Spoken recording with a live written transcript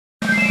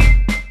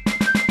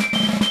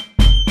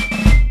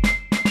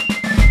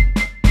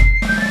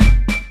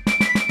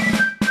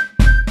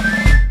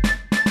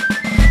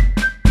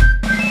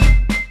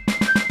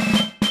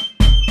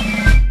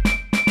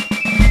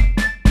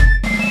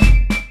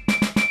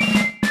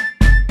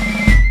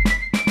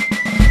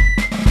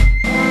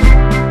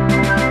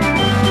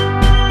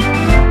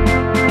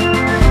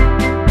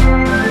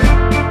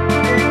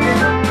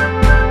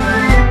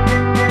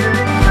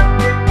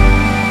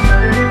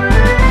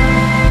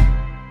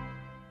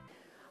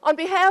On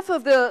behalf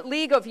of the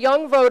League of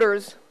Young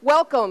Voters,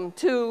 welcome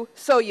to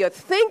So You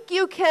Think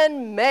You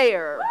Can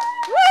Mayor.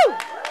 Woo!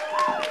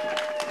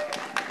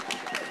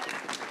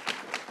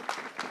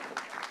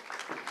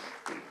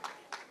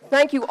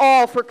 Thank you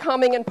all for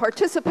coming and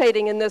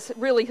participating in this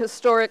really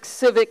historic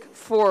civic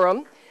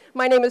forum.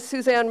 My name is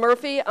Suzanne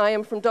Murphy. I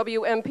am from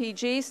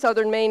WMPG,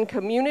 Southern Maine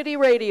Community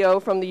Radio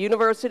from the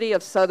University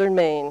of Southern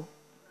Maine.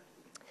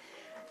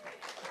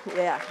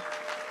 Yeah.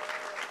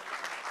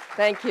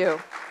 Thank you.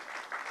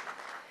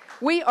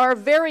 We are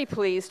very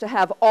pleased to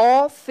have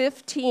all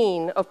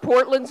 15 of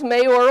Portland's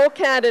mayoral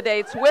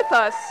candidates with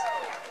us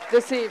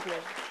this evening.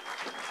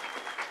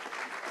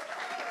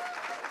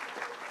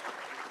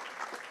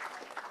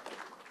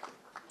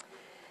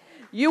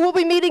 You will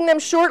be meeting them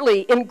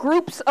shortly in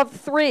groups of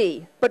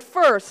 3, but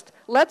first,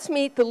 let's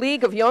meet the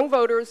League of Young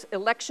Voters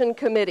Election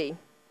Committee.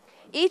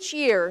 Each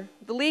year,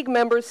 the League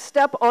members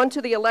step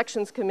onto the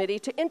Elections Committee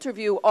to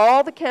interview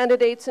all the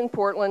candidates in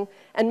Portland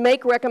and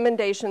make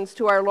recommendations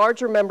to our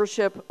larger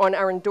membership on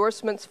our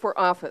endorsements for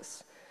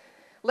office.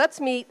 Let's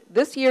meet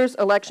this year's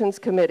Elections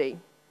Committee.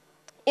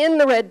 In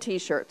the red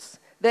t-shirts,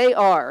 they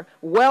are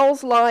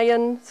Wells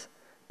Lyons,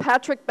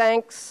 Patrick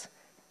Banks,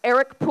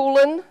 Eric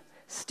Poulin,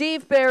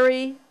 Steve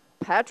Berry,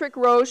 Patrick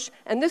Roche,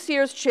 and this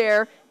year's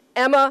chair,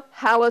 Emma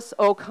Hallis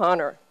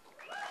O'Connor.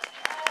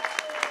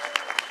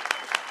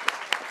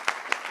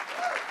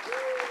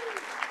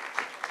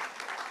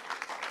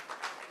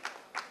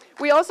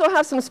 We also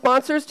have some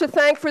sponsors to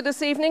thank for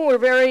this evening. We're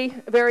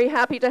very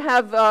happy to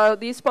have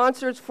these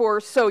sponsors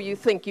for So You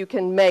Think You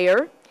Can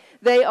Mayor.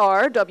 They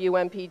are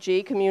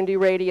WMPG Community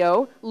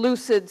Radio,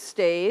 Lucid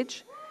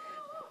Stage,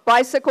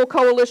 Bicycle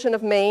Coalition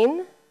of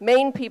Maine,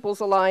 Maine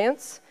People's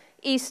Alliance,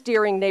 East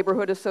Deering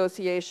Neighborhood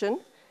Association,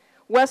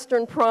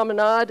 Western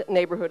Promenade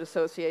Neighborhood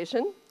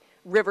Association,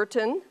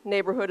 Riverton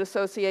Neighborhood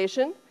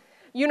Association,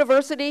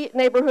 University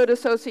Neighborhood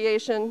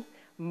Association,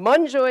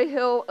 Munjoy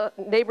Hill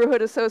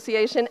Neighborhood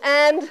Association,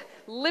 and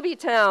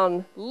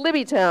Libbytown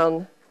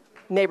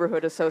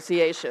Neighborhood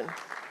Association.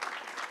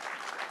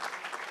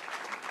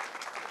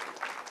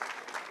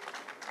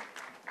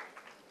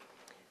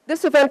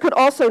 This event could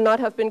also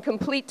not have been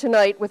complete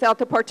tonight without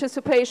the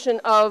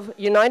participation of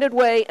United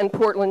Way and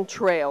Portland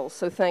Trails,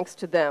 so thanks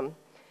to them.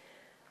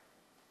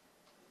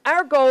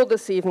 Our goal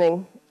this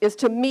evening is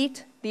to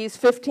meet these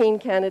 15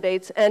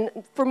 candidates and,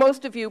 for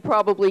most of you,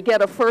 probably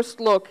get a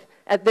first look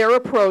at their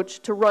approach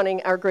to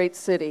running our great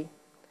city.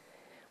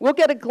 We'll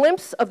get a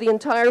glimpse of the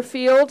entire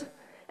field,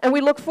 and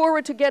we look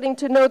forward to getting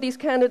to know these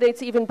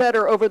candidates even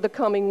better over the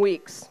coming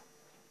weeks.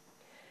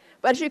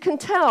 But as you can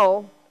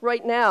tell,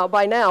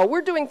 by now,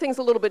 we're doing things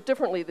a little bit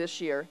differently this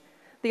year.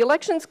 The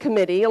Elections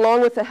Committee,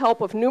 along with the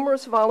help of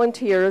numerous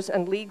volunteers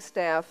and League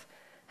staff,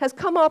 has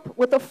come up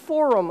with a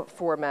forum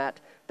format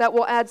that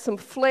will add some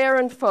flair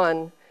and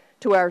fun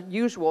to our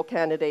usual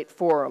candidate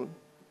forum.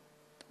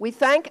 We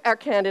thank our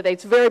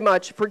candidates very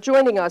much for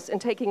joining us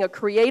and taking a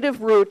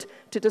creative route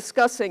to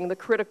discussing the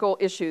critical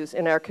issues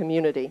in our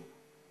community.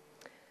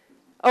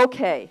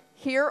 Okay.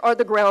 Here are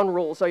the ground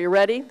rules. Are you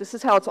ready? This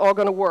is how it's all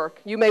going to work.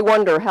 You may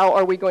wonder, how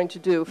are we going to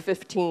do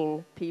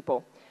 15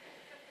 people?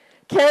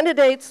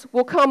 Candidates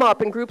will come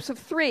up in groups of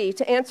 3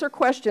 to answer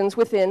questions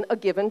within a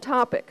given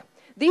topic.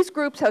 These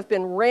groups have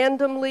been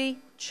randomly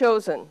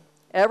chosen.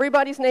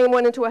 Everybody's name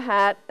went into a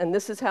hat, and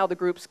this is how the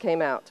groups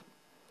came out.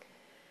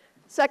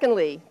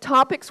 Secondly,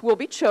 topics will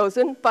be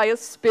chosen by a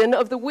spin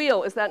of the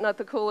wheel. Is that not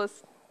the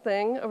coolest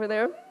thing over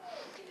there?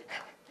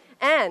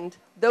 And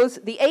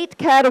the 8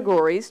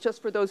 categories,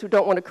 just for those who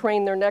don't want to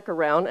crane their neck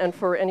around, and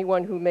for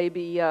anyone who may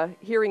be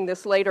hearing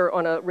this later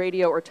on a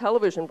radio or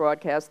television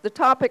broadcast, the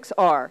topics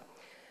are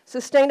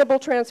sustainable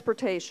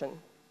transportation,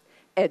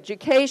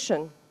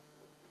 education,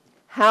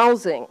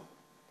 housing,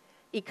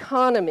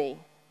 economy,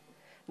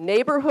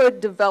 neighborhood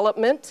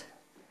development,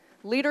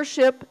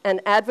 leadership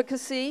and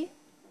advocacy,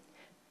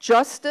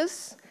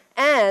 justice,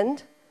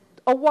 and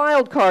a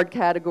wild card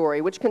category,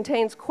 which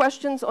contains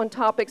questions on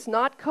topics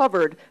not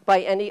covered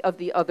by any of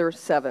the other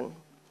 7.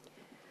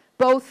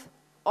 Both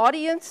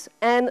audience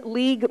and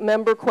League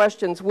member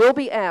questions will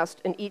be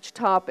asked in each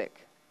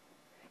topic,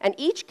 and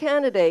each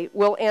candidate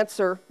will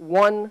answer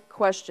one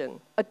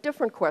question, a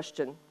different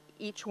question,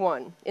 each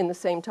one in the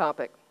same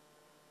topic.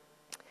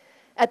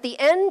 At the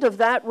end of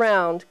that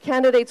round,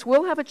 candidates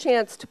will have a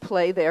chance to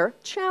play their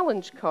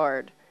challenge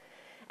card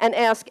and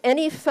ask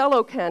any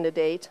fellow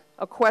candidate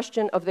a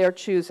question of their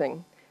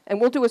choosing. And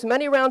we'll do as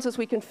many rounds as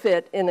we can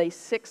fit in a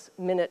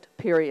 6-minute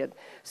period.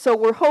 So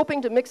we're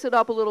hoping to mix it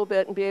up a little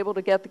bit and be able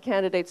to get the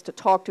candidates to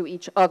talk to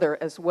each other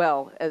as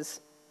well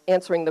as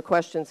answering the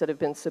questions that have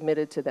been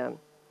submitted to them.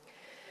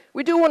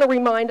 We do want to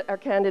remind our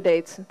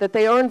candidates that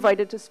they are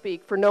invited to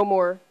speak for no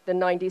more than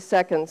 90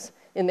 seconds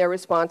in their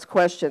response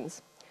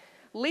questions.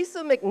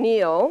 Lisa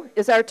McNeil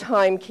is our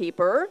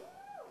timekeeper.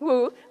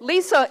 Woo.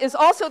 Lisa is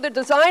also the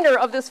designer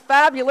of this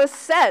fabulous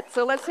set,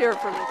 so let's hear it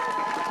from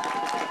Lisa.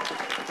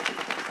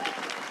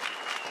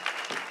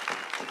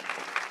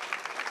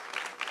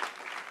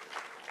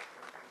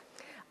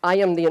 I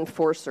am the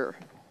enforcer.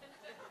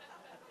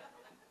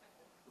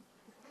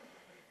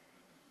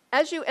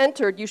 As you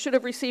entered, you should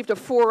have received a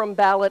forum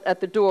ballot at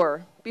the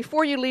door.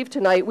 Before you leave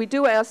tonight, we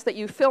do ask that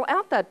you fill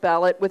out that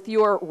ballot with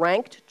your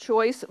ranked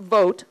choice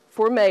vote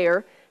for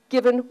mayor,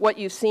 given what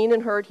you've seen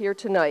and heard here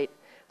tonight.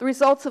 The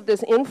results of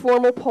this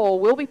informal poll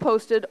will be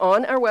posted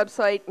on our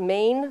website,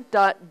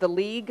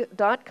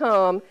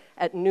 maine.theleague.com,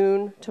 at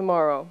noon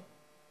tomorrow.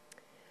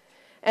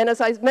 And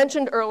as I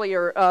mentioned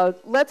earlier,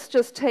 let's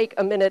just take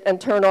a minute and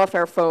turn off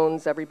our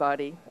phones,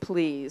 everybody,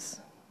 please.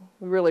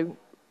 We really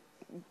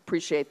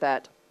appreciate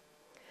that.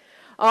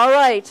 All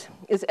right,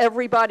 is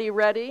everybody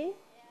ready?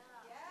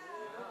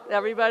 Yeah.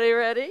 Everybody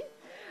ready?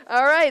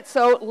 All right,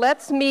 so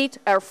let's meet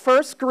our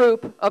first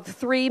group of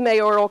 3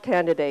 mayoral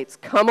candidates.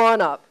 Come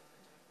on up.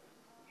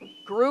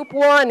 Group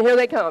 1, here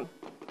they come.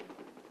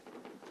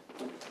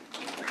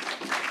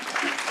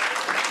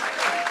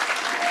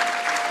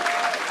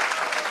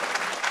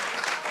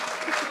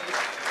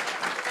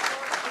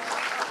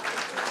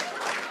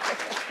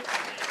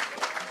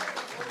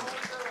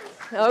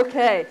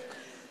 Okay.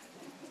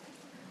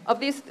 Of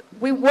these,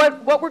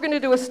 what we're going to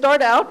do is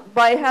start out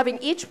by having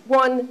each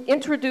one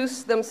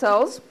introduce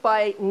themselves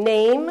by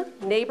name,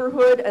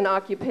 neighborhood, and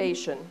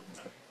occupation.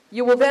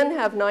 You will then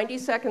have 90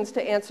 seconds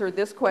to answer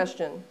this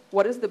question.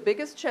 What is the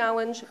biggest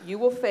challenge you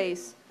will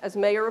face as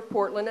mayor of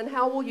Portland, and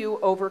how will you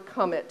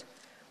overcome it?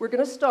 We're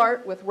going to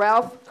start with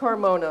Ralph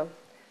Carmona.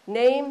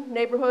 Name,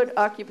 neighborhood,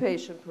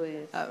 occupation,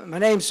 please. My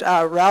name's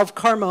Ralph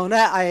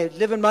Carmona. I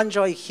live in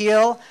Munjoy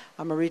Hill.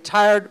 I'm a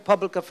retired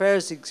public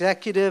affairs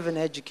executive and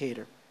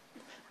educator.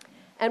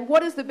 And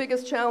what is the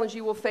biggest challenge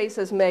you will face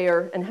as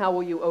mayor, and how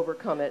will you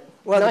overcome it?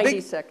 Well,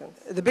 90 seconds.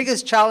 The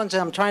biggest challenge that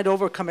I'm trying to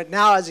overcome it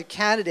now as a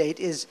candidate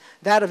is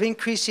that of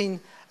increasing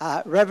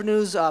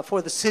revenues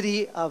for the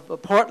city of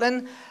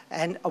Portland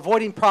and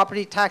avoiding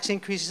property tax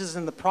increases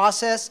in the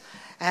process.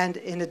 And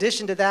in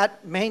addition to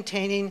that,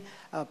 maintaining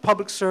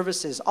public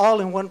services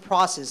all in one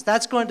process.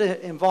 That's going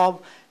to involve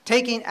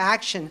taking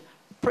action,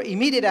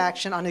 immediate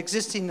action on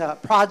existing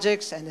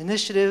projects and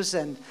initiatives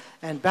and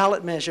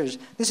ballot measures.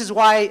 This is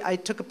why I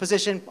took a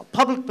position, a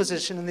public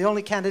position, and the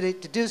only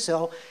candidate to do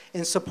so,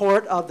 in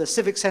support of the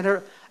Civic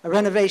Center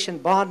renovation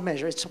bond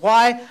measure. It's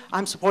why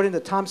I'm supporting the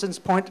Thompson's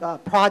Point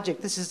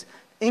project. This is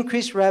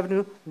increased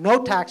revenue,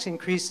 no tax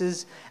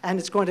increases, and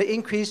it's going to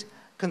increase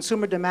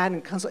consumer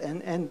demand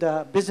and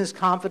business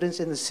confidence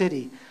in the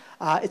city.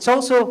 It's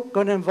also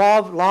going to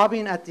involve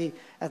lobbying at the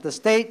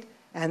state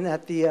and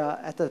at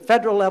the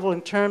federal level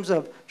in terms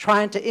of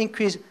trying to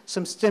increase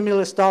some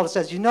stimulus dollars.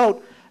 As you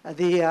note,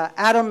 the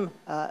Adam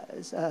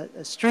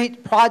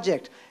Street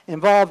project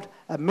involved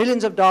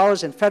millions of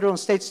dollars in federal and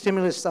state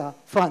stimulus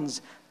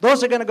funds.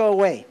 Those are going to go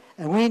away,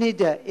 and we need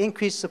to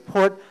increase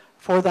support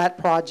for that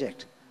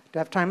project. Do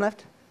I have time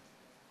left?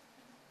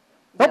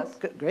 Yes.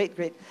 Oh, great,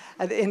 great.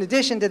 In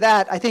addition to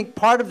that, I think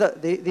part of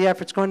the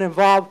effort is going to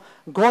involve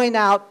going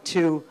out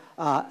to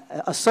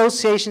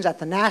associations at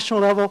the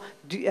national level,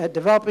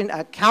 developing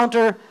a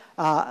counter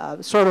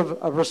sort of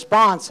a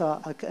response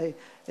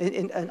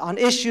on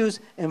issues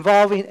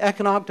involving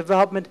economic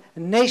development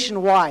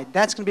nationwide.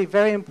 That's going to be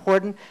very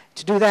important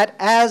to do that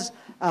as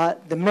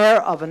the mayor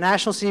of a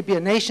national city, be a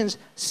nation's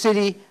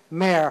city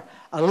mayor,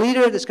 a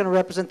leader that's going to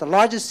represent the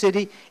largest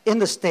city in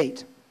the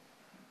state.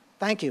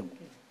 Thank you.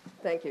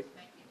 Thank you.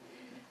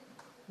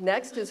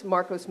 Next is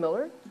Marcos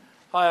Miller.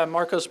 Hi, I'm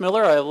Marcos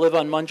Miller. I live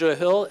on Munjoy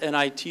Hill, and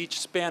I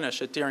teach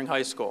Spanish at Deering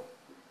High School.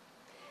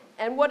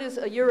 And what is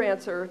your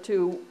answer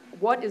to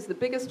what is the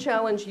biggest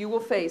challenge you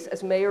will face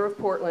as mayor of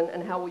Portland,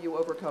 and how will you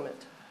overcome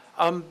it?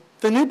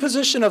 The new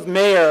position of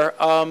mayor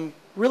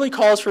really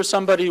calls for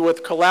somebody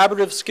with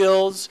collaborative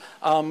skills,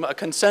 a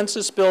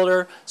consensus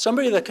builder,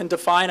 somebody that can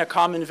define a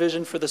common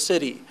vision for the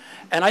city.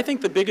 And I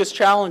think the biggest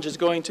challenge is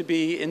going to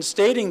be in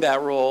stating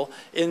that role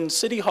in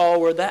City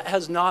Hall, where that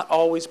has not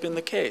always been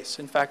the case.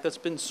 In fact, that's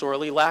been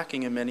sorely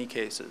lacking in many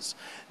cases.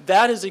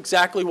 That is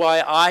exactly why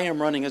I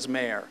am running as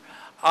mayor.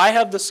 I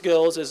have the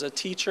skills as a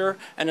teacher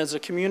and as a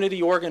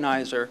community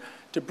organizer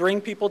to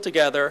bring people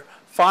together,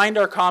 find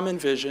our common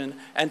vision,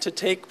 and to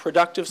take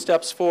productive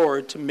steps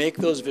forward to make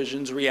those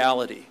visions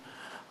reality.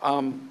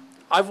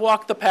 I've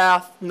walked the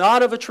path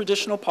not of a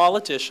traditional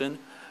politician,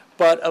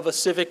 but of a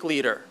civic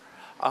leader,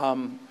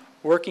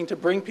 working to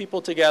bring people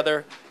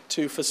together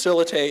to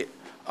facilitate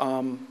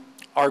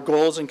our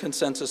goals and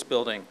consensus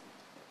building.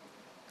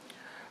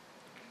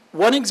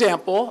 One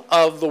example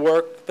of the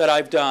work that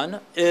I've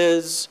done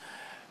is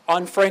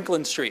on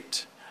Franklin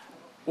Street,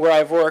 where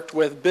I've worked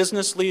with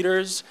business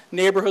leaders,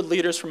 neighborhood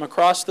leaders from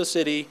across the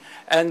city,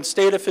 and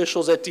state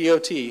officials at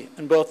DOT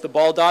in both the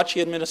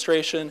Baldacci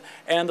administration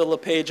and the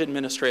LePage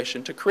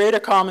administration to create a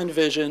common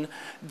vision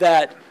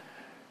that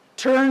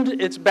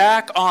turned its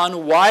back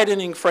on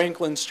widening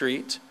Franklin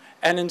Street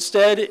and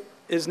instead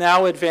is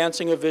now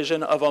advancing a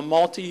vision of a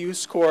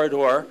multi-use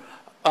corridor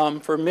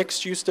for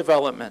mixed-use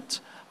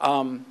development.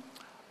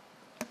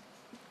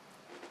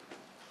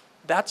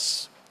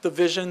 That's the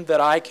vision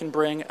that I can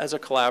bring as a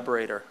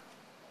collaborator.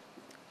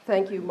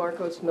 Thank you,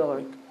 Marcos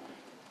Miller.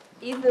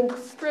 Ethan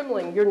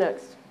Strimling, you're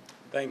next.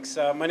 Thanks.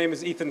 My name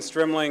is Ethan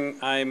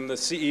Strimling. I'm the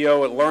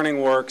CEO at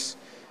LearningWorks.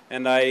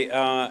 and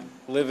I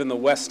live in the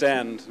West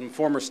End. I'm a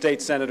former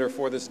state senator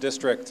for this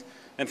district.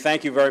 And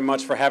thank you very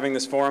much for having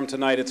this forum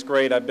tonight. It's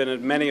great. I've been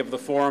at many of the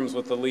forums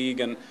with the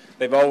League, and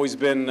they've always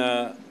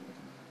been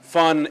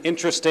fun,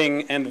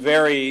 interesting, and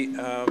very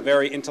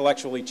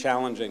intellectually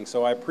challenging.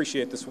 So I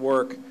appreciate this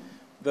work.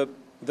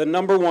 The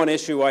number one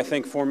issue, I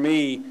think, for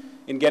me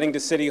in getting to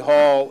City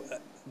Hall,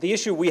 the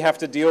issue we have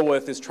to deal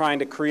with is trying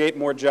to create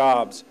more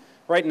jobs.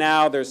 Right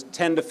now, there's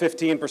 10 to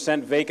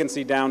 15%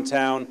 vacancy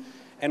downtown,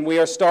 and we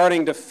are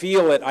starting to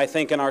feel it, I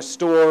think, in our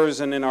stores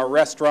and in our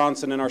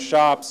restaurants and in our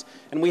shops.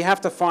 And we have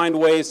to find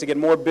ways to get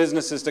more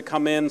businesses to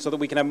come in so that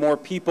we can have more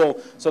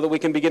people, so that we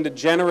can begin to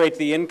generate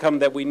the income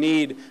that we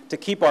need to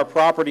keep our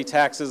property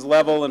taxes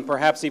level and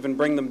perhaps even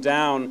bring them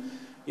down.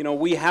 You know,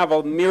 we have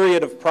a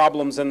myriad of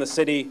problems in the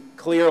city,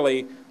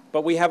 clearly,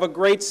 but we have a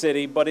great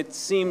city, but it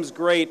seems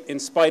great in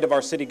spite of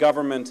our city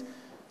government.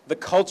 The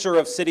culture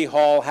of City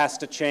Hall has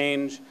to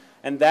change,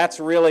 and that's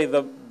really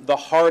the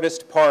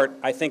hardest part,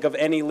 I think, of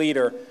any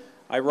leader.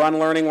 I run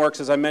Learning Works,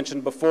 as I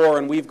mentioned before,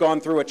 and we've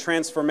gone through a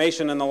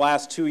transformation in the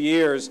last 2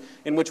 years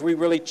in which we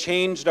really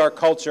changed our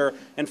culture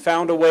and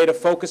found a way to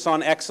focus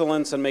on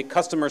excellence and make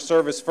customer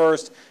service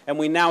first, and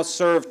we now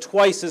serve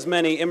twice as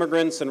many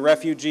immigrants and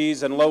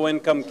refugees and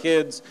low-income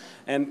kids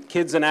and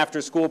kids in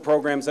after-school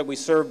programs that we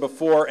served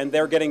before, and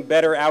they're getting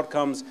better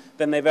outcomes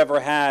than they've ever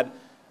had.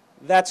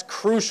 That's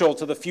crucial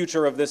to the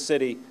future of this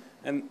city,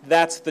 and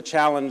that's the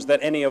challenge that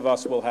any of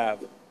us will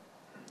have.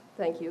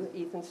 Thank you,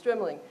 Ethan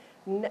Strimling.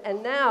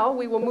 And now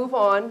we will move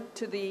on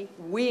to the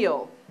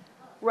wheel.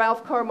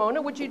 Ralph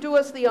Carmona, would you do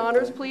us the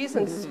honors, please,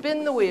 and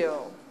spin the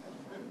wheel?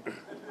 I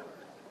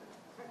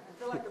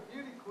feel like a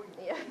beauty queen.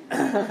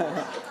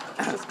 Yeah.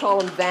 Just call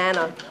him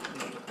Vanna.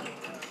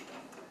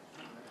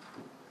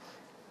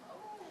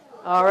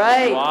 All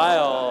right.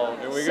 Wild.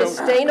 Here we go.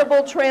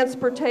 Sustainable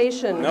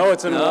transportation. No,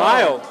 it's in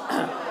wild.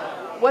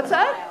 What's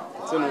that?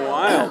 It's in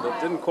wild. It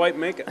didn't quite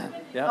make it.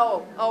 Yeah.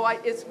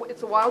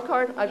 It's a wild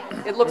card?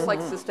 It looks like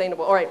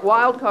sustainable. All right,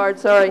 wild card,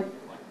 sorry.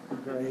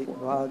 Great,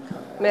 wild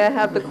card. May I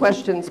have the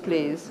questions,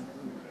 please?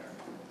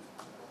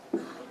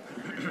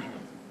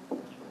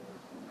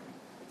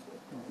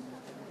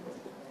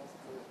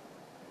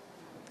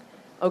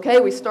 Okay,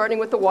 we're starting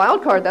with the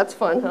wild card. That's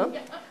fun, huh?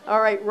 All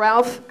right,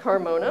 Ralph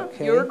Carmona,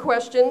 Okay. your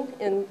question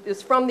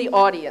is from the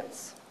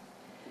audience.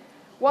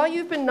 While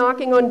you've been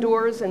knocking on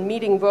doors and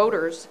meeting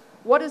voters,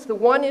 what is the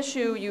one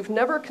issue you've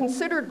never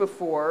considered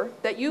before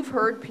that you've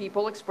heard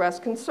people express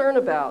concern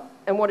about?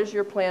 And what is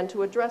your plan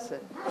to address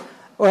it?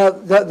 Well,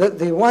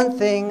 the one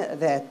thing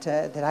that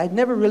I'd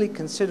never really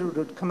considered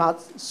would come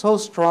out so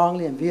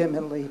strongly and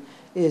vehemently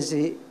is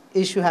the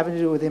issue having to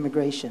do with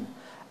immigration.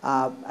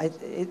 I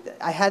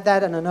had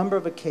that on a number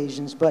of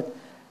occasions, but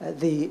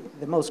the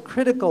most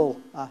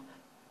critical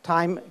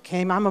time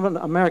came. I'm of an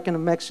American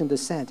of Mexican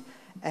descent,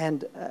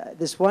 and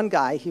this one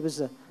guy, he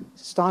was a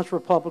staunch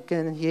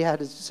Republican, and he had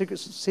his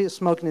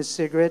smoking his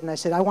cigarette, and I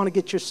said, I want to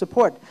get your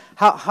support.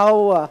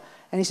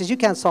 And he says, you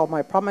can't solve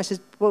my problem. I said,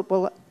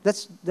 well,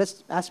 let's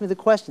ask me the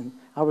question.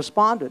 I'll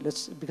respond to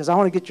it, because I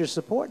want to get your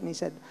support. And he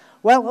said,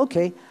 well,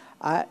 okay,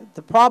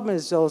 the problem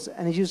is those,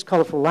 and he used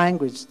colorful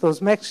language,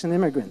 those Mexican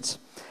immigrants.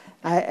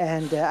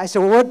 I said,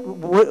 well,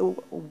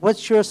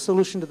 what's your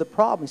solution to the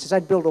problem? He says,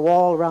 I'd build a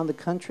wall around the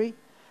country,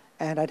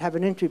 and I'd have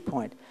an entry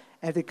point.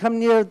 And if they come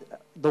near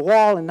the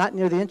wall and not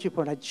near the entry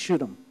point, I'd shoot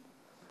them.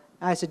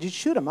 I said, you'd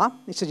shoot them, huh?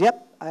 He said,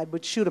 yep, I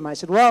would shoot them. I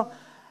said, well,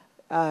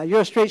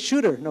 you're a straight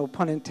shooter, no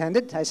pun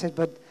intended. I said,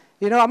 but,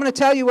 I'm going to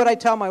tell you what I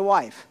tell my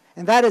wife,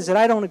 and that is that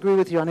I don't agree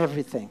with you on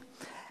everything.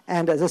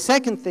 And the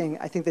second thing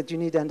I think that you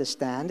need to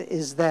understand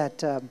is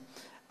that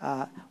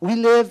we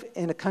live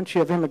in a country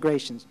of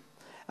immigrations,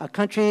 a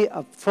country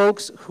of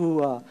folks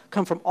who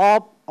come from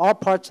all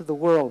parts of the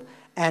world,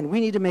 and we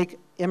need to make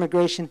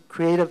immigration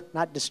creative,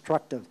 not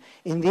destructive.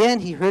 In the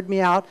end, he heard me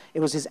out.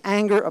 It was his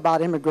anger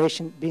about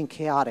immigration being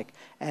chaotic,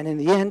 and in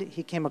the end,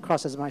 he came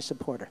across as my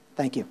supporter.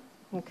 Thank you.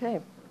 Okay.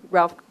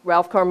 Ralph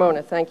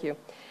Carmona, thank you.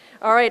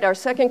 All right, our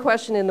second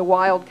question in the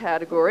wild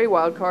category,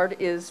 wild card,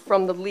 is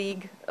from the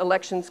League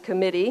Elections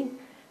Committee.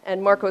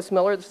 And Marcos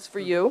Miller, this is for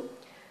you.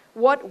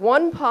 What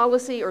one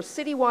policy or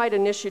citywide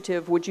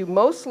initiative would you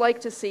most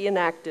like to see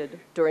enacted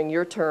during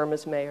your term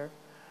as mayor?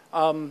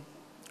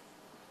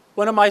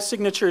 One of my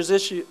signatures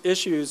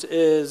issues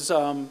is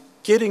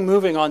getting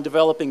moving on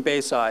developing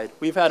Bayside.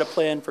 We've had a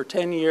plan for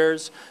 10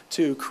 years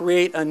to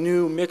create a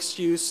new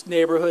mixed-use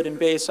neighborhood in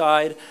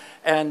Bayside,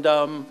 and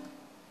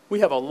we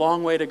have a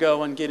long way to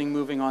go on getting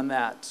moving on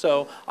that.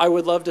 So I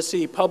would love to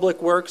see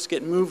Public Works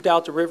get moved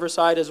out to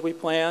Riverside as we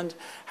planned,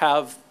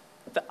 have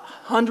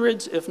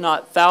hundreds, if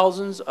not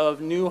thousands, of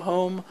new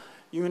home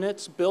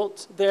units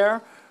built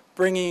there,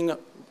 bringing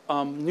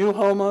new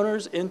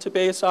homeowners into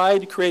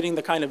Bayside, creating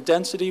the kind of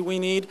density we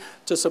need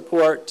to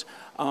support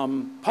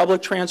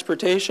public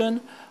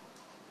transportation.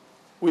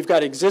 We've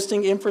got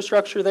existing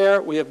infrastructure there.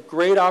 We have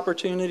great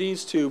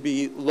opportunities to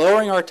be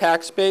lowering our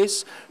tax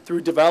base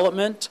through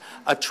development,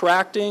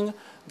 attracting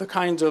the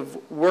kinds of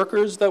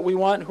workers that we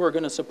want who are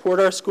going to support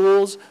our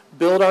schools,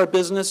 build our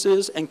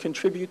businesses, and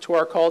contribute to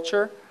our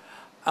culture.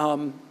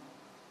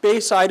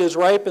 Bayside is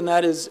ripe, and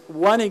that is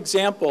one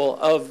example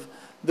of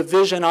the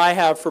vision I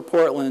have for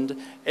Portland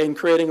in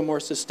creating a more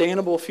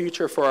sustainable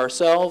future for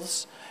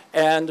ourselves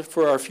and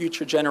for our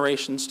future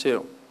generations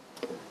too.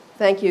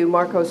 Thank you,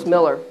 Marcos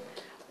Miller.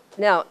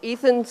 Now,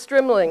 Ethan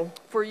Strimling,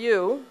 for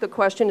you, the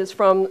question is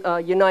from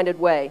United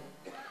Way.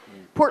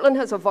 Portland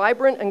has a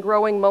vibrant and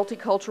growing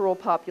multicultural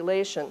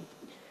population.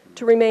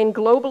 To remain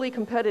globally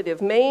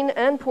competitive, Maine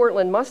and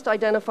Portland must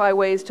identify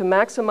ways to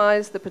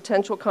maximize the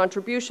potential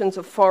contributions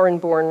of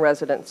foreign-born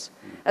residents.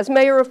 As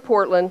mayor of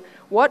Portland,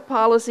 what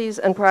policies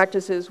and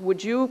practices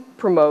would you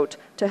promote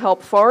to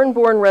help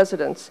foreign-born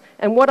residents,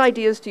 and what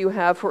ideas do you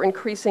have for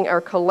increasing our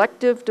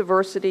collective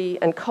diversity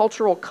and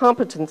cultural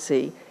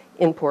competency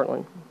in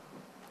Portland?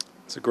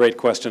 It's a great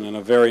question and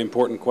a very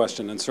important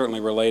question, and certainly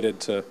related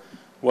to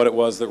what it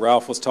was that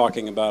Ralph was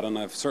talking about, and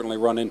I've certainly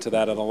run into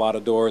that at a lot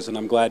of doors, and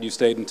I'm glad you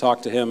stayed and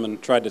talked to him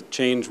and tried to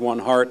change one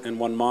heart and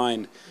one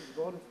mind.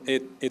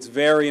 It's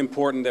very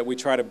important that we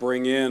try to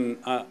bring in,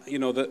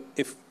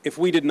 if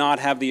we did not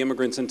have the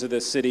immigrants into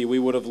this city, we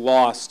would have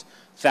lost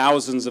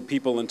thousands of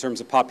people in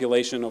terms of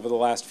population over the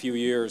last few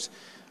years,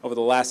 over the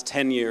last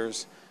 10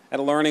 years. At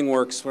Learning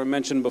Works, where I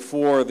mentioned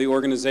before, the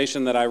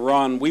organization that I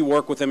run, we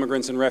work with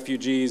immigrants and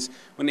refugees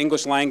in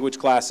English language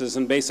classes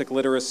and basic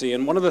literacy.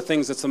 And one of the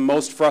things that's the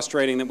most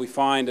frustrating that we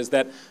find is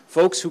that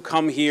folks who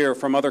come here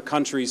from other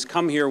countries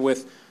come here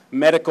with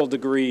medical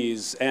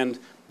degrees, and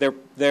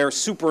they're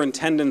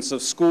superintendents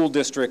of school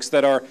districts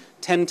that are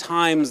 10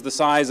 times the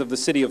size of the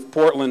city of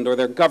Portland, or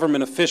they're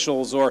government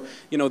officials, or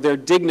they're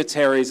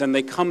dignitaries, and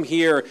they come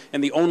here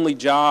and the only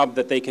job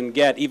that they can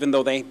get, even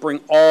though they bring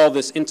all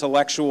this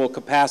intellectual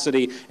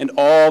capacity and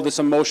all this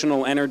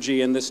emotional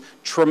energy and this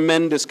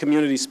tremendous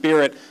community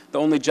spirit, the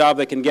only job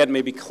they can get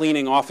may be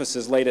cleaning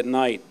offices late at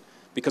night,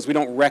 because we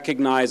don't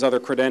recognize other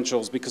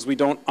credentials, because we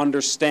don't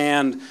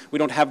understand, we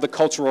don't have the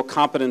cultural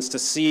competence to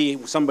see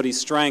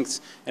somebody's strengths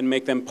and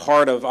make them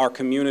part of our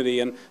community.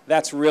 And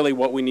that's really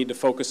what we need to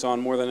focus on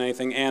more than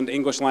anything. And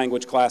English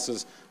language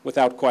classes,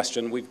 without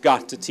question. We've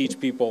got to teach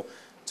people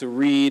to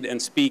read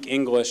and speak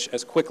English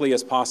as quickly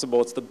as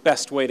possible. It's the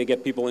best way to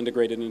get people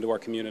integrated into our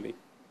community.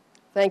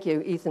 Thank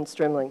you, Ethan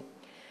Strimling.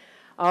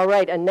 All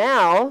right, and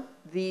now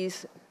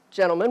these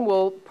gentlemen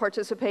will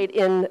participate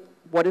in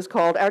what is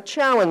called our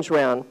challenge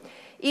round.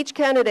 Each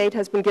candidate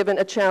has been given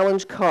a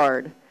challenge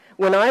card.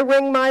 When I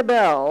ring my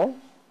bell,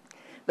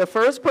 the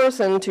first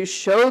person to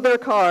show their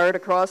card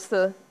across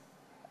the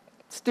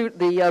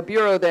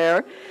bureau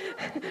there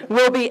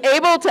will be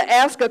able to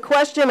ask a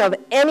question of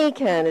any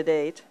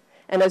candidate,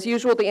 and as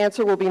usual, the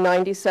answer will be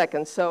 90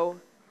 seconds. So,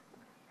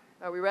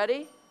 are we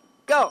ready?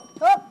 Go.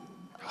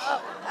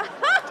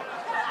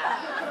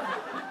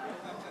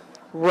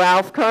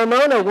 Ralph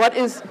Carmona,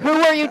 who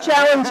are you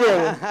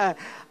challenging?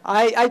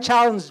 I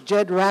challenged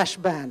Jed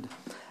Rashband.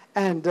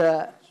 And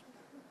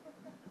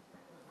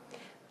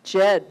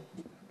Jed.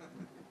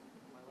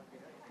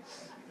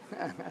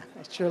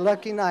 It's your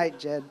lucky night,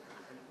 Jed.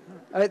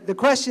 The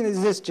question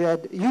is this,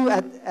 Jed. You,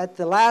 at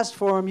the last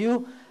forum,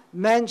 you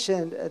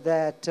mentioned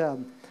that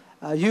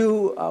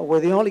you were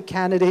the only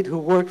candidate who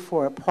worked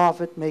for a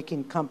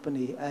profit-making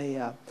company,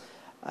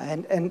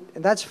 and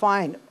that's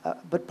fine.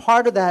 But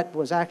part of that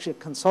was actually a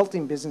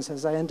consulting business,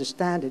 as I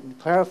understand it and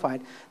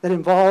clarified, that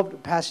involved the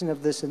passing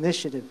of this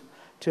initiative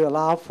to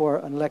allow for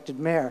an elected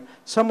mayor.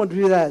 Some would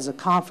view that as a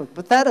conflict.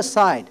 But that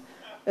aside,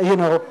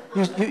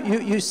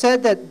 you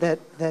said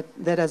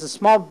that as a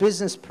small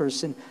business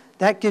person,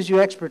 that gives you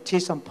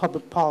expertise on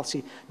public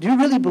policy. Do you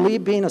really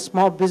believe being a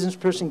small business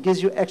person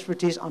gives you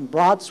expertise on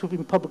broad,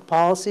 sweeping public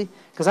policy?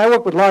 Because I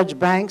work with large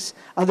banks,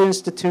 other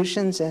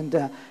institutions,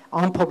 and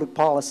on public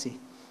policy.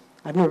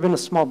 I've never been a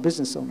small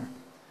business owner.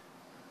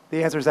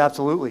 The answer is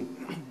absolutely,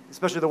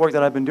 especially the work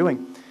that I've been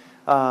doing.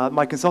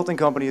 My consulting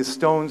company is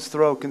Stone's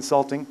Throw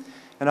Consulting,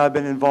 and I've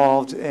been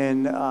involved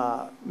in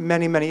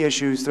many, many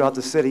issues throughout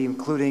the city,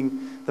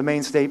 including the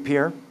Main State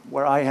Pier,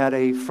 where I had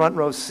a front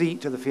row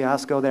seat to the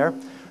fiasco there.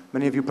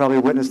 Many of you probably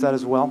witnessed that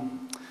as well.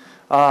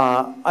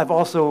 I've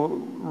also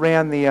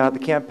ran the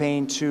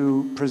campaign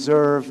to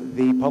preserve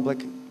the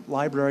public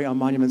library on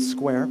Monument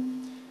Square.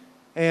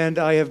 And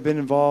I have been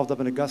involved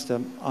up in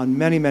Augusta on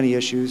many, many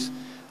issues,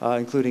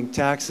 including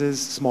taxes,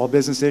 small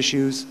business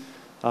issues,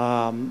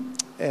 and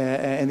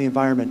the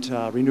environment,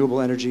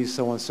 renewable energy,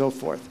 so on and so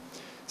forth.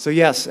 So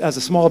yes, as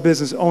a small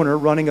business owner,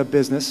 running a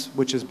business,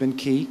 which has been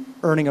key,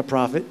 earning a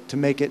profit to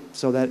make it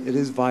so that it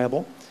is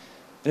viable.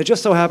 And it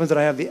just so happens that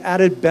I have the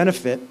added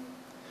benefit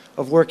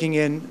of working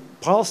in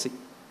policy,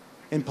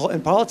 in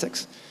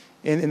politics.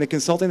 In the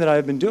consulting that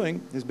I've been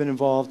doing has been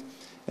involved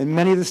in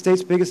many of the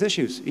state's biggest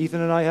issues. Ethan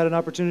and I had an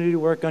opportunity to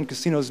work on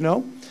Casinos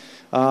No.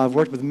 I've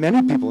worked with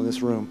many people in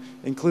this room,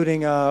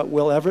 including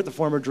Will Everett, the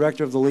former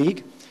director of the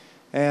league.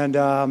 And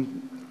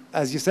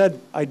as you said,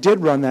 I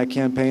did run that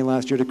campaign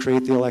last year to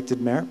create the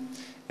elected mayor.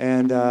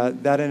 And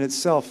that in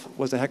itself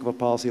was a heck of a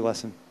policy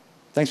lesson.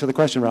 Thanks for the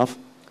question, Ralph.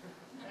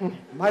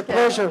 My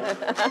pleasure.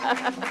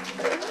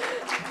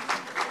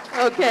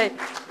 Okay,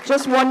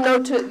 just one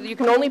note, you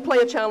can only play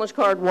a challenge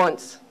card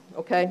once,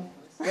 okay?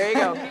 There you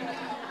go.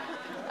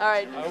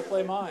 right. I will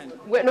play mine.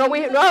 No.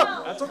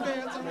 That's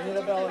okay. We need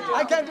a bell again.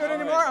 I can't do it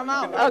anymore. I'm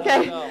out.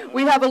 Okay.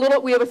 We have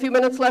a few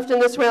minutes left in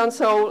this round,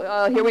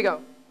 so here we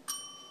go.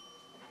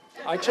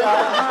 I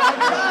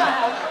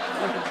challenge.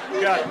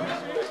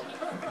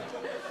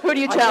 Who do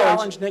you I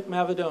challenge? challenge Nick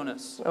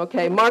Mavadonis.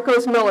 Okay.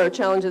 Marcos Miller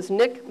challenges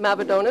Nick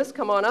Mavadonis.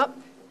 Come on up.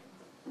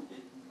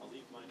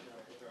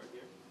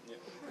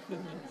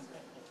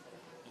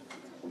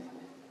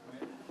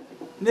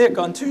 Nick,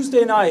 on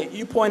Tuesday night,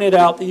 you pointed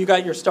out that you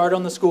got your start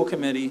on the school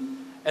committee,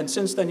 and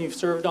since then you've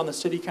served on the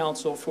city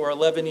council for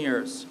 11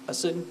 years, a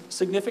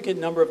significant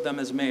number of them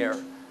as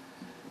mayor.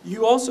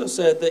 You also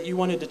said that you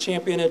wanted to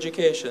champion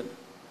education.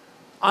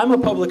 I'm a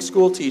public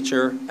school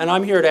teacher, and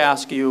I'm here to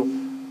ask you,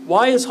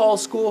 why is Hall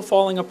School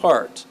falling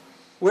apart?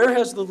 Where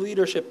has the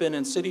leadership been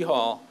in City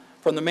Hall,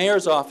 from the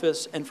mayor's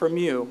office and from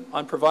you,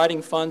 on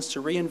providing funds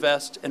to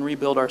reinvest and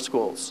rebuild our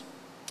schools?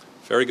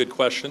 Very good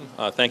question.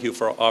 Thank you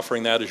for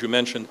offering that. As you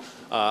mentioned,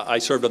 I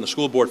served on the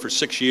school board for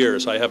 6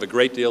 years. I have a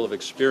great deal of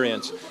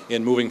experience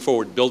in moving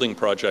forward building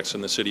projects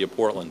in the city of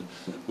Portland.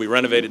 We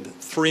renovated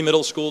 3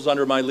 middle schools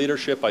under my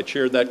leadership. I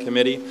chaired that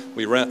committee.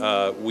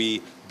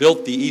 We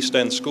built the East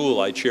End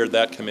School. I chaired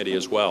that committee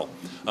as well.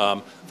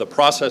 The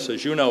process,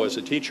 as you know as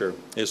a teacher,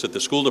 is that the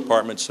school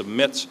department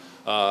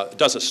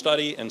does a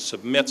study and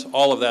submits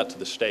all of that to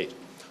the state.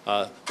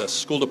 The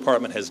school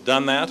department has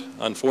done that.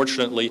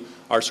 Unfortunately,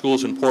 our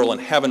schools in Portland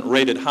haven't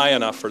rated high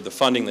enough for the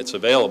funding that's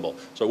available.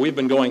 So we've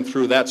been going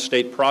through that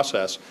state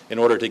process in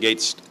order to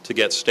get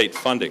state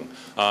funding.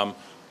 And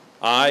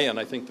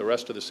I think the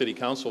rest of the city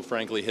council,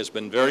 frankly, has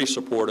been very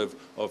supportive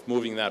of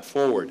moving that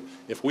forward.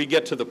 If we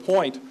get to the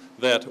point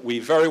that we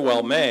very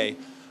well may,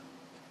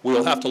 we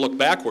will have to look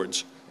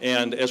backwards.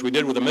 And as we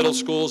did with the middle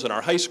schools and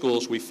our high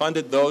schools, we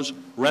funded those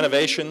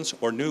renovations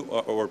or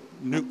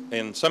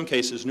in some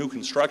cases, new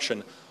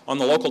construction on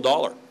the local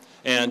dollar.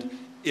 And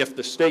if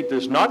the state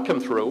does not come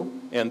through,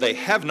 and they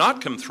have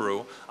not come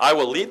through, I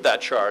will lead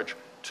that charge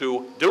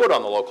to do it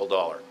on the local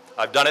dollar.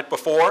 I've done it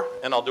before,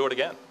 and I'll do it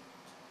again.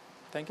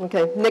 Thank you.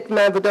 Okay. Nick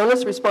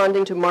Mavadonis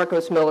responding to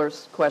Marcos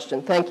Miller's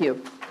question. Thank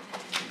you.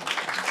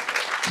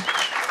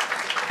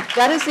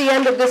 That is the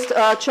end of this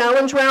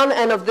challenge round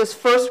and of this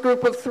first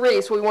group of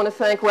 3. So we want to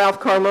thank Ralph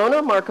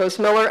Carmona, Marcos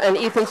Miller, and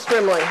Ethan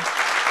Strimling.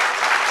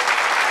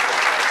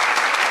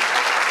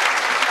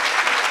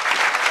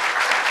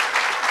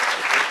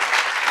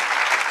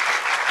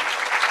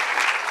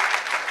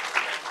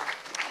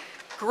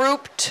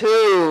 Group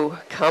 2,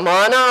 come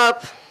on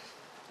up.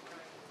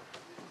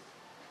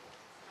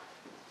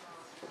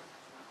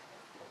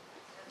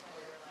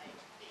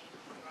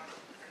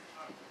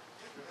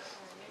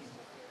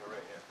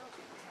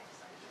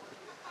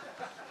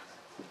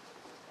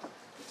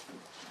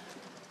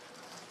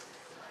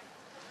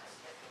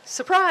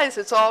 Surprise,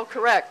 it's all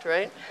correct,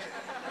 right?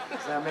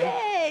 Is that me?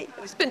 Yay!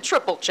 It's been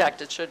triple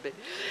checked, it should be.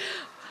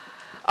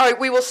 All right,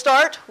 we will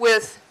start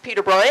with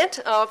Peter Bryant.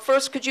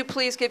 First, could you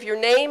please give your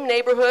name,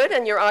 neighborhood,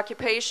 and your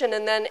occupation,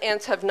 and then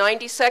have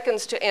 90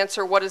 seconds to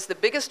answer what is the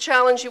biggest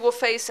challenge you will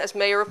face as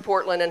mayor of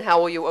Portland, and how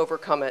will you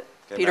overcome it?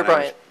 Okay, Peter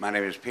Bryant. My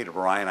name is Peter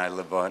Bryant. I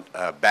live on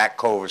Back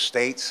Cove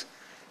Estates.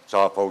 It's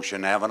off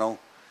Ocean Avenue.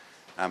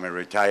 I'm a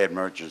retired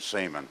merchant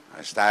seaman.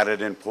 I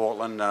started in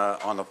Portland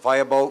on the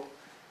fireboat,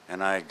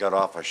 and I got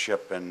off a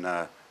ship in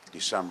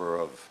December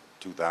of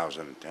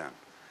 2010.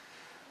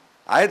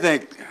 I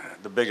think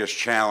the biggest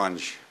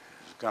challenge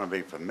is going to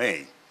be for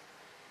me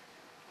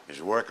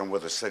is working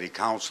with the city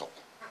council.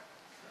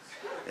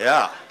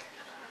 Yeah.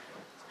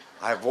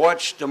 I've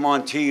watched them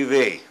on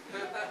TV.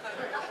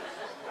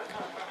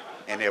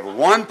 And if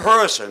one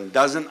person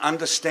doesn't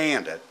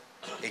understand it,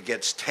 it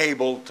gets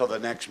tabled to the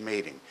next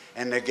meeting,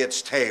 and it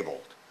gets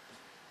tabled.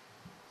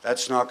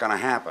 That's not going to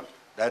happen.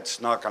 That's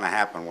not going to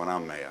happen when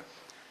I'm mayor.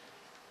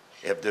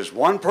 If there's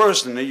one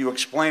person that you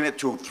explain it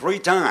to 3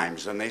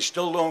 times and they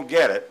still don't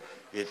get it,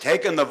 you're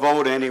taking the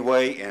vote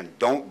anyway, and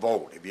don't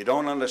vote. If you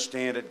don't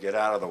understand it, get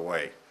out of the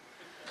way.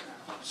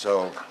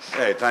 So,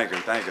 hey, thank you.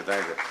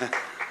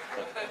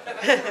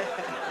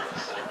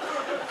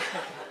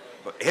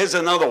 But here's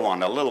another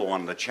one, a little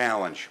one, the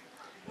challenge.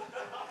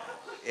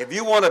 If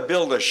you want to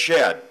build a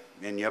shed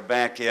in your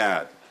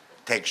backyard,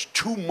 it takes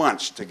 2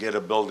 months to get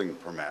a building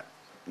permit.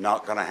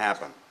 Not going to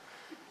happen.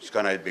 It's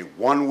going to be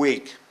 1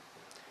 week.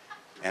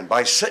 And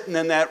by sitting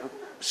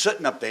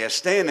up there,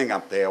 standing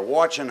up there,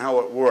 watching how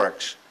it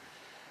works,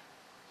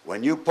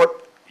 when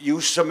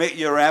you submit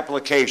your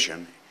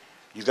application,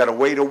 you got to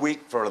wait a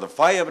week for the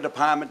fire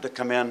department to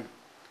come in.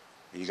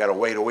 You got to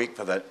wait a week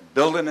for the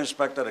building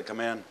inspector to come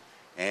in.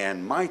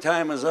 And my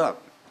time is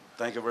up.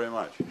 Thank you very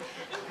much.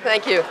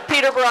 Thank you.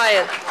 Peter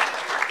Bryant.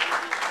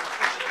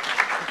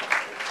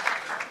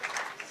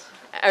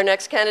 Our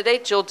next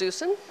candidate, Jill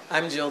Dewson.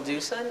 I'm Jill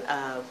Dewson.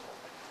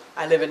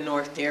 I live in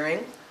North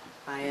Deering.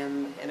 I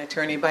am an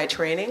attorney by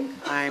training.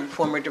 I'm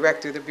former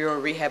director of the Bureau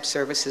of Rehab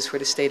Services for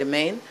the state of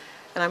Maine,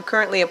 and I'm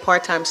currently a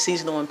part-time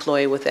seasonal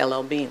employee with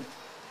LL Bean.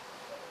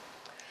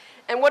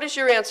 And what is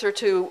your answer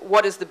to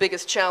what is the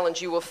biggest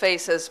challenge you will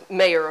face as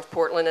mayor of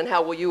Portland, and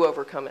how will you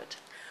overcome it?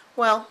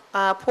 Well,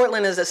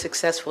 Portland is a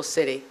successful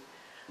city.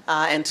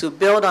 And to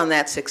build on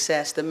that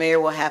success, the mayor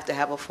will have to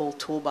have a full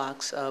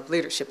toolbox of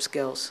leadership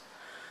skills.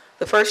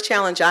 The first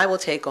challenge I will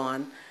take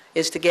on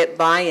is to get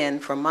buy-in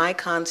from my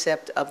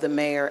concept of the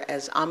mayor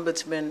as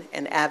ombudsman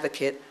and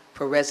advocate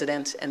for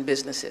residents and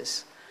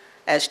businesses.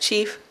 As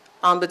chief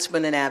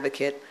ombudsman and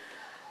advocate,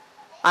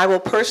 I will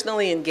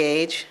personally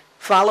engage,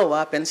 follow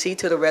up, and see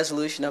to the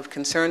resolution of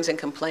concerns and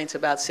complaints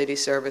about city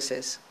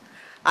services.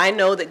 I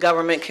know that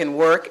government can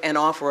work and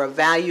offer a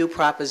value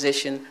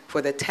proposition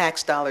for the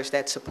tax dollars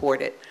that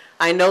support it.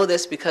 I know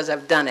this because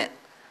I've done it.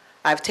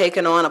 I've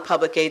taken on a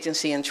public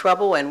agency in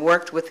trouble and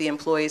worked with the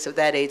employees of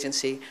that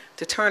agency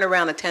to turn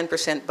around a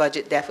 10%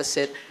 budget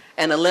deficit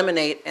and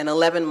eliminate an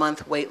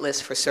 11-month wait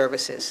list for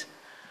services.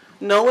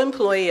 No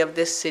employee of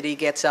this city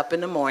gets up in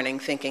the morning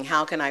thinking,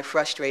 how can I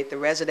frustrate the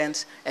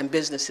residents and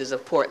businesses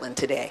of Portland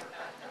today?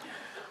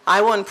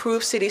 I will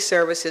improve city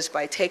services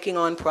by taking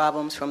on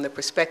problems from the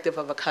perspective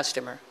of a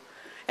customer.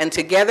 And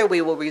together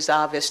we will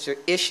resolve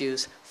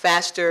issues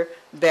faster,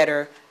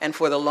 better, and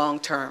for the long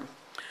term.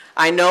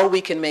 I know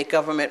we can make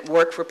government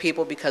work for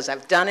people because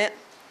I've done it.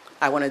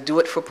 I want to do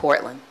it for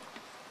Portland.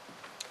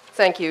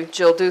 Thank you,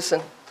 Jill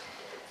Doosan.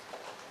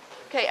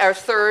 Okay, our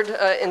third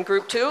in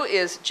group 2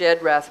 is Jed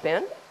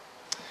Rathband.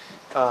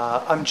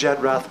 I'm Jed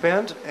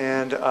Rathband,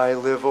 and I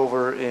live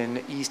over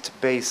in East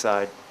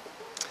Bayside.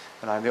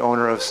 And I'm the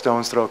owner of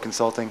Stone's Throw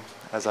Consulting,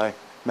 as I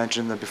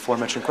mentioned in the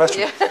before-mentioned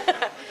question.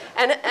 Yeah.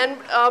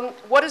 And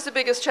what is the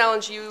biggest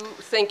challenge you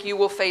think you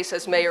will face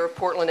as mayor of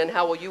Portland, and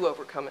how will you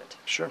overcome it?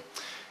 Sure.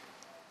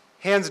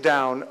 Hands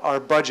down, our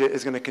budget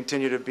is going to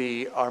continue to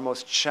be our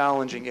most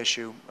challenging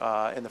issue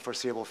in the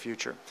foreseeable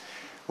future.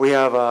 We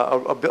have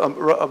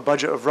a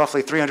budget of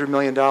roughly $300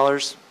 million,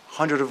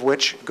 100 of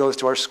which goes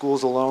to our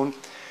schools alone.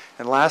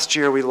 And last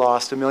year, we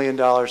lost $1 million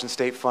in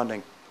state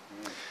funding.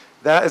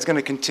 That is going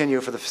to continue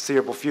for the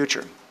foreseeable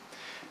future.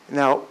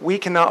 Now, we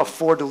cannot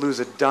afford to lose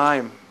a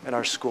dime in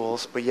our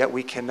schools, but yet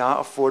we cannot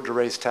afford to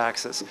raise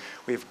taxes.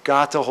 We've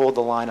got to hold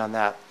the line on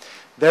that.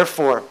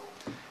 Therefore,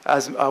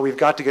 we've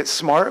got to get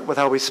smart with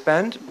how we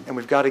spend, and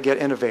we've got to get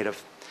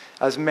innovative.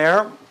 As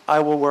mayor, I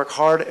will work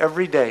hard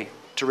every day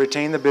to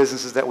retain the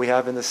businesses that we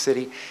have in the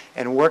city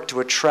and work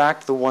to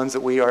attract the ones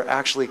that we are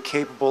actually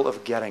capable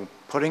of getting,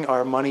 putting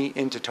our money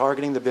into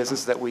targeting the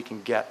businesses that we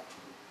can get.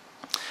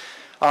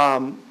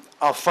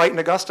 I'll fight in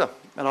Augusta,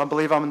 and I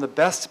believe I'm in the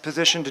best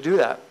position to do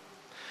that.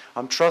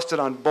 I'm trusted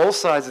on both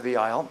sides of the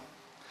aisle,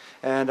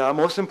 and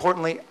most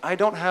importantly, I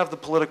don't have the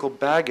political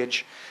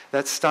baggage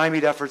that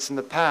stymied efforts in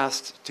the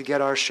past to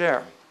get our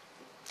share.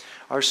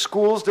 Our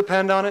schools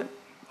depend on it,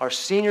 our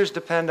seniors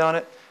depend on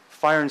it,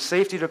 fire and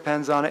safety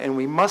depends on it, and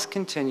we must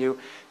continue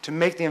to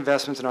make the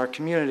investments in our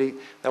community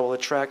that will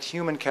attract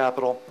human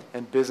capital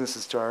and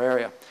businesses to our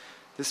area.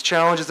 This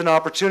challenge is an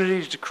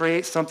opportunity to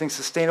create something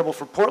sustainable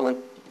for Portland.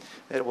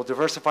 It will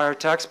diversify our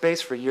tax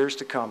base for years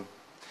to come.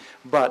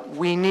 But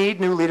we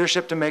need new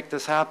leadership to make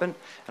this happen,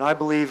 and I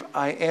believe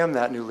I am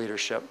that new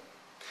leadership.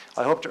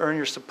 I hope to earn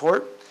your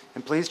support,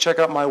 and please check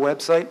out my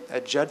website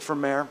at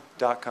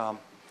jedformayor.com.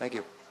 Thank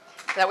you.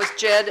 That was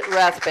Jed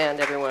Rathband,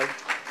 everyone.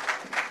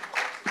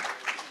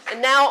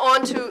 And now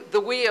on to the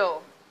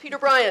wheel. Peter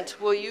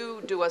Bryant, will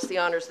you do us the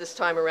honors this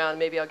time around?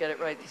 Maybe I'll get it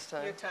right this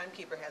time. Your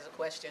timekeeper has a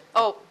question.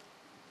 Oh.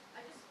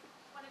 I just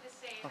wanted to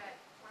say that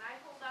when I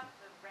hold up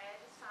the red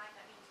sign,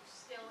 that means you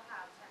still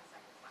have 10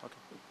 seconds left.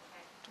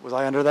 Okay. Was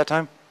I under that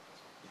time?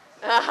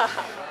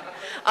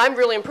 I'm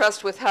really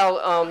impressed with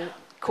how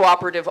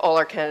cooperative all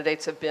our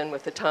candidates have been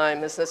with the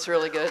time. Isn't this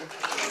really good?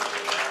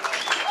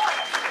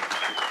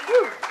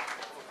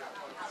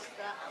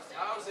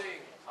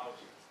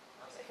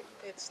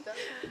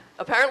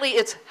 Apparently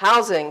it's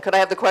housing. Could I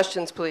have the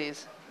questions,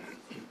 please?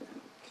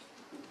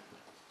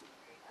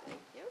 Thank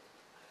you.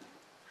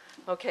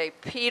 Okay,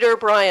 Peter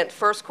Bryant,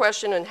 first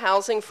question in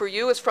housing for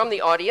you is from the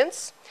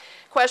audience.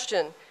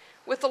 Question,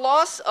 with the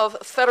loss of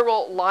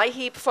federal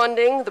LIHEAP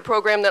funding, the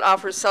program that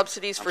offers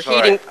subsidies for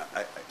heating...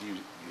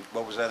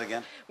 What was that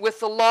again?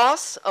 With the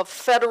loss of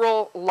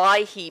federal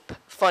LIHEAP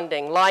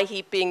funding,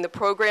 LIHEAP being the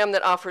program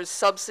that offers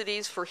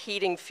subsidies for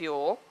heating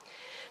fuel,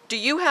 do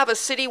you have a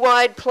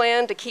citywide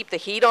plan to keep the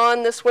heat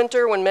on this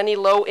winter when many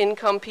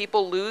low-income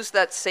people lose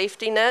that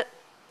safety net?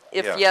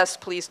 If yes,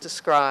 please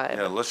describe.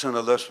 Yeah, listen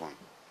to this one.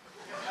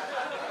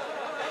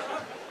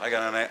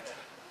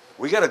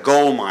 We got a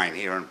gold mine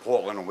here in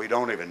Portland and we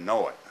don't even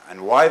know it.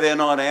 And why they're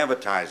not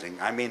advertising,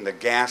 I mean the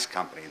gas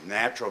company,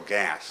 natural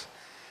gas.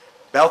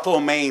 Bethel,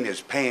 Maine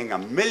is paying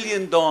 $1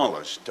 million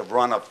to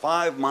run a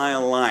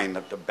 5-mile line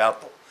up to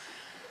Bethel.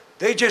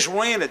 They just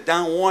ran it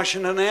down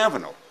Washington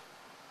Avenue.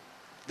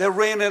 They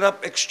ran it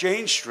up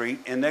Exchange Street,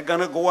 and they're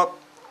going to go up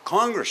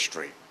Congress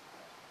Street.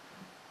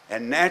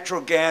 And natural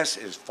gas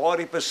is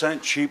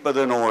 40% cheaper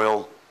than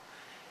oil,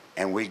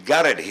 and we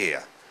got it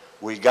here.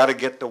 We got to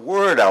get the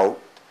word out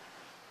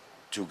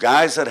to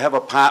guys that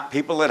have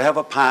people that have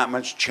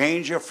apartments.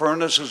 Change your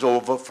furnaces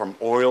over from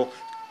oil,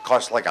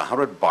 costs like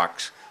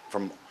 $100,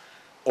 from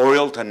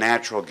oil to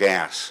natural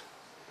gas,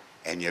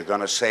 and you're going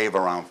to save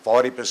around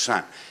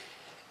 40%.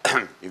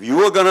 if you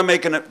were going to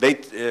make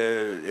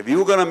if you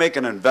were going to make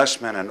an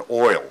investment in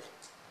oil,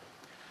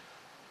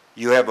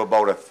 you have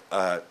about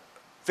a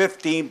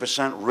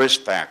 15%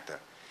 risk factor.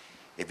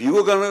 If you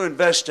were going to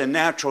invest in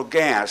natural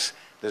gas,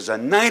 there's a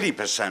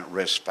 90%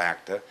 risk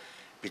factor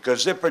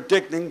because they're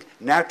predicting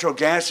natural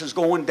gas is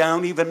going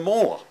down even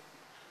more.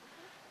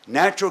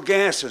 Natural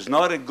gas is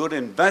not a good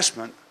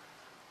investment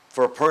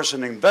for a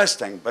person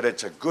investing, but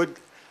it's a good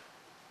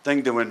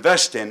thing to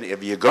invest in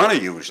if you're going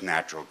to use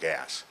natural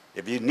gas,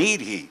 if you need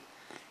heat.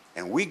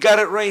 And we got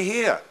it right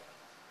here.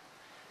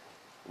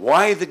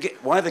 Why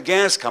the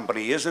gas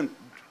company isn't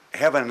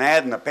having an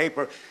ad in the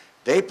paper?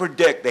 They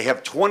predict they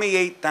have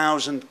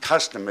 28,000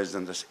 customers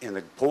in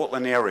the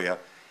Portland area,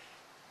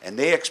 and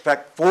they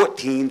expect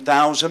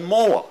 14,000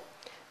 more.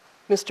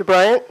 Mr.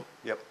 Bryant?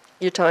 Yep.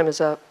 Your time is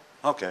up.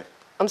 Okay.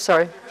 I'm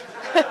sorry.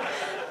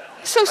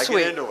 So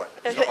sweet. I get into it.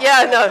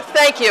 Yeah, no,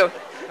 thank you.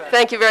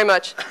 Thank you very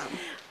much.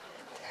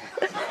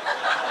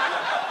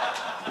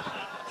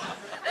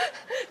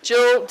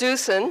 Jill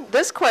Dewson,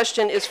 this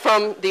question is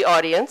from the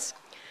audience.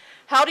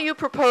 How do you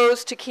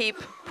propose to keep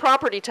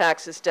property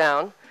taxes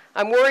down?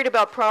 I'm worried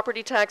about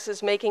property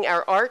taxes making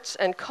our arts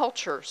and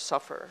culture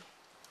suffer.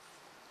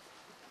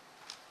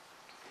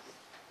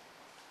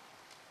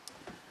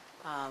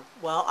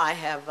 Well, I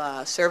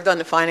have served on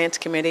the Finance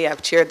Committee.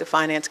 I've chaired the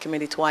Finance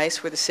Committee twice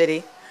for the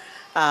city.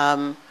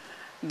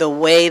 The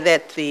way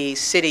that the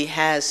city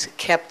has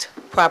kept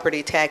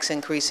property tax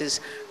increases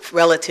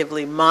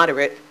relatively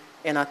moderate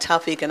in a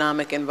tough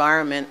economic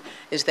environment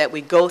is that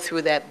we go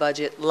through that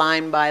budget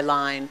line by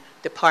line,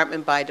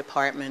 department by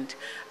department.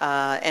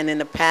 And in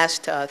the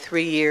past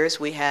 3 years,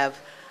 we have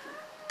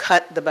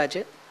cut the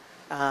budget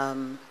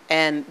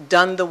and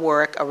done the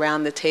work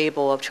around the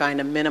table of trying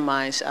to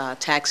minimize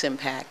tax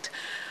impact.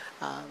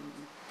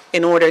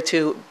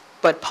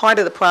 But part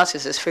of the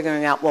process is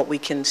figuring out what we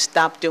can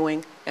stop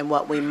doing and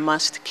what we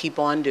must keep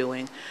on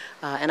doing.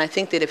 And I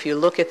think that if you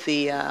look at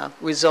the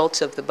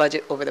results of the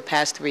budget over the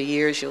past 3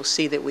 years, you'll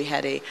see that we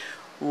had a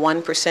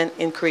 1%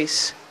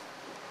 increase,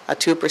 a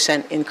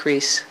 2%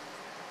 increase,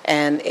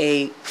 and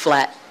a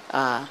flat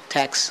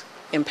tax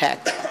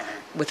impact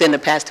within the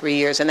past 3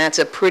 years. And that's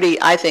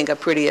I think, a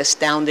pretty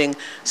astounding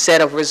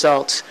set of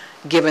results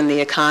given the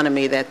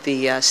economy that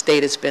the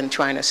state has been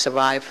trying to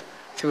survive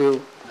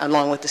through,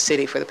 along with the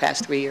city, for the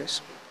past 3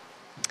 years.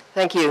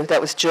 Thank you.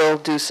 That was Jill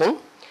Dewson.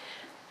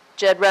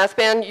 Jed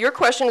Rathband, your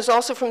question is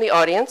also from the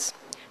audience.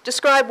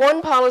 Describe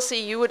one policy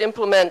you would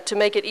implement to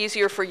make it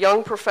easier for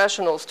young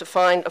professionals to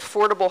find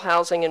affordable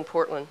housing in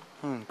Portland.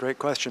 Great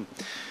question.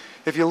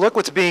 If you look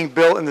what's being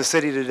built in the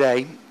city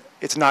today,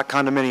 it's not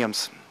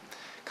condominiums.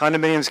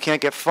 Condominiums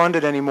can't get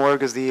funded anymore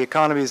because the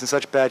economy is in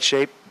such bad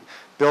shape.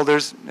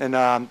 Builders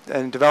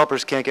and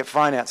developers can't get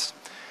financed.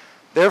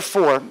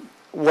 Therefore,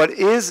 what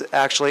is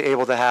actually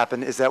able to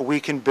happen is that we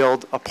can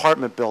build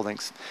apartment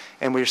buildings.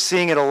 And we're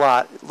seeing it a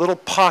lot, little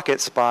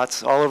pocket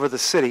spots all over the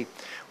city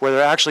where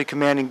they're actually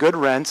commanding good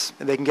rents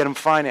and they can get them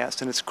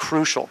financed, and it's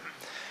crucial.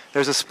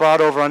 There's a spot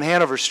over on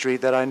Hanover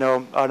Street that I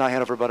know, not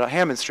Hanover, but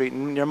Hammond Street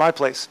near my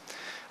place.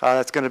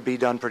 That's going to be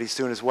done pretty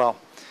soon as well.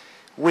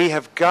 We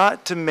have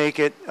got to make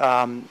it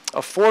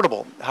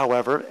affordable,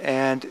 however,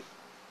 and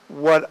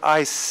what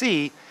I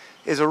see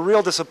is a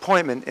real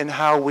disappointment in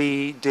how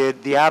we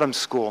did the Adams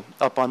School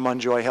up on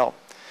Munjoy Hill.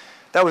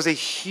 That was a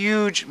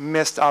huge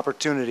missed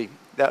opportunity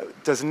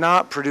that does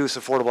not produce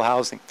affordable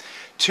housing.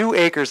 2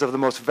 acres of the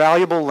most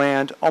valuable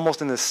land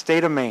almost in the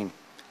state of Maine,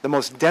 the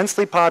most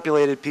densely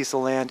populated piece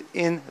of land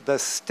in the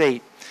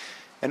state.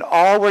 And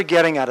all we're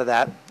getting out of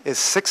that is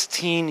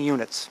 16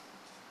 units.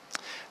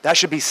 That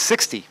should be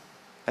 60,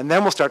 and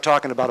then we'll start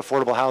talking about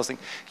affordable housing.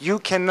 You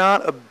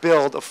cannot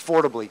build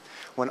affordably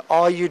when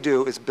all you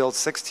do is build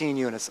 16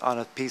 units on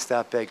a piece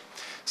that big.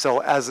 So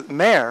as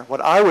mayor, what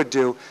I would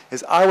do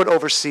is I would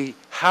oversee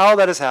how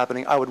that is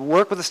happening. I would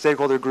work with the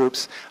stakeholder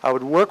groups, I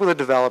would work with the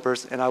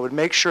developers, and I would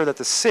make sure that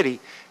the city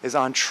is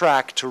on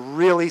track to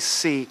really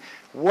see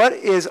what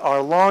is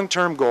our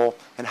long-term goal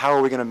and how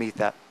are we going to meet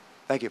that.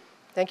 Thank you.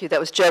 Thank you. That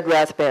was Jed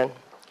Rathband.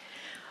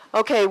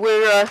 Okay,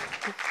 we're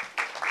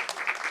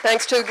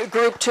thanks to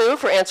Group 2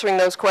 for answering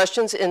those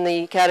questions in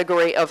the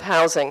category of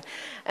housing.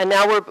 And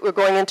now we're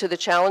going into the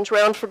challenge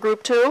round for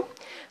Group 2.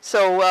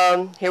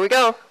 So here we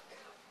go.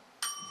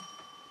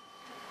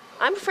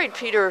 I'm afraid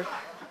Peter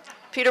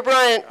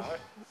Bryant,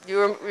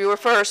 you were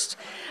first.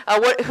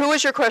 Who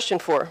is your question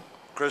for?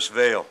 Chris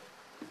Vail.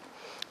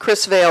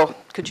 Chris Vail,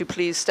 could you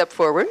please step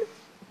forward?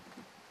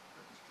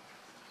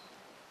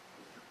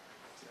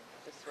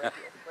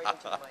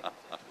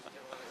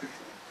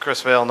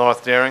 Chris Vail,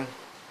 North Deering.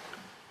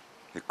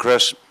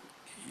 Chris,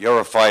 you're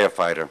a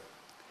firefighter,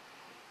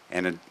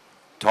 and in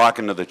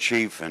talking to the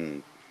chief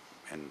and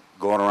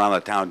going around the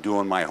town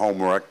doing my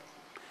homework,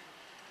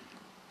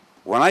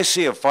 when I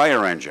see a fire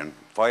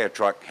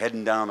truck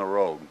heading down the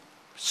road,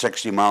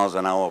 60 miles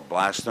an hour,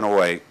 blasting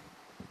away,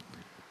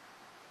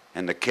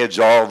 and the kids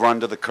all run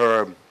to the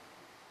curb,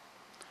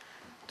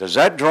 does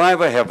that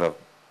driver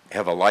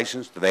have a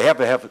license? Do they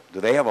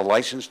have a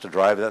license to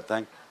drive that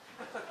thing?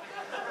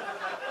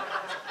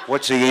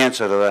 What's the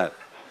answer to that?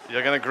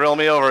 You're going to grill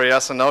me over a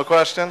yes and no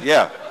question?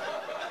 Yeah.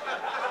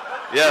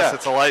 Yes, Yeah.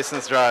 it's a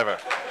licensed driver.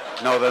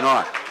 No, they're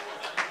not.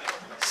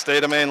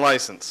 State of Maine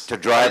license. To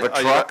drive a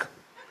truck?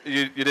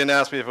 You didn't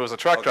ask me if it was a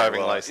truck driving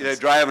Well, license. they're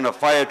driving a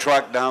fire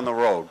truck down the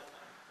road.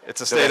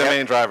 It's a Do they state of have-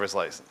 Maine driver's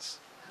license.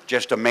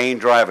 Just a Maine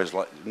driver's,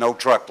 no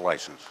truck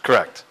license.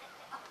 Correct.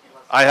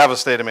 I have a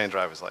state of Maine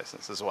driver's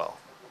license as well.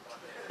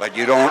 But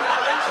you don't,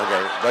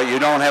 okay, but you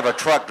don't have a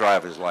truck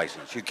driver's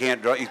license. You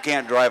can't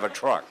drive a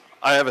truck.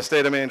 I have a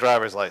state of Maine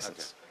driver's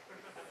license.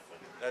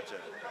 That's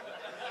it.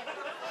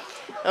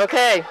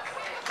 Okay,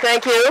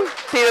 thank you,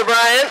 Peter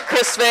Bryant,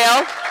 Chris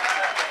Vale.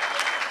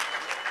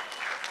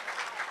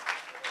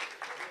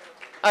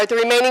 All right, the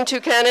remaining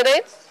two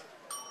candidates.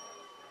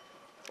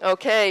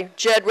 Okay,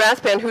 Jed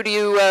Rathband, who do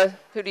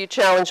you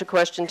challenge a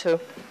question to?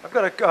 I've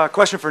got a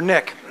question for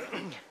Nick.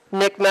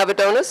 Nick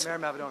Mavadonis. Mayor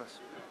Mavadonis.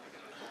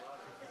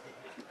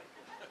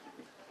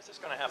 Is this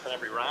going to happen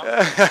every round?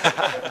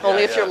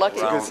 Only if you're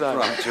lucky. Good sign.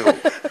 Round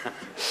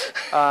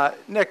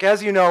two. Nick,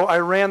 as you know, I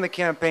ran the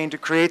campaign to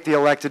create the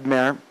elected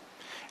mayor,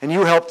 and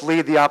you helped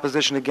lead the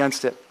opposition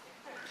against it.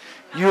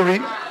 You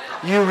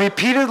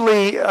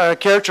repeatedly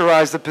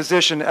characterized the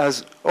position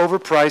as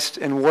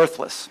overpriced and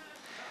worthless.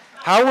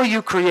 How will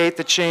you create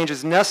the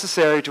changes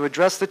necessary to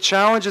address the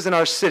challenges in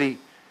our city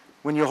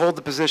when you hold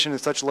the position in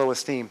such low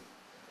esteem?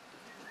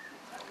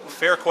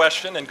 Fair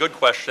question and good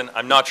question.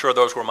 I'm not sure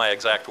those were my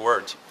exact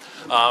words.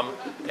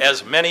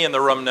 As many in the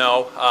room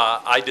know,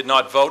 I did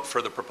not vote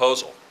for the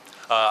proposal.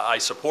 I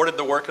supported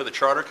the work of the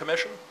Charter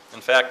Commission. In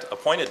fact,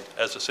 appointed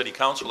as a city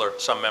councilor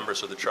some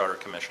members of the Charter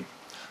Commission.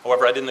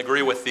 However, I didn't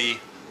agree with the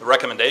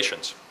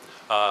recommendations.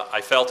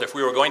 I felt if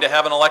we were going to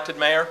have an elected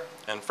mayor,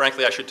 and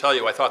frankly, I should tell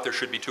you, I thought there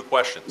should be two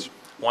questions.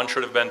 One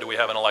should have been, do we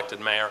have an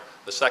elected mayor?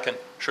 The second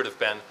should have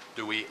been,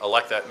 do we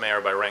elect that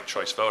mayor by ranked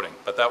choice voting?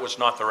 But that was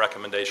not the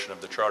recommendation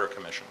of the Charter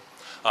Commission.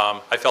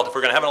 I felt if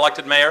we're going to have an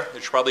elected mayor,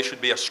 it probably should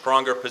be a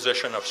stronger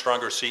position, a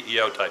stronger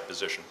CEO type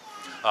position.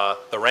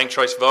 The ranked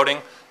choice voting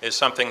is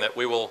something that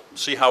we will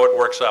see how it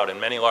works out. In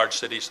many large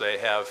cities, they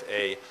have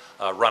a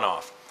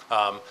runoff.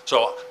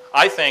 So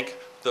I think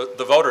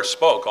the voters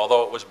spoke,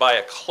 although it was by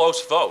a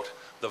close vote.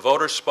 The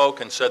voters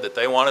spoke and said that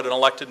they wanted an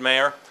elected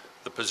mayor.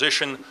 The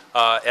position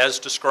as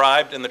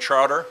described in the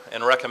charter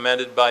and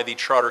recommended by the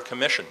Charter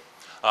Commission.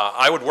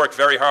 I would work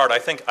very hard. I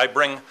think I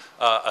bring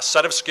a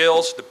set of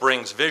skills that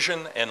brings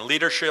vision and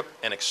leadership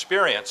and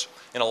experience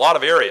in a lot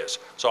of areas.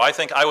 So I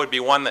think I would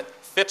be one that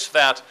fits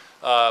that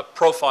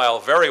profile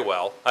very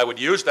well. I would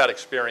use that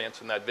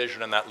experience and that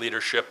vision and that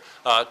leadership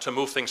to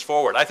move things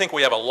forward. I think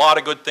we have a lot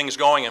of good things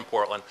going in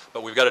Portland,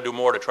 but we've got to do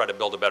more to try to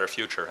build a better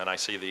future, and I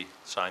see the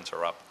signs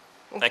are up.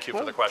 Thank you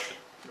for the question.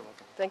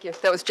 Thank you.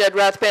 That was Jed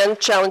Rathband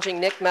challenging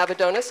Nick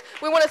Mavadonis.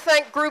 We want to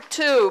thank Group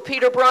 2,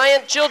 Peter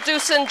Bryant, Jill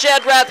Doosan,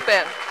 Jed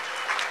Rathband.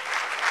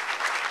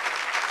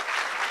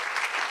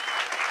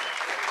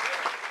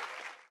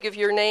 Give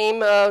your name,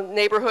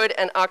 neighborhood,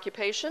 and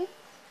occupation.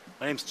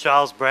 My name's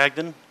Charles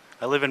Bragdon.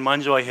 I live in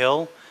Munjoy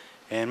Hill,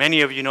 and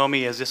many of you know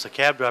me as just a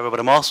cab driver, but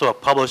I'm also a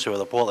publisher of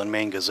the Portland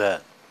Maine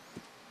Gazette.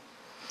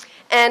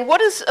 And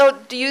what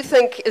do you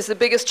think is the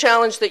biggest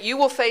challenge that you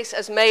will face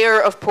as mayor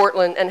of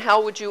Portland, and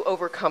how would you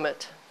overcome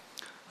it?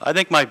 I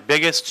think my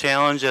biggest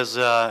challenge as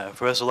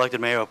first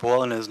elected mayor of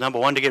Portland is, number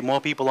one, to get more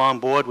people on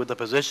board with the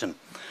position,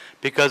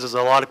 because there's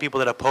a lot of people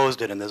that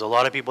opposed it, and there's a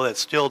lot of people that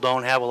still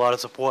don't have a lot of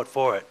support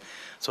for it.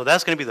 So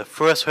that's going to be the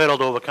first hurdle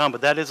to overcome,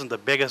 but that isn't the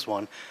biggest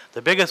one.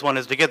 The biggest one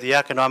is to get the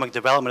economic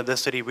development of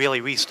this city really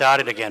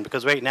restarted again,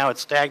 because right now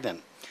it's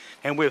stagnant.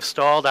 And we've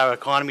stalled our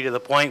economy to the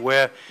point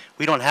where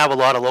we don't have a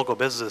lot of local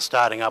businesses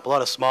starting up, a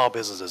lot of small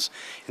businesses.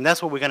 And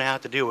that's what we're going to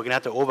have to do. We're going to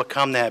have to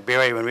overcome that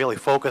barrier and really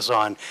focus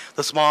on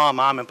the small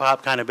mom and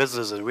pop kind of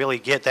businesses and really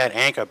get that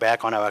anchor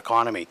back on our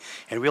economy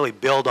and really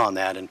build on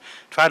that and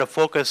try to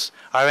focus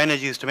our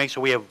energies to make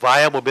sure we have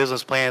viable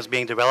business plans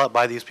being developed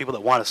by these people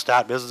that want to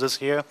start businesses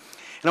here.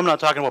 And I'm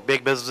not talking about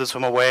big businesses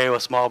from away or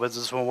small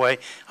businesses from away.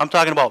 I'm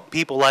talking about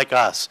people like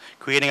us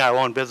creating our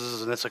own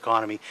businesses in this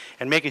economy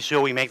and making sure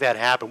we make that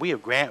happen. We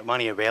have grant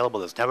money available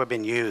that's never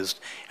been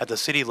used at the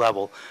city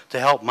level to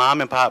help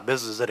mom and pop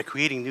businesses that are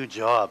creating new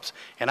jobs.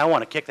 And I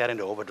want to kick that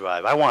into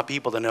overdrive. I want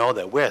people to know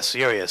that we're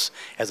serious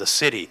as a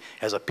city,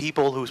 as a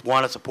people who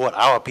want to support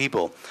our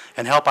people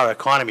and help our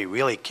economy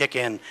really kick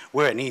in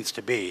where it needs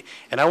to be.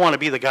 And I want to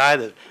be the guy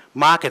that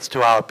markets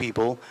to our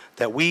people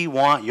that we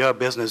want your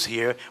business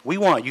here. We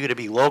want you to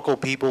be local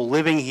people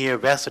living here,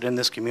 vested in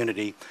this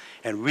community,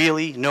 and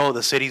really know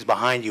the city's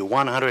behind you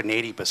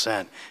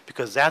 180%,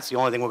 because that's the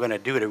only thing we're going to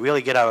do to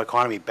really get our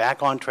economy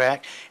back on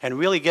track and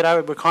really get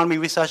our economy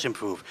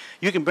recession-proof.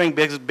 You can bring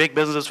big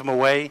businesses from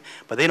away,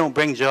 but they don't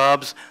bring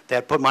jobs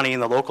that put money in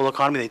the local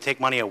economy. They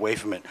take money away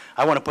from it.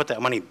 I want to put that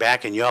money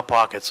back in your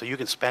pocket so you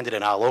can spend it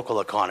in our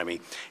local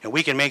economy, and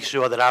we can make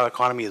sure that our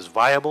economy is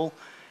viable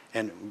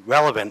and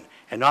relevant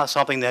and not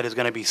something that is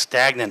going to be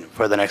stagnant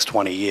for the next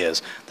 20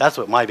 years. That's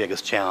what my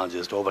biggest challenge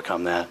is, to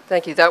overcome that.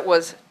 Thank you. That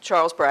was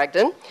Charles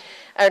Bragdon.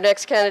 Our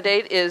next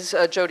candidate is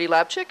Jody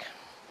Lapchick.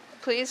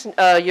 Please,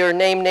 your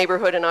name,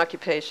 neighborhood, and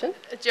occupation.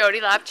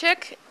 Jody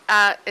Lapchick,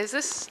 Is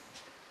this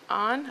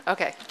on?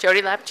 Okay.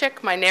 Jody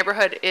Lapchick. My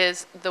neighborhood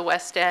is the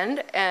West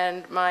End,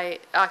 and my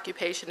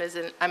occupation is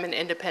I'm an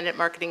independent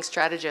marketing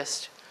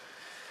strategist.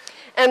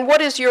 And what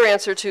is your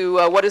answer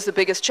to what is the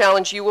biggest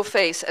challenge you will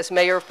face as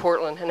mayor of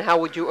Portland, and how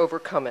would you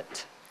overcome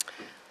it?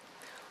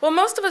 Well,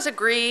 most of us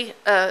agree,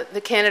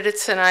 the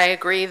candidates and I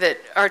agree, that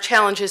our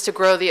challenge is to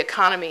grow the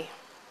economy.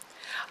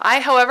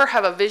 I, however,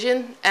 have a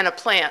vision and a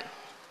plan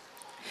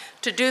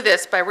to do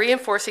this by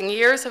reinforcing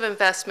years of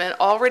investment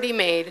already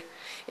made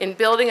in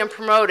building and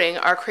promoting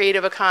our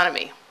creative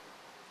economy.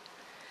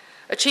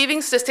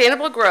 Achieving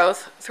sustainable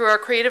growth through our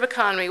creative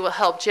economy will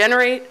help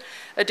generate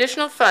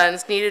additional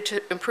funds needed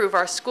to improve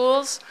our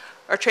schools,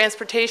 our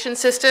transportation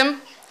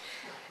system,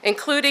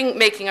 including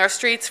making our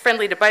streets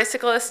friendly to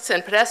bicyclists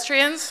and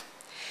pedestrians,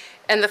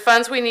 and the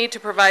funds we need to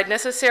provide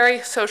necessary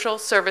social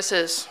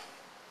services.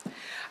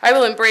 I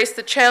will embrace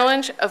the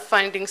challenge of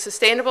finding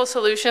sustainable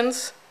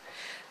solutions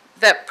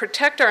that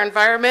protect our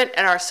environment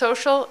and our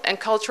social and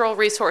cultural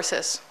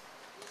resources.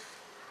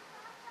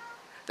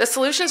 The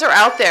solutions are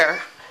out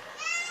there.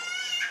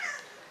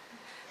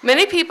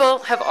 Many people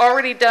have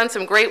already done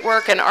some great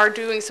work and are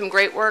doing some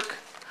great work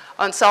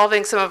on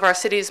solving some of our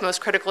city's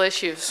most critical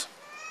issues.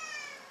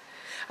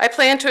 I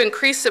plan to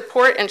increase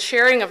support and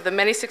sharing of the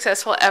many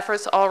successful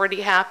efforts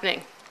already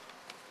happening.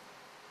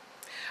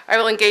 I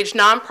will engage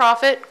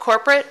nonprofit,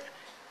 corporate,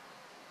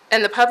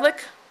 and the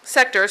public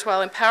sectors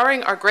while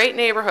empowering our great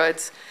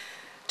neighborhoods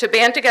to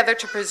band together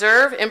to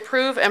preserve,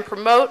 improve, and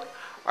promote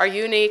our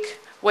unique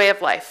way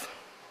of life.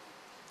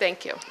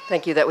 Thank you.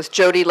 Thank you. That was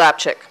Jody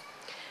Lapchick.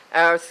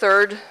 Our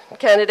third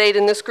candidate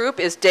in this group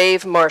is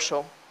Dave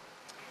Marshall.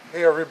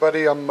 Hey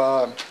everybody,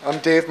 I'm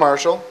Dave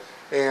Marshall,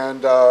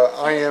 and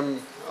I am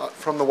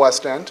from the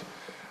West End.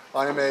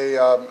 I am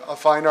a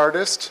fine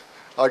artist,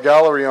 a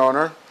gallery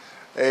owner,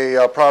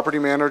 a property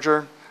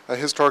manager, a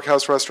historic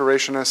house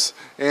restorationist,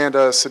 and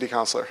a city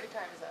councilor. Your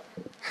time is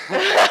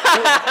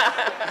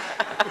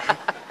up.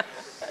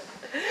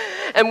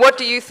 And what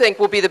do you think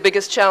will be the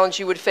biggest challenge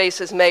you would face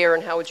as mayor,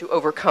 and how would you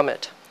overcome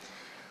it?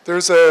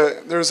 There's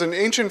an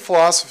ancient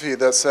philosophy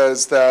that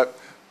says that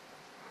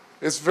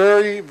it's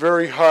very,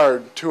 very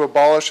hard to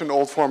abolish an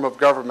old form of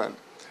government,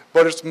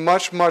 but it's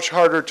much, much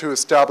harder to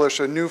establish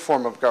a new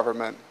form of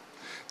government.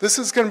 This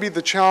is going to be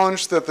the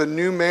challenge that the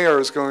new mayor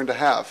is going to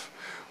have.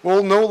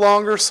 We'll no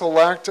longer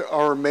select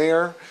our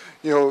mayor,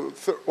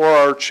 or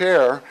our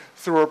chair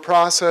through a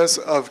process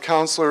of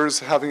councilors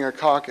having a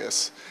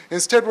caucus.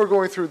 Instead, we're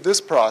going through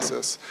this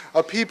process,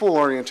 a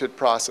people-oriented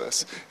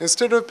process.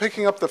 Instead of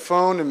picking up the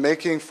phone and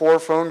making 4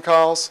 phone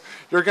calls,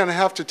 you're going to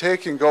have to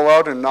take and go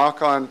out and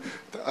knock on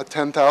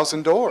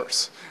 10,000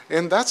 doors.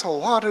 And that's a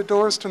lot of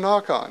doors to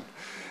knock on.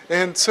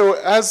 And so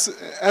as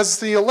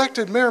the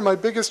elected mayor, my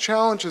biggest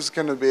challenge is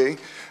going to be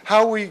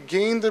how we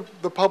gain the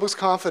public's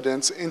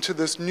confidence into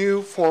this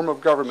new form of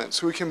government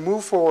so we can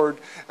move forward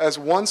as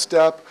one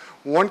step,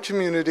 one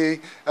community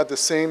at the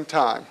same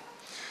time.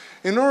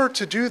 In order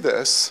to do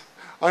this,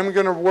 I'm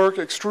going to work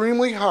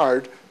extremely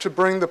hard to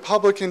bring the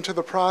public into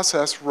the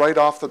process right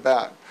off the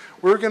bat.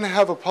 We're going to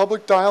have a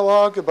public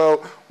dialogue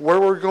about where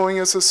we're going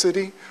as a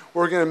city.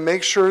 We're going to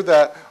make sure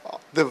that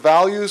the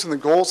values and the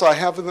goals I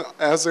have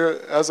as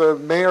a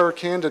mayor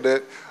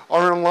candidate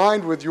are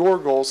aligned with your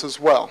goals as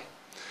well.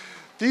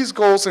 These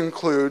goals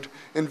include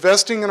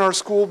investing in our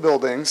school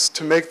buildings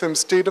to make them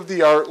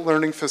state-of-the-art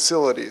learning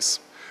facilities,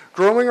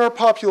 growing our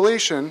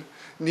population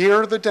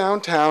near the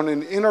downtown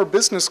and in our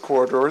business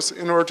corridors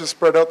in order to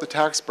spread out the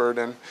tax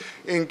burden,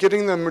 and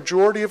getting the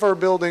majority of our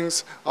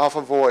buildings off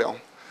of oil.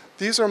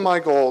 These are my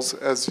goals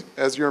as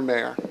your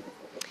mayor.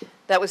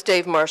 That was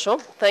Dave Marshall.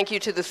 Thank you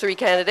to the 3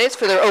 candidates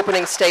for their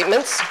opening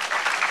statements.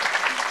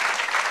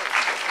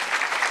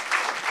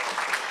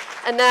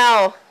 And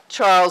now,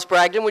 Charles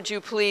Bragdon, would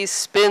you please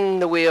spin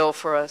the wheel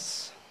for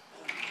us?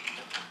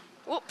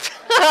 Oh,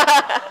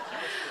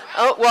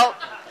 well,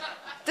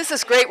 this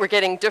is great. We're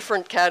getting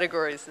different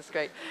categories. This is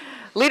great.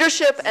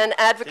 Leadership and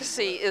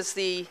advocacy is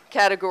the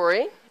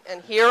category,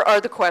 and here are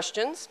the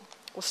questions.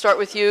 We'll start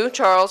with you,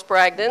 Charles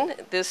Bragdon.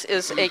 This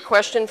is a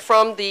question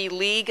from the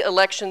League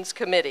Elections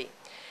Committee.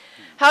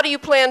 How do you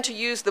plan to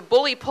use the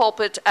bully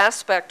pulpit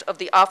aspect of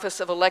the office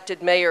of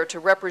elected mayor to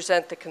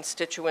represent the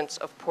constituents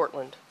of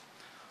Portland?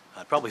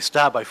 I'd probably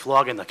start by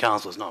flogging the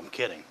councilors. No, I'm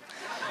kidding.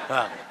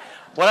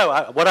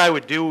 What I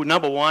would do,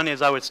 number one,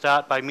 is I would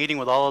start by meeting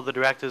with all of the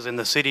directors and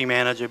the city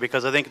manager,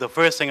 because I think the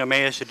first thing a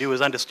mayor should do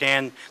is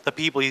understand the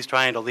people he's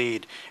trying to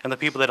lead and the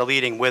people that are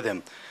leading with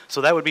him. So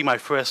that would be my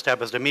first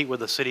step, is to meet with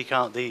the city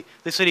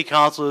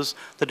councilors,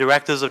 the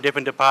directors of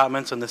different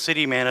departments, and the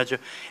city manager,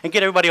 and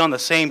get everybody on the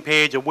same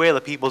page of where the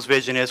people's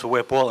vision is for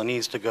where Portland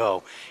needs to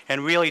go,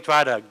 and really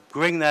try to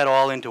bring that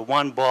all into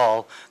one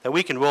ball that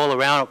we can roll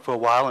around for a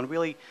while and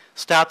really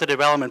start the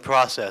development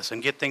process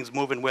and get things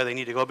moving where they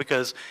need to go,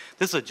 because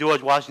this is a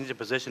George Washington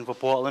position for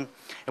Portland,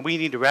 and we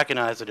need to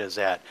recognize it as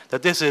that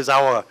this is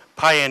our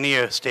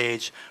pioneer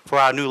stage for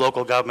our new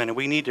local government, and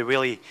we need to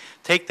really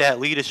take that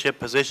leadership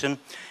position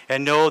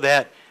and know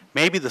that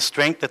maybe the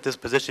strength that this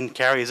position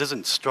carries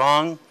isn't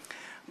strong,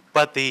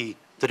 but the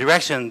the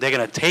direction they're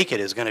going to take it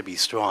is going to be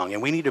strong.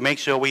 And we need to make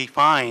sure we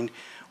find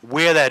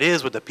where that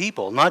is with the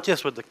people, not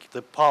just with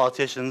the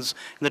politicians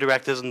and the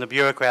directors and the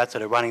bureaucrats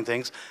that are running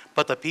things,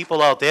 but the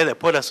people out there that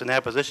put us in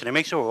that position, and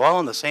make sure we're all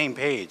on the same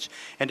page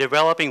and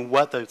developing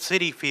what the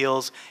city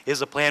feels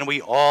is a plan we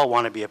all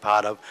want to be a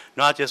part of,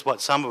 not just what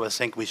some of us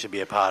think we should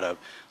be a part of.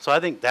 So I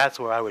think that's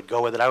where I would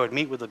go with it. I would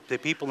meet with the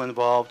people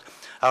involved.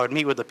 I would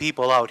meet with the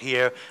people out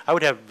here. I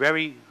would have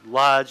very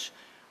large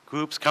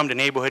groups come to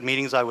neighborhood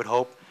meetings, I would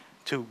hope,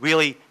 to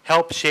really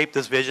help shape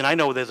this vision. I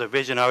know there's a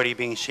vision already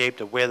being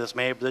shaped of where this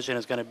mayor position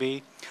is going to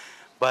be,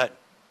 but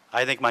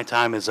I think my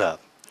time is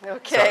up.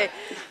 Okay,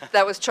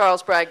 that was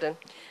Charles Bragdon.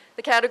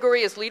 The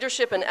category is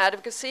leadership and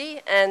advocacy,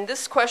 and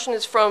this question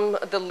is from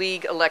the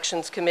League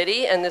Elections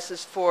Committee, and this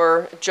is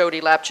for Jody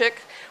Lapchick.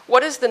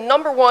 What is the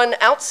 #1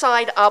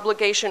 outside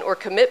obligation or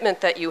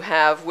commitment that you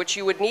have which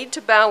you would need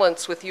to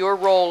balance with your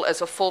role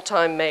as a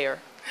full-time mayor?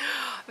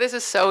 This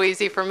is so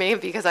easy for me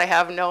because I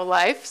have no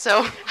life,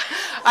 so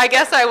I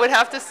guess I would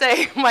have to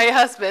say my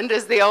husband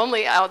is the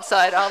only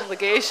outside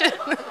obligation.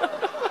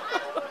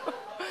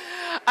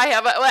 I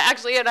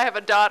have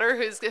a daughter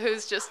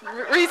who's just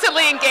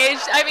recently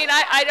engaged. I mean,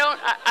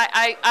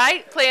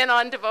 I plan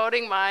on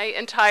devoting my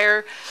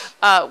entire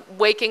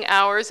waking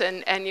hours,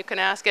 and you can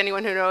ask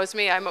anyone who knows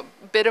me, I'm a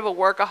bit of a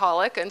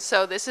workaholic, and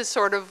so this is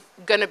sort of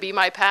going to be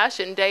my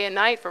passion day and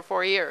night for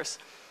 4 years.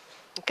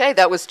 Okay,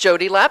 that was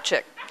Jody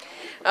Lapchick.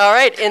 All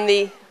right, in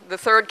the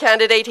third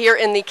candidate here,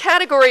 in the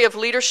category of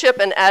leadership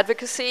and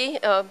advocacy,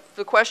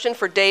 the question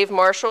for Dave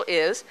Marshall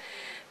is,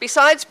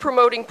 besides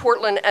promoting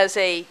Portland as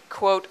a,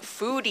 quote,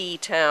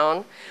 foodie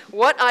town,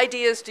 what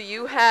ideas do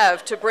you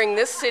have to bring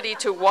this city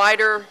to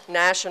wider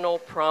national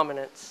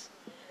prominence?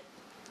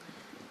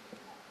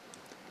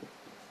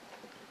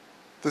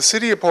 The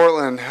city of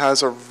Portland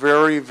has a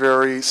very,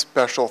 very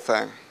special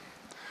thing.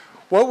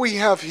 What we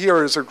have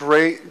here is a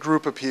great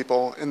group of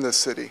people in this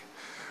city.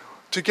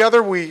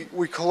 Together, we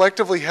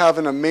collectively have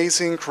an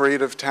amazing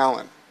creative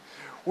talent.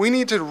 We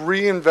need to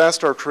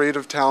reinvest our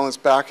creative talents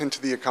back into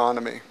the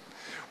economy.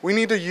 We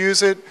need to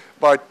use it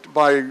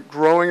by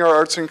growing our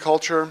arts and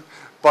culture,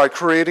 by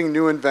creating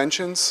new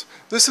inventions.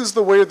 This is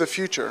the way of the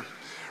future.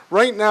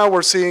 Right now,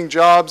 we're seeing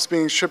jobs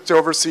being shipped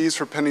overseas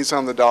for pennies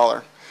on the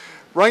dollar.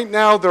 Right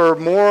now, there are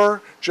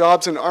more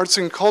jobs in arts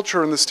and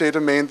culture in the state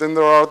of Maine than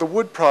there are the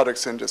wood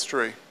products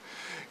industry.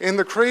 And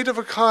the creative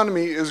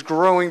economy is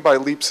growing by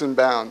leaps and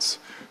bounds.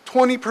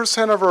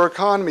 20% of our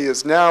economy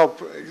is now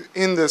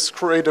in this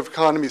creative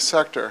economy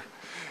sector.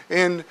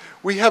 And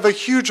we have a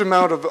huge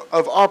amount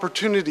of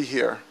opportunity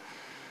here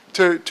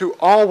to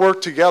all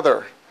work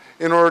together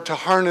in order to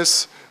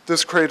harness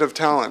this creative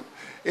talent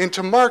and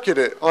to market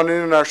it on an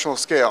international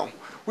scale.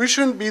 We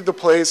shouldn't be the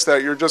place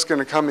that you're just going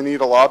to come and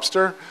eat a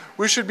lobster.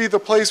 We should be the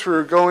place where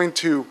you're going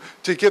to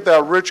get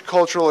that rich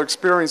cultural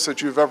experience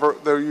that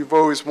you've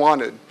always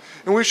wanted.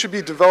 And we should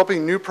be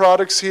developing new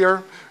products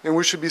here, and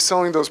we should be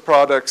selling those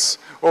products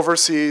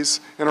overseas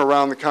and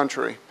around the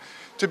country.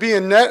 To be a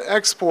net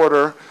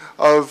exporter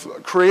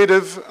of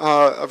creative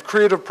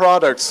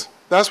products,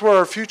 that's where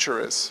our future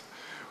is.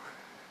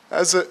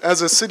 As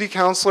a city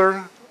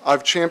councilor,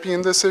 I've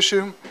championed this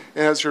issue,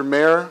 and as your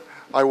mayor,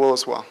 I will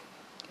as well.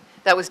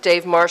 That was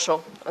Dave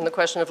Marshall on the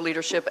question of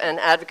leadership and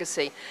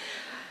advocacy.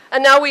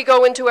 And now we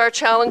go into our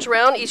challenge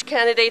round. Each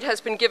candidate has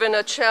been given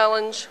a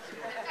challenge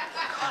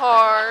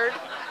card.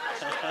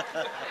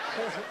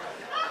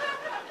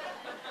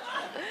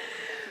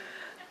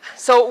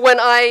 So when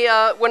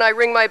I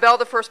ring my bell,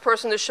 the first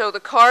person to show the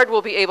card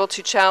will be able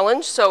to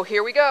challenge. So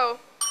here we go.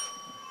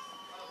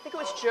 I think it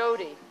was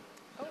Jody.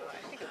 Oh, I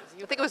think it was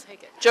you. I think it was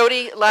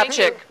Jody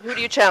Lapchick. Who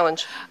do you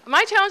challenge?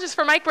 My challenge is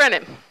for Mike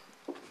Brennan.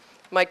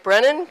 Mike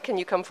Brennan, can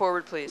you come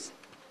forward, please?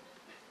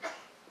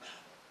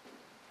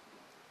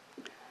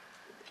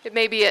 It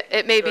may be a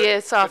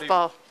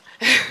softball.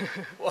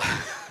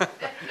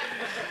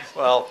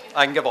 Well,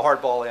 I can give a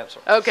hardball answer.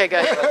 Okay,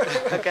 good.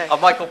 Okay.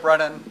 I'm Michael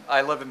Brennan.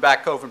 I live in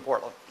Back Cove in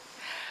Portland.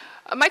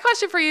 My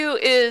question for you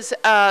is,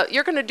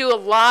 you're going to do a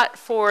lot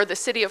for the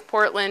city of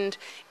Portland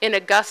in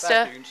Augusta.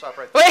 Thank you. You can stop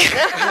right there.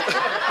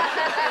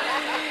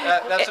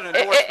 That's an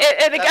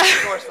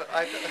endorsement.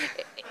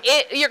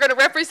 You're going to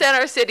represent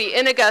our city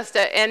in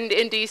Augusta and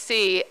in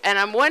D.C., and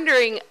I'm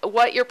wondering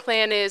what your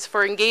plan is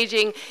for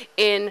engaging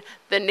in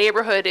the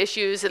neighborhood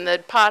issues and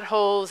the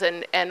potholes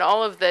and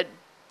all of the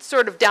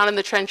sort of down in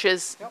the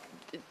trenches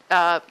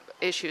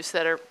issues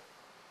that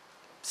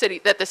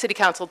the city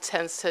council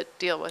tends to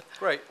deal with.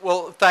 Great.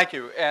 Well, thank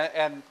you.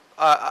 And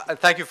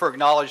thank you for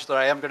acknowledging that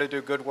I am going to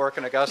do good work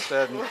in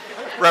Augusta and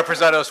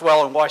represent us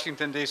well in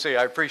Washington, D.C.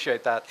 I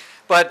appreciate that.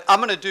 But I'm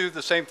going to do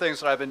the same things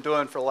that I've been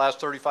doing for the last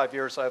 35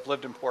 years I've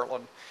lived in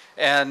Portland.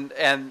 And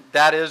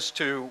that is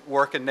to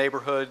work in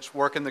neighborhoods,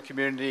 work in the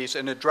communities,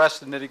 and address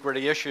the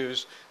nitty-gritty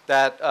issues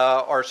that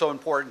are so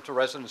important to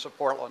residents of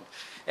Portland.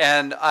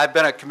 And I've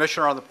been a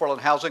commissioner on the Portland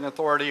Housing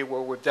Authority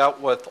where we've dealt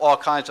with all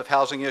kinds of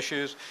housing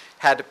issues,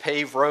 had to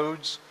pave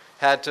roads,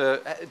 had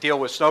to deal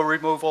with snow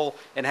removal,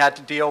 and had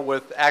to deal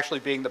with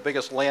actually being the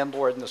biggest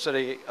landlord in the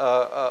city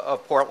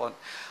of Portland.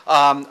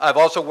 I've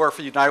also worked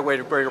for United Way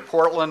of Greater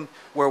Portland,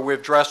 where we've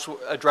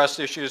addressed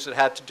issues that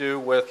had to do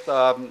with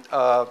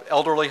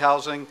elderly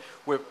housing.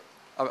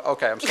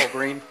 Okay, I'm still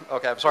green.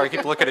 Okay, I'm sorry, I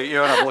keep looking at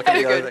you and I'm looking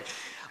at the other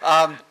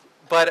thing.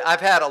 But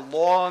I've had a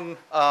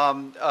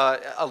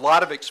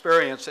lot of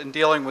experience in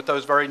dealing with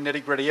those very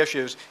nitty-gritty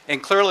issues.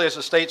 And clearly, as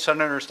a state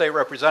senator or state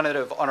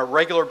representative, on a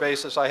regular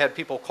basis, I had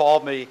people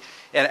call me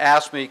and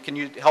ask me, can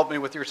you help me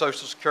with your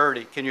Social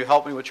Security? Can you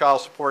help me with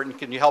child support? And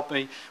can you help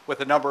me with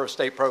a number of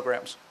state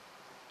programs?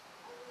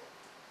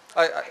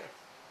 I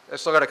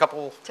still got a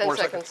couple 10 more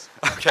seconds.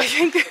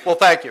 Okay. Well,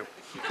 thank you.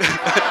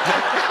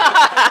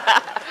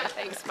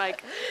 Thanks,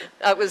 Mike.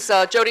 That was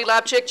Jody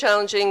Lapchick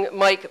challenging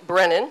Mike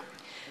Brennan.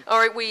 All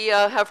right, we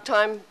have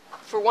time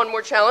for one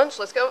more challenge.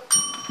 Let's go.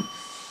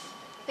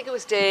 I think it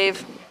was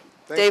Dave.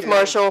 Dave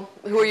Marshall.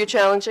 Who are you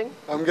challenging?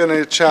 I'm going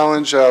to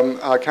challenge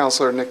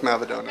Councilor Nick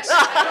Mavadonis.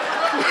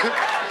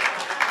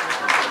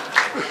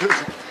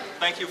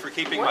 Thank you for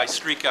keeping my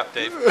streak up,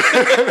 Dave.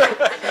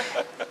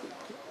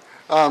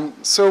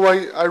 So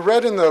I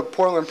read in the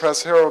Portland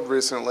Press Herald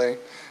recently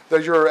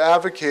that you're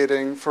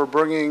advocating for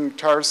bringing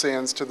tar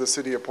sands to the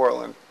city of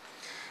Portland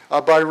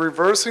by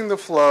reversing the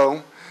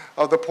flow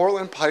of the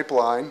Portland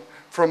pipeline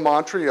from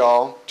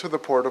Montreal to the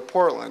Port of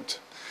Portland.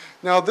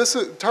 Now,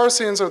 tar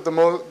sands are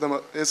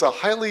is a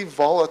highly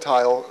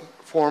volatile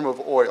form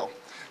of oil.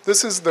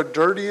 This is the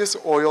dirtiest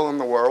oil in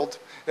the world.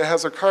 It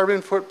has a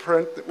carbon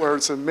footprint where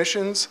its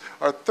emissions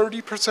are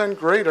 30%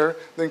 greater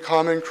than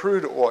common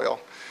crude oil.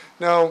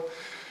 Now,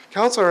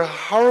 Councilor,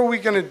 how are we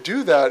going to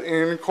do that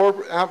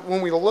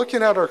when we're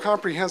looking at our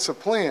comprehensive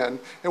plan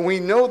and we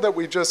know that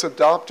we just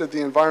adopted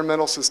the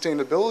environmental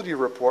sustainability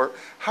report?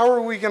 How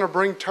are we going to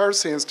bring tar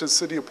sands to the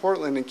city of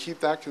Portland and keep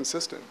that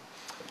consistent?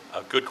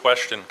 A good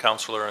question,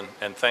 Councilor,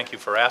 and thank you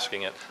for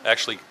asking it.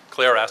 Actually,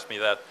 Claire asked me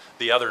that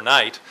the other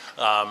night.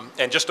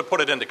 And just to put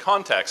it into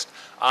context,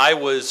 I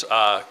was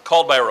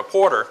called by a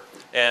reporter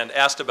and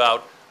asked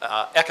about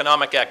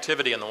economic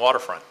activity in the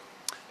waterfront.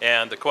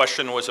 And the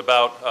question was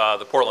about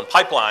the Portland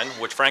Pipeline,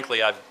 which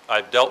frankly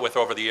I've dealt with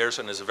over the years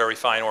and is a very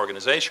fine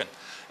organization,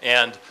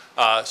 and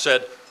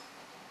said,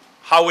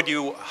 how would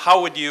you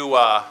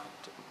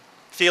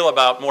feel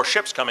about more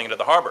ships coming into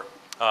the harbor?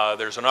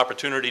 There's an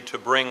opportunity to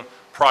bring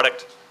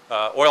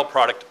oil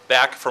product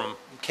back from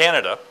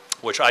Canada,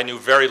 which I knew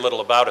very little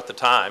about at the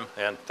time,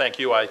 and thank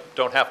you, I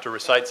don't have to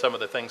recite some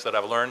of the things that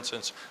I've learned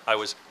since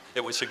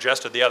it was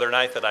suggested the other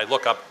night that I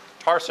look up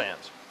tar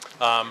sands.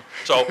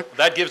 So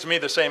that gives me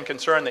the same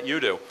concern that you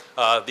do.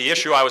 The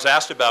issue I was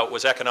asked about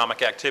was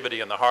economic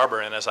activity in the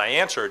harbor, and as I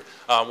answered,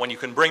 when you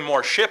can bring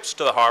more ships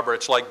to the harbor,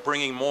 it's like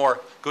bringing more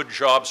good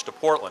jobs to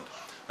Portland.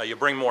 You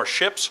bring more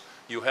ships,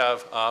 you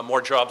have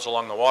more jobs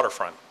along the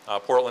waterfront,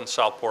 Portland,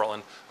 South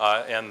Portland,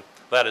 and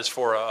that is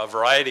for a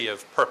variety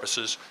of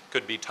purposes.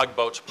 Could be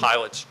tugboats,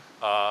 pilots,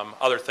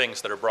 other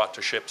things that are brought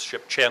to ship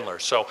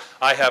chandlers. So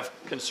I have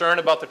concern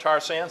about the tar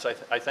sands.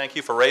 I thank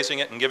you for raising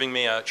it and giving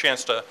me a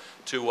chance to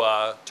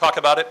talk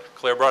about it.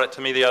 Claire brought it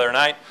to me the other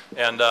night,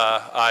 and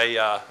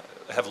I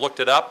have looked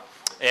it up.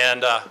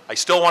 And I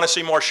still want to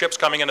see more ships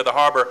coming into the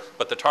harbor,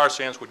 but the tar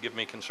sands would give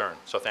me concern.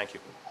 So thank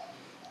you.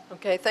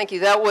 Okay, thank you.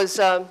 That was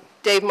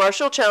Dave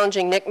Marshall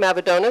challenging Nick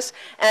Mavadonis.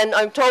 And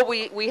I'm told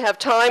we have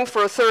time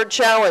for a third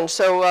challenge.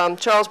 So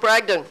Charles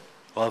Bragdon.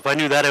 Well, if I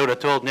knew that, I would have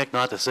told Nick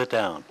not to sit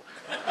down.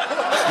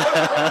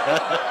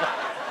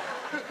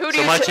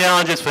 So my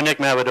challenge is for Nick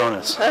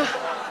Mavadonis.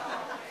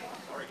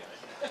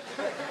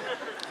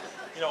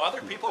 You know,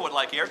 other people would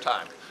like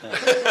airtime.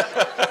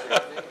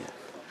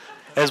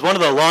 As one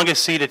of the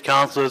longest seated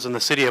councilors in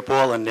the city of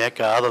Portland, Nick,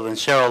 other than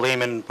Cheryl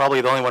Lehman,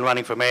 probably the only one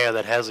running for mayor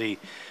that has the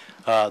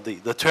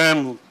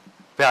term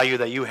value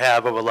that you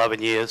have over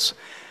 11 years,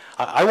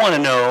 I want to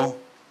know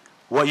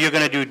what you're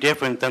going to do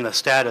different than the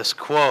status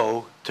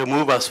quo to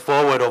move us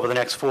forward over the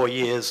next 4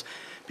 years,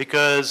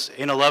 because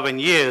in 11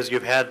 years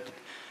you've had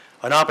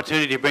an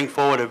opportunity to bring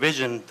forward a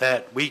vision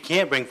that we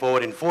can't bring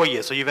forward in 4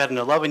 years. So you've had an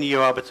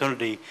 11-year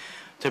opportunity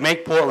to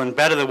make Portland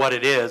better than what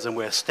it is, and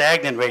we're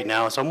stagnant right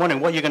now. So I'm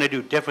wondering what you're going to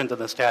do different than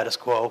the status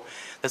quo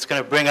that's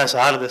going to bring us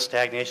out of the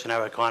stagnation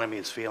our economy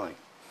is feeling.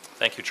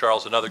 Thank you,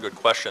 Charles. Another good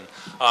question.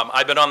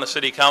 I've been on the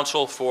City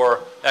Council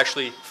for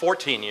actually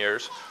 14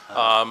 years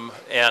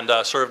and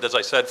served, as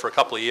I said, for a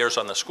couple of years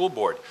on the school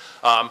board.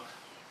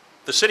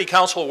 The City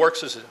Council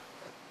works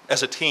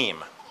as a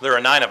team. There are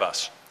 9 of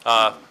us.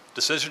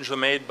 Decisions are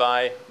made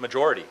by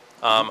majority.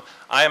 I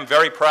am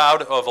very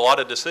proud of a lot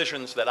of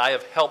decisions that I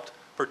have helped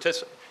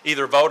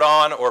either vote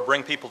on or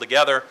bring people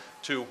together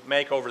to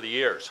make over the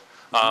years.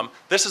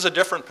 This is a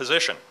different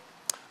position.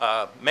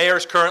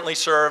 Mayors currently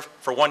serve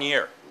for 1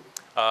 year.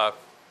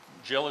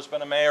 Jill has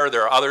been a mayor.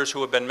 There are others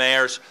who have been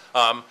mayors.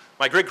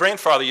 My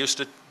great-grandfather used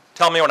to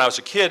tell me when I was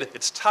a kid,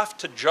 it's tough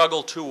to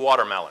juggle 2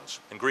 watermelons,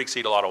 and Greeks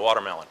eat a lot of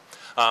watermelon.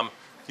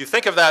 You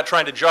think of that,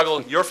 trying to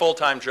juggle your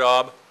full-time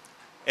job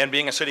and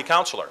being a city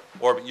councilor,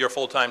 or your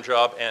full-time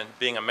job and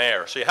being a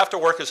mayor. So you have to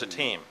work as a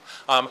team.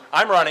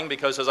 I'm running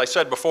because, as I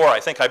said before, I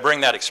think I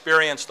bring that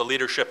experience, the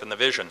leadership, and the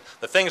vision.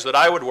 The things that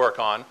I would work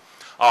on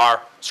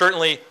are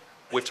certainly,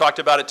 we've talked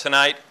about it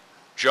tonight,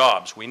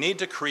 jobs. We need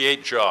to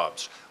create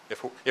jobs.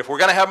 If we're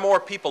going to have more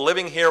people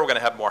living here, we're going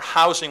to have more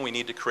housing, we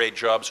need to create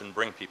jobs and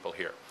bring people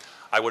here.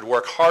 I would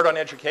work hard on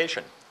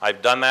education.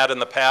 I've done that in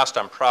the past.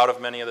 I'm proud of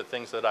many of the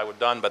things that I would have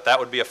done, but that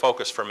would be a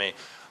focus for me.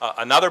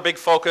 Another big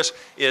focus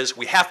is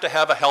we have to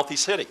have a healthy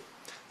city.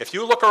 If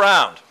you look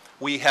around,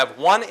 we have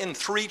 1 in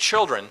 3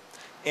 children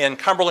in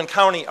Cumberland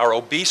County are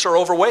obese or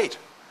overweight.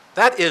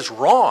 That is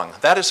wrong.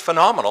 That is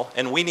phenomenal,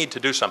 and we need to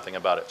do something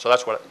about it. So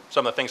that's what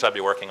some of the things I'd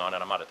be working on,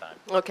 and I'm out of time.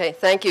 Okay,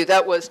 thank you.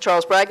 That was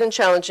Charles Bragdon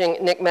challenging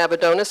Nick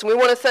Mabadonis. And we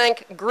want to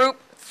thank Group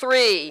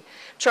 3,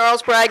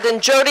 Charles Bragdon,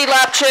 Jody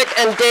Lapchick,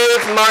 and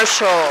Dave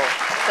Marshall.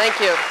 Thank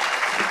you.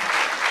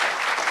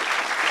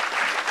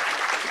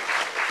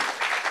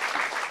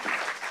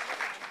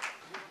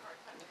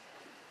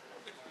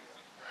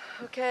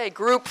 Okay,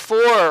 Group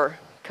 4,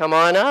 come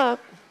on up.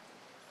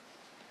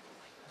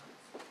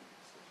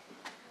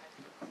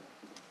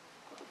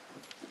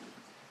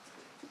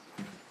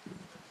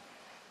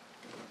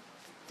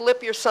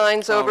 Flip your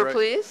signs over, right.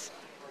 please.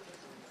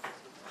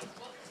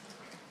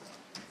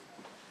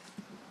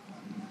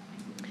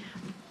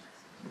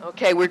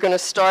 Okay, we're going to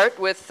start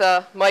with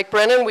Mike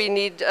Brennan. We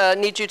need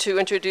you to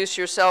introduce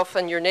yourself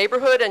and your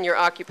neighborhood and your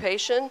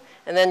occupation.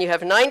 And then you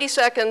have 90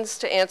 seconds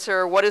to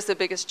answer what is the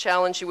biggest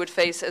challenge you would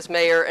face as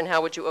mayor and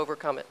how would you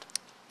overcome it?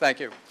 Thank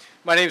you.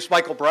 My name is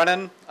Michael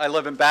Brennan. I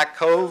live in Back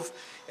Cove,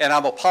 and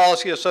I'm a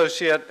policy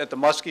associate at the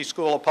Muskie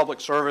School of Public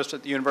Service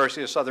at the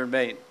University of Southern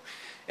Maine.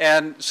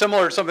 And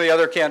similar to some of the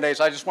other candidates,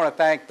 I just want to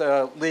thank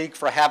the League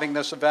for having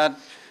this event.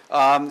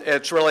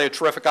 It's really a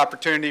terrific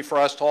opportunity for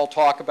us to all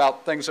talk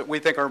about things that we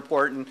think are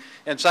important.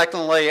 And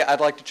secondly, I'd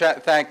like to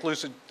thank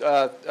Lucid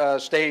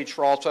Stage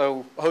for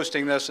also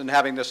hosting this and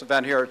having this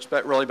event here. It's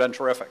really been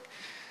terrific.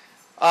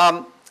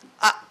 I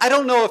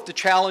don't know if the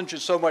challenge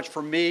is so much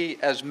for me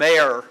as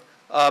mayor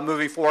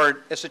moving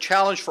forward. It's a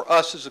challenge for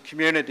us as a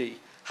community,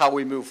 how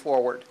we move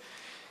forward.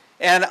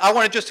 And I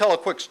want to just tell a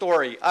quick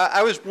story.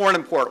 I was born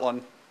in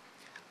Portland.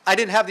 I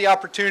didn't have the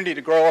opportunity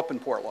to grow up in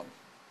Portland.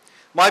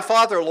 My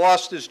father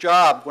lost his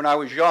job when I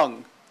was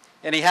young,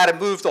 and he had to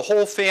move the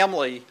whole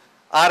family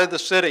out of the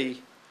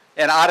city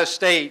and out of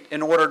state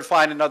in order to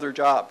find another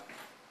job.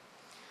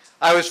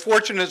 I was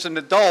fortunate as an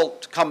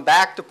adult to come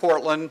back to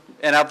Portland,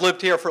 and I've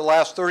lived here for the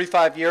last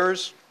 35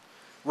 years,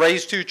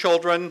 raised 2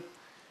 children,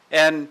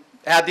 and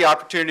had the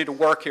opportunity to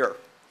work here.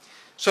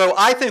 So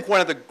I think one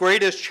of the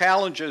greatest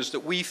challenges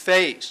that we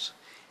face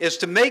is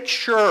to make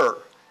sure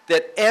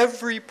that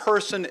every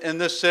person in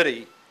this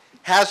city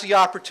has the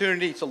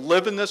opportunity to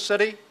live in this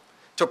city,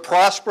 to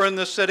prosper in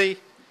this city,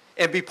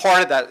 and be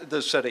part of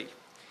this city.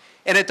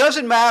 And it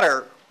doesn't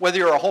matter whether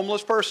you're a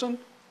homeless person,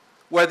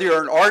 whether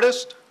you're an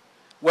artist,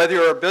 whether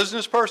you're a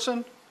business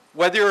person,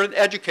 whether you're an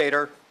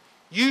educator,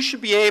 you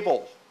should be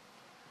able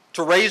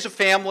to raise a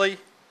family,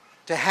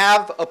 to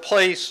have a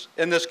place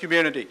in this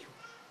community.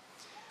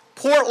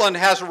 Portland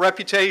has a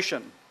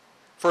reputation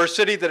for a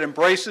city that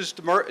embraces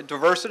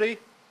diversity,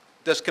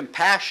 that's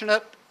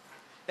compassionate,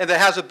 and that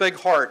has a big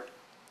heart.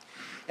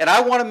 And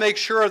I want to make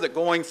sure that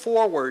going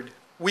forward,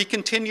 we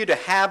continue to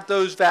have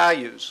those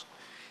values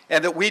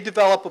and that we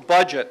develop a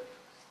budget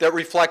that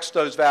reflects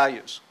those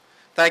values.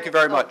 Thank you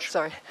very much.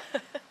 Sorry.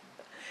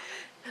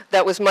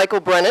 That was Michael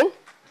Brennan.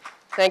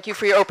 Thank you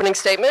for your opening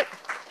statement.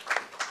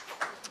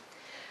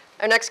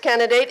 Our next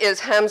candidate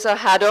is Hamza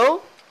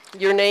Haddo.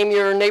 Your name,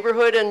 your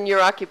neighborhood, and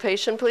your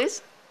occupation,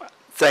 please.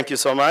 Thank you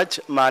so much.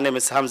 My name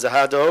is Hamza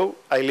Haddo.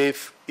 I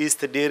live East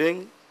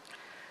Deering.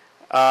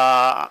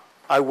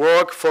 I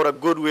work for a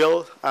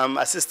Goodwill. I'm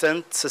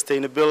assistant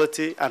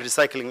sustainability and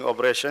recycling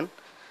operation.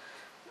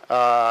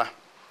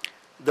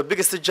 The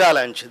biggest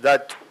challenge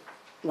that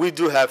we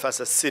do have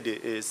as a city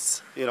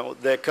is,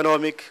 the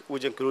economic,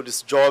 which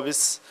includes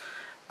jobs,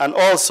 and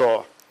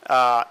also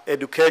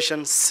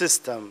education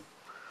system,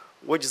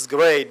 which is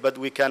great, but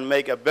we can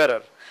make it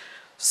better.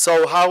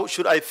 So how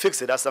should I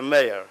fix it as a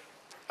mayor?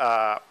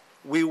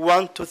 We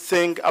want to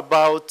think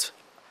about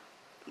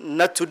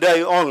not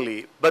today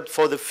only, but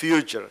for the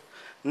future.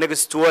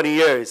 Next 20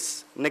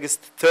 years,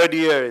 next 30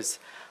 years,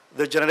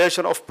 the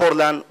generation of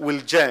Portland will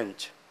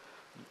change.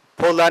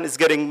 Portland is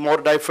getting more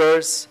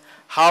diverse,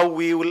 how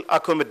we will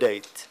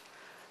accommodate.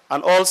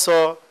 And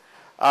also,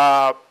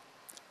 the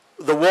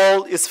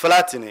world is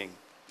flattening.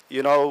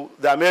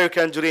 The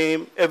American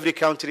dream, every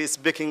country is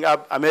picking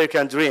up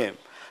American dream.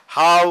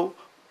 How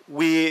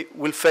we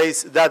will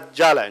face that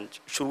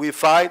challenge? Should we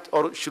fight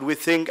or should we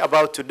think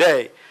about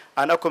today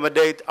and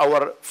accommodate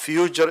our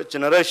future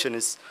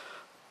generations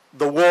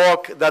the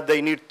work that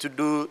they need to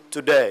do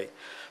today?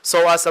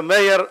 So as a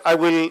mayor, I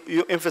will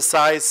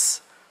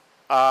emphasize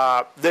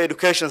the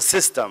education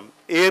system,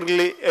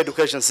 early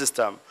education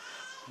system,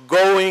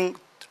 going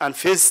and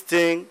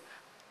visiting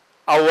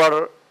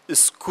our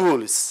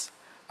schools.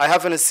 I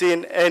haven't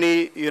seen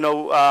any,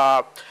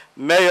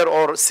 mayor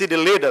or city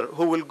leader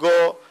who will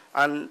go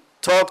and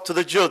talk to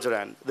the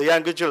children, the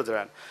younger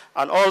children,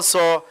 and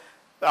also,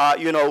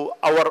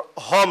 our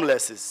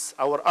homeless,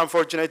 our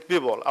unfortunate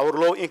people, our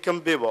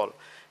low-income people.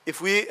 If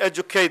we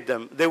educate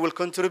them, they will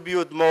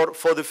contribute more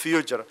for the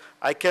future.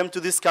 I came to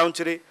this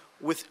country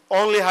with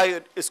only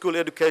high school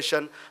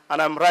education,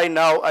 and right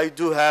now I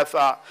do have,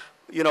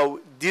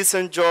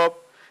 decent job.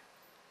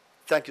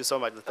 Thank you so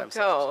much. The time's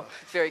up. Oh,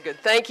 very good.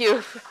 Thank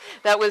you.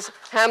 That was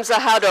Hamza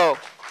Hado.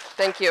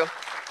 Thank you.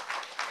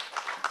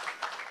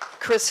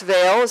 Chris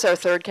Vail is our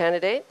third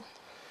candidate.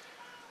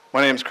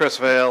 My name's Chris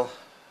Vail.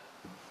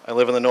 I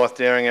live in the North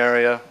Daring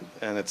area,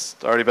 and it's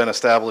already been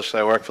established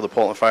I work for the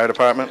Portland Fire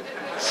Department.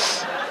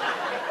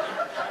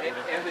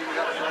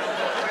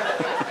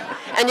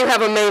 And you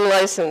have a Maine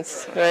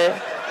license, right?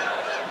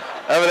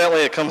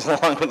 Evidently, it comes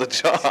along with the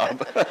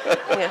job.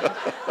 Yeah.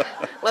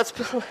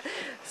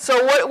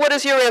 So what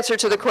is your answer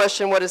to the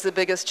question, what is the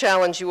biggest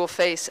challenge you will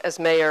face as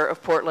mayor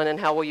of Portland, and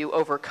how will you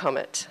overcome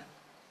it?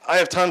 I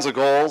have tons of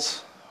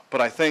goals, but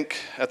I think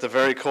at the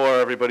very core,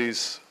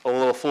 everybody's a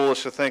little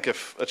foolish to think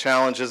if a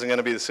challenge isn't going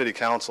to be the city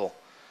council.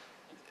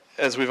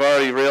 As we've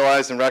already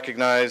realized and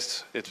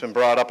recognized, it's been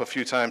brought up a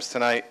few times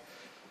tonight,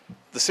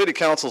 the city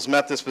council's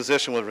met this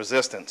position with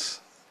resistance.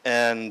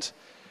 And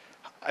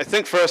I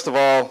think, first of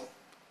all,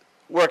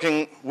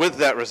 working with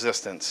that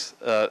resistance,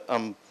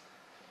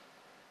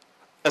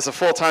 as a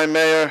full-time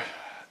mayor,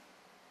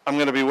 I'm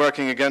going to be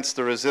working against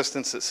the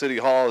resistance that City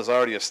Hall has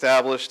already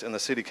established and the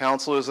city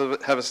councilors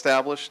have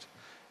established.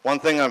 One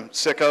thing I'm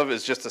sick of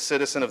as just a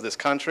citizen of this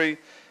country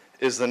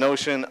is the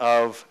notion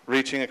of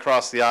reaching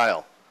across the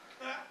aisle.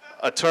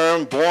 A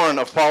term born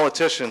of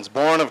politicians,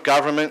 born of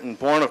government, and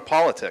born of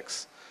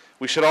politics.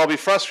 We should all be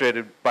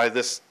frustrated by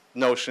this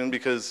notion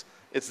because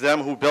it's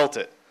them who built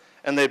it.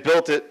 And they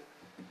built it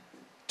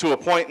to a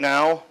point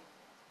now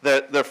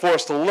that they're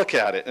forced to look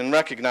at it and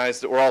recognize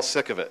that we're all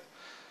sick of it.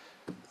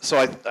 So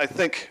I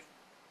think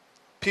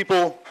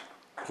people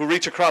who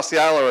reach across the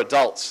aisle are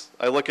adults.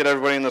 I look at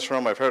everybody in this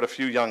room, I've heard a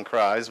few young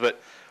cries,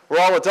 but we're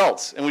all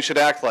adults and we should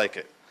act like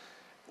it.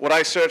 What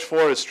I search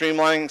for is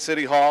streamlining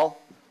City Hall.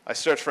 I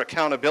search for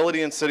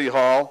accountability in City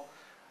Hall.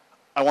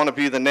 I want to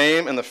be the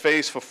name and the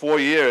face for 4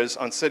 years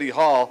on City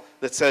Hall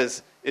that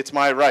says, it's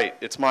my right,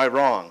 it's my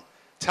wrong.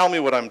 Tell me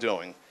what I'm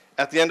doing.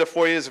 At the end of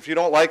 4 years, if you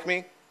don't like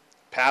me,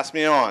 pass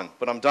me on.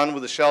 But I'm done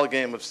with the shell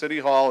game of City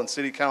Hall and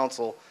City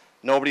Council,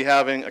 nobody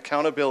having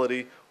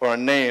accountability or a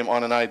name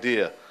on an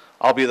idea.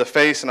 I'll be the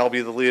face and I'll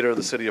be the leader of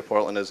the city of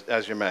Portland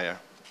as your mayor.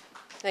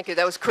 Thank you.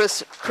 That was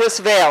Chris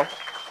Vail.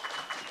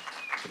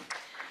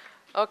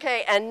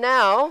 Okay, and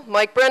now,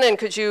 Mike Brennan,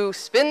 could you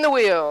spin the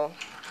wheel?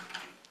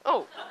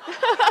 Oh.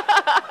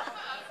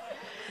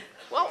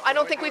 Well, I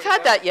don't think we've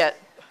had that yet.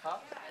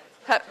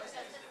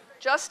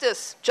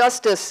 Justice.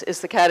 Justice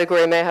is the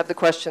category. May I have the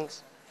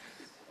questions?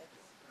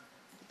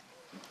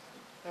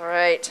 All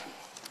right.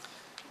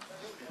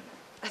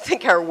 I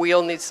think our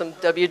wheel needs some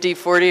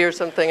WD-40 or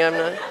something. I'm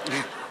not.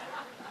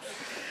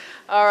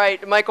 All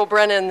right, Michael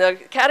Brennan. The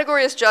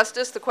category is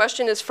justice. The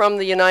question is from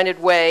the United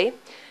Way.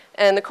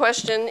 And the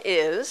question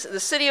is, the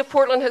City of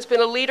Portland has been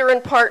a leader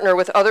and partner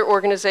with other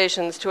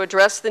organizations to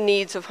address the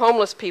needs of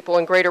homeless people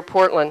in Greater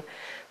Portland.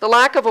 The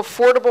lack of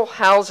affordable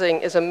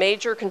housing is a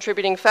major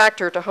contributing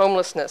factor to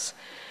homelessness.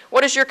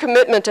 What is your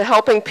commitment to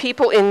helping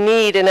people in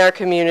need in our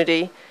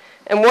community?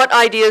 And what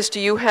ideas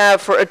do you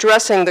have for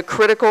addressing the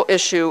critical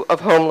issue of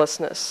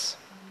homelessness?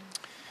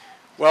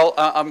 Well,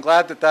 I'm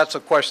glad that that's a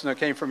question that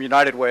came from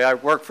United Way. I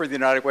worked for the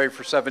United Way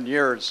for 7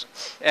 years.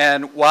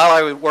 And while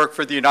I worked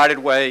for the United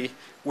Way,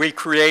 we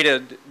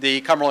created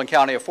the Cumberland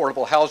County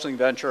Affordable Housing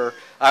Venture.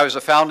 I was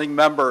a founding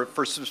member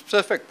for a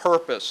specific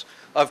purpose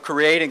of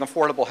creating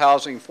affordable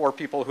housing for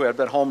people who had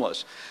been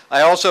homeless.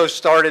 I also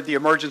started the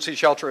Emergency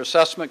Shelter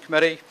Assessment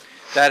Committee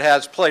that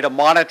has played a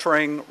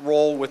monitoring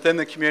role within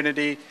the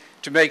community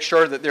to make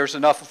sure that there's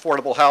enough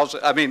affordable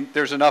housing,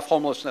 there's enough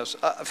homelessness,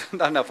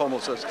 not enough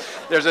homelessness,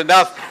 there's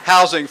enough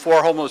housing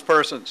for homeless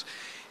persons.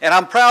 And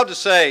I'm proud to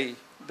say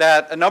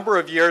that a number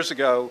of years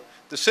ago,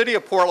 the City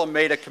of Portland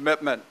made a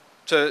commitment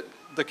to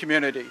the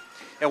community.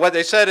 And what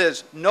they said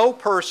is no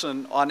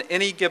person on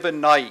any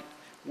given night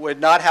would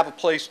not have a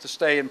place to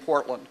stay in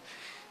Portland.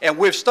 And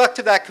we've stuck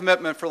to that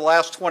commitment for the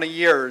last 20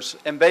 years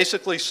and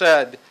basically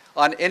said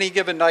on any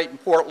given night in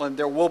Portland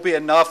there will be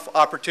enough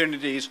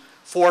opportunities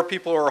for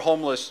people who are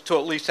homeless to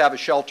at least have a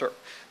shelter.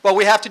 But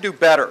we have to do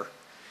better.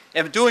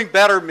 And doing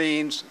better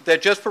means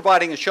that just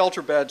providing a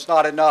shelter bed is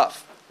not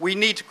enough. We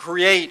need to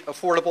create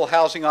affordable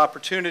housing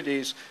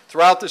opportunities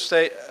throughout the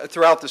state,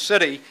 throughout the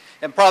city.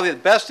 And probably the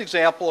best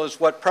example is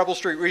what Preble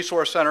Street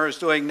Resource Center is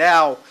doing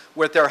now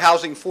with their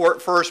Housing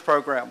First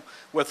program,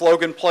 with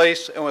Logan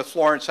Place and with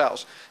Florence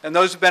House. And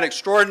those have been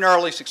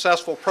extraordinarily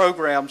successful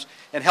programs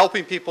in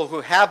helping people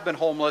who have been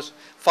homeless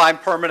find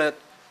permanent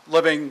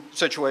living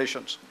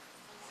situations.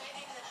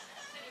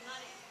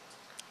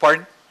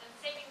 Pardon?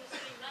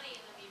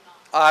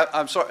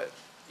 I'm sorry.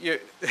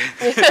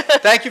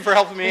 Thank you for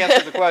helping me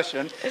answer the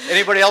question.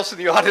 Anybody else in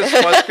the audience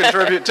wants to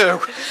contribute too?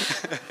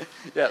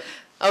 Yes.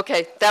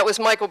 Okay, that was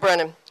Michael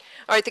Brennan.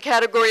 All right, the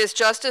category is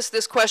justice.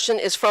 This question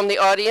is from the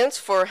audience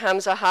for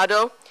Hamza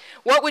Hado.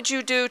 What would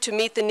you do to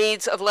meet the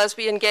needs of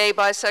lesbian, gay,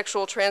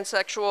 bisexual,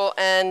 transsexual,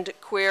 and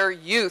queer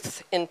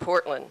youth in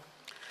Portland?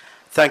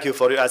 Thank you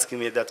for asking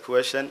me that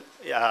question.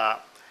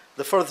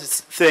 The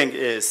first thing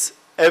is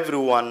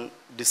everyone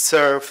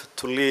deserves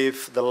to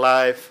live the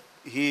life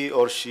he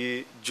or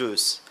she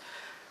chooses.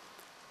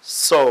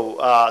 So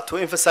to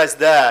emphasize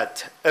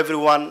that,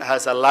 everyone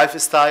has a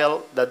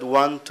lifestyle that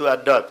want to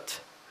adopt.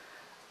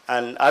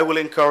 And I will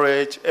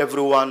encourage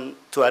everyone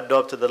to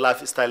adopt the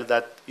lifestyle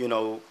that,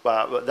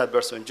 that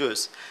person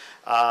chooses.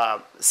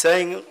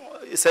 Saying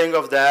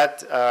of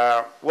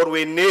that, what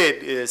we need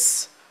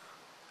is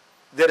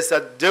there is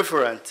a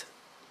different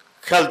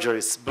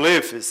cultures,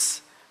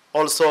 beliefs,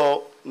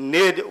 also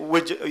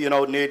which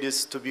need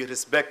is to be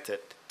respected.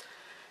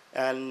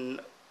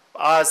 And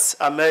as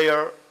a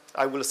mayor,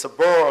 I will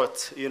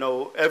support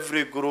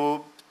every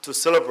group to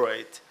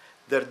celebrate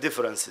their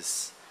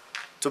differences,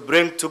 to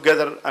bring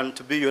together and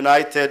to be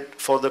united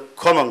for the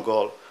common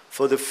goal,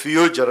 for the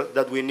future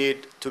that we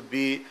need to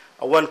be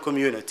a one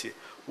community.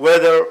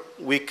 Whether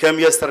we came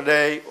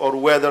yesterday or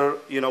whether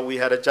we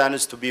had a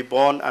chance to be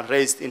born and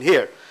raised in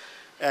here.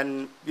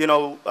 And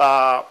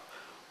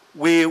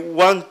we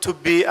want to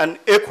be an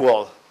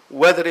equal,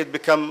 whether it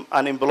become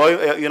an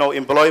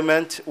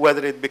employment,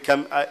 whether it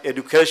become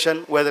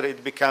education, whether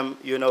it become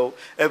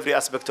every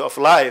aspect of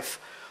life.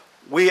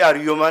 We are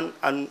human,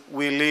 and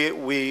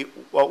we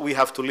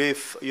have to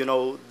live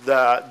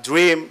the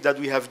dream that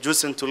we have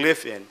chosen to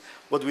live in,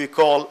 what we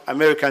call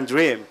American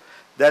dream,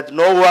 that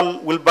no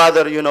one will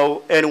bother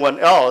anyone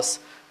else.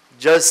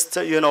 Just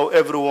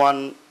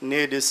everyone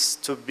needs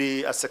to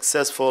be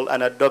successful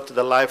and adopt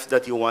the life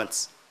that he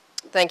wants.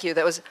 Thank you.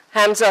 That was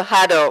Hamza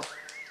Hado.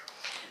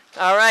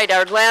 All right,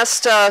 our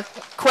last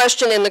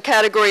question in the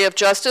category of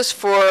justice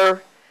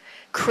for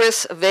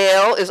Chris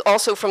Vail is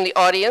also from the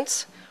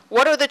audience.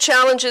 What are the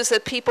challenges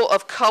that people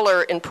of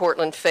color in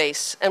Portland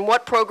face, and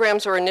what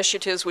programs or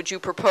initiatives would you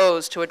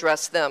propose to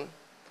address them?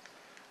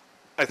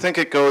 I think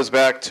it goes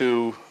back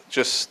to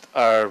just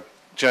our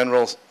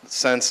general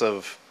sense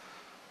of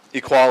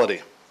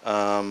equality.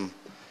 I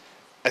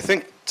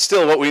think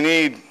still what we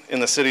need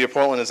in the city of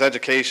Portland is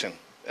education.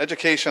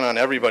 Education on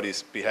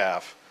everybody's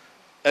behalf.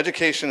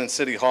 Education in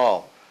City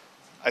Hall.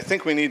 I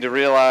think we need to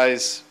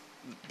realize,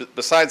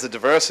 besides the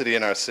diversity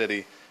in our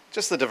city,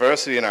 just the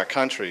diversity in our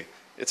country.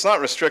 It's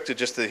not restricted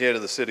just here to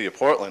the city of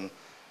Portland.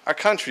 Our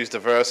country is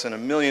diverse in a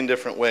million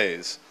different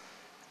ways.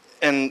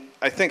 And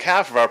I think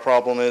half of our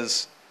problem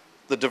is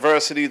the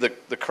diversity, the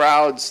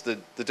crowds, the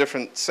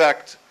different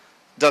sect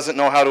doesn't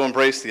know how to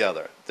embrace the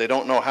other. They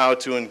don't know how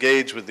to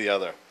engage with the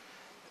other.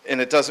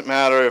 And it doesn't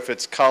matter if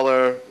it's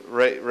color,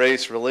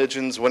 race,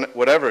 religions,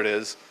 whatever it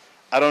is.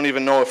 I don't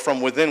even know if from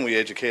within we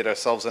educate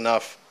ourselves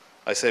enough.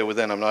 I say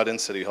within, I'm not in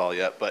City Hall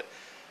yet, but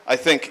I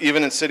think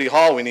even in City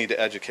Hall we need to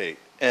educate.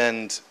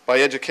 And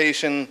by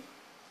education,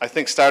 I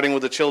think starting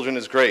with the children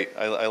is great.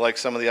 I like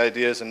some of the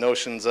ideas and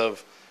notions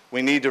of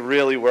we need to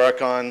really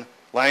work on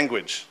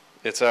language.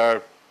 It's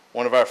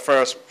one of our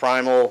first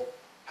primal,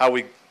 how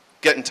we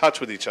get in touch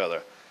with each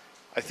other.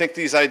 I think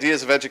these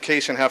ideas of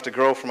education have to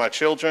grow from our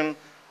children.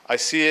 I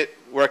see it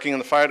working in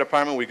the fire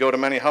department. We go to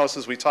many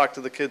houses, we talk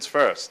to the kids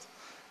first.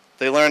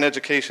 They learn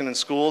education in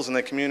schools and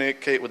they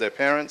communicate with their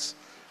parents.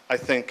 I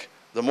think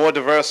the more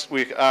diverse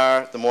we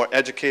are, the more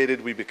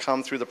educated we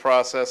become through the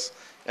process,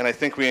 and I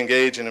think we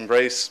engage and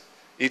embrace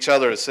each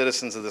other as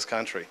citizens of this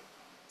country.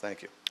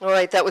 Thank you. All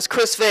right, that was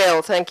Chris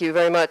Vail. Thank you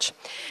very much.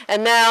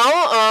 And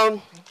now,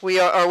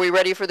 are we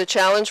ready for the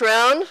challenge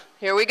round?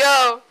 Here we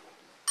go.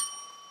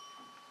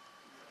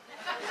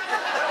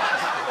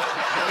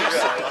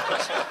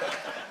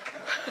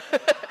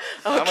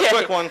 I'm a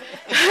quick one.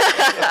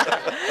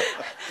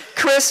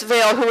 Chris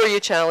Vail, who are you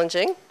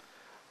challenging?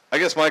 I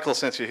guess, Michael,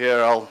 since you're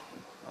here,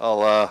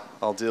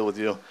 I'll deal with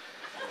you.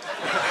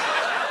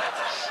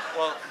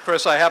 Well,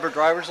 Chris, I have a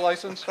driver's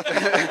license.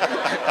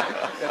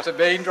 It's a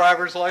Maine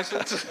driver's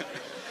license.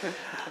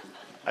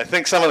 I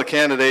think some of the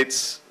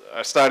candidates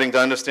are starting to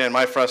understand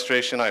my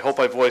frustration. I hope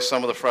I voiced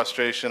some of the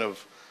frustration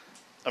of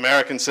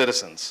American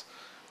citizens.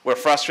 We're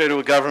frustrated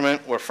with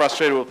government, we're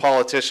frustrated with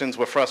politicians,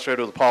 we're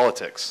frustrated with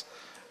politics.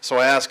 So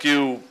I ask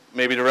you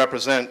maybe to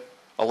represent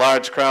a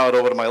large crowd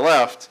over to my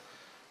left,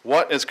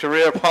 what as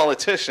career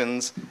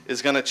politicians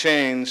is going to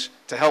change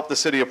to help the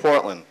city of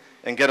Portland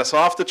and get us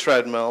off the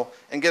treadmill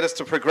and get us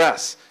to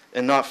progress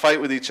and not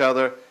fight with each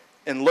other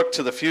and look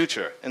to the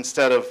future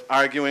instead of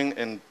arguing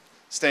and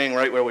staying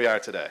right where we are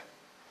today?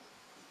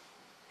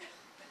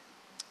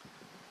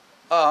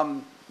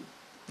 Well,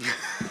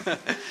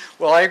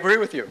 I agree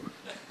with you.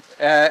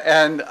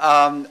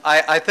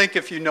 I think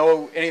if you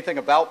know anything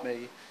about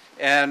me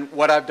and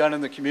what I've done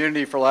in the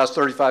community for the last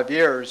 35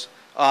 years,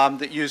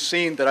 that you've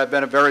seen that I've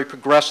been a very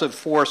progressive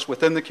force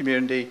within the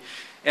community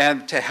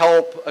and to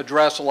help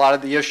address a lot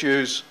of the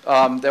issues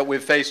that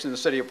we've faced in the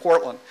city of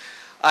Portland.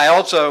 I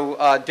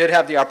also did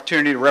have the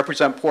opportunity to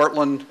represent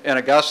Portland and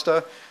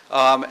Augusta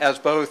as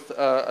both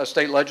a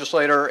state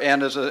legislator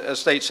and as a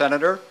state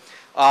senator.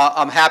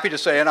 I'm happy to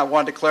say, and I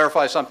wanted to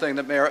clarify something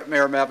that Mayor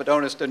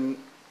Mavropanos didn't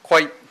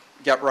quite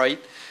get right,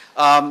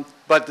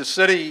 but the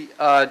city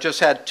just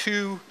had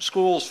 2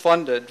 schools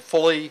funded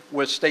fully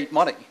with state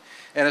money.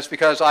 And it's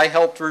because I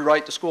helped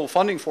rewrite the school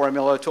funding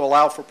formula to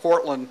allow for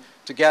Portland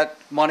to get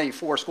money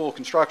for school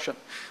construction.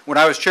 When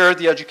I was chair of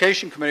the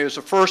Education Committee, it was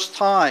the first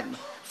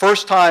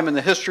time in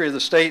the history of the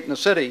state and the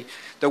city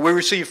that we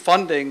received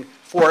funding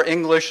for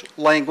English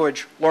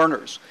language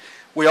learners.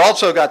 We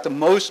also got the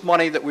most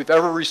money that we've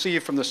ever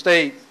received from the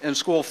state in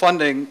school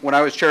funding when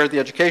I was chair of the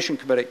Education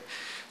Committee.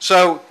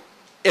 So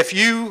if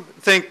you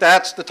think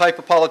that's the type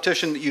of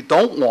politician that you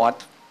don't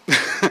want,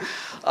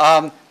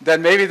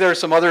 then maybe there's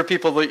some other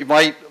people that you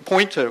might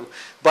point to.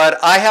 But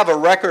I have a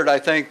record, I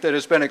think, that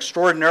has been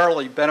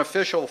extraordinarily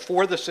beneficial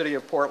for the city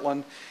of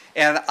Portland,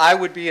 and I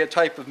would be a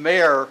type of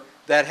mayor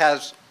that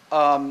has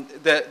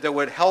that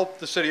would help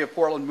the city of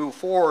Portland move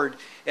forward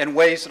in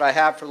ways that I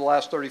have for the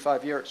last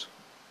 35 years.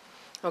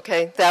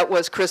 Okay, that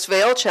was Chris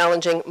Vail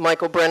challenging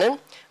Michael Brennan.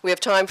 We have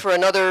time for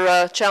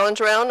another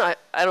challenge round.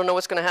 I don't know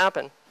what's going to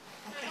happen.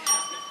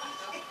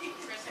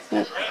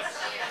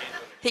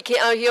 He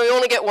can't. He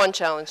only get one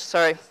challenge.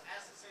 Sorry.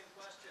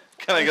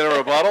 Can I get a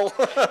rebuttal?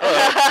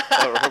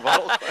 A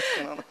rebuttal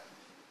question on it?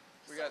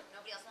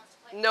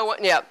 No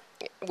one. Yeah,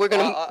 we're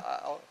going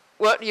to.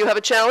 What? You have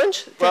a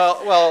challenge?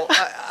 Well,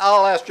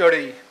 I'll ask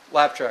Jody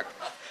Lapchick.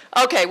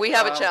 Okay, we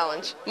have a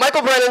challenge.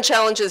 Michael Brennan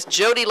challenges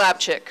Jody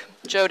Lapchick.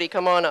 Jody,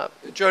 come on up.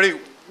 Jody,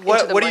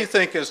 what do you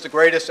think is the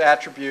greatest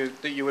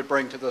attribute that you would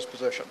bring to this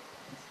position?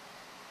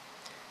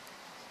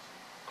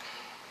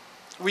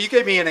 Well, you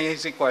gave me an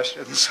easy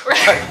question. So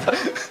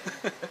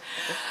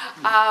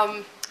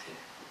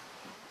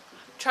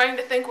Trying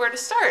to think where to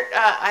start.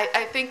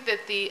 I think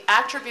that the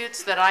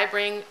attributes that I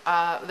bring,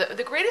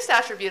 the greatest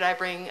attribute I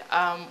bring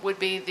would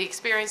be the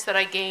experience that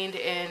I gained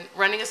in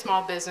running a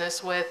small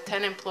business with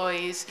 10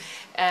 employees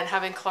and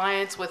having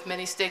clients with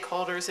many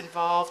stakeholders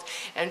involved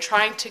and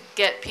trying to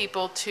get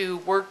people to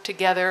work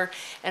together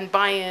and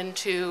buy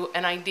into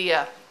an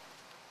idea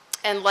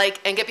and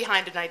get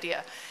behind an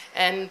idea.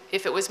 And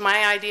if it was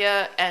my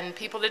idea and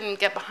people didn't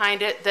get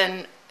behind it,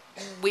 then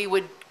we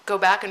would go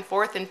back and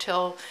forth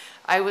until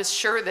I was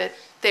sure that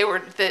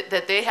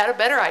they had a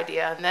better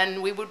idea, and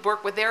then we would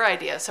work with their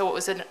idea. So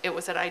it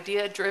was an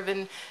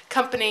idea-driven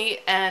company,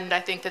 and I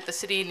think that the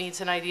city needs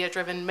an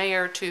idea-driven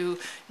mayor to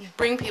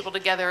bring people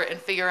together and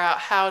figure out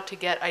how to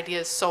get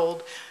ideas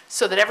sold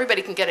so that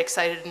everybody can get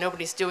excited and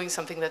nobody's doing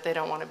something that they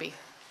don't want to be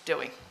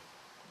doing.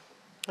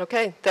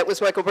 Okay, that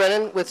was Michael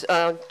Brennan with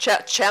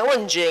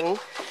challenging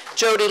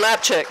Jody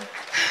Lapchick.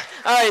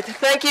 All right,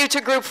 thank you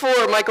to Group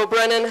 4, Michael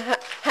Brennan,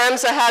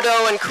 Hamza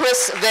Haddo, and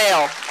Chris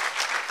Vail.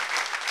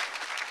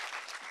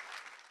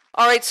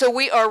 All right, so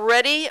we are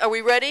ready. Are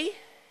we ready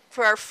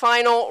for our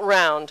final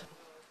round?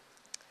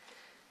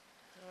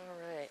 All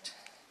right.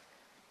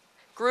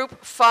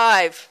 Group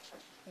 5,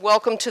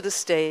 welcome to the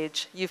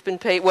stage. You've been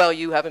well,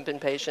 you haven't been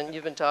patient.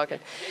 You've been talking.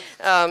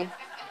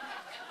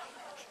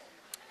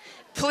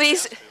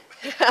 Please,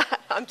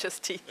 I'm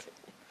just teasing.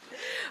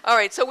 All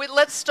right, so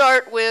let's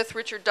start with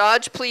Richard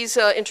Dodge. Please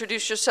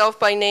introduce yourself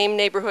by name,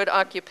 neighborhood,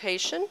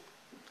 occupation.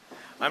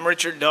 I'm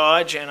Richard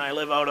Dodge, and I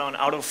live out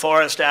of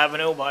Forest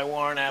Avenue by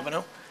Warren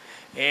Avenue.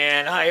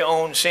 And I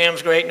own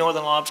Sam's Great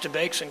Northern Lobster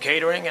Bakes and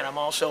Catering, and I'm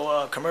also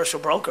a commercial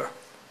broker.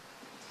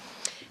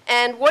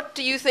 And what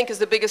do you think is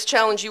the biggest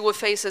challenge you will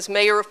face as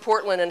mayor of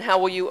Portland, and how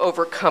will you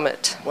overcome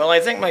it? Well, I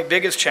think my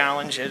biggest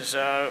challenge is,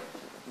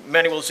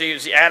 many will see,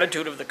 is the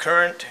attitude of the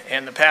current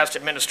and the past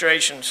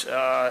administrations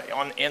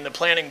in the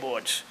planning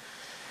boards.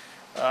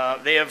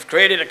 They have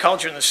created a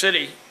culture in the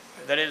city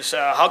that is,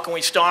 how can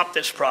we stop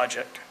this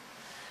project,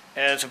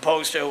 as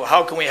opposed to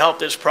how can we help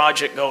this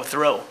project go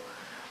through.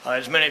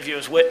 As many of you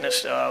have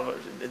witnessed,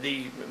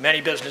 the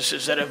many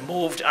businesses that have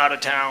moved out of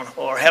town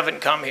or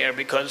haven't come here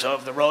because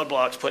of the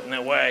roadblocks put in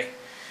their way.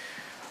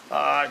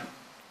 To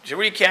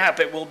recap,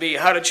 it will be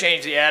how to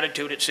change the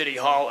attitude at City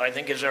Hall, I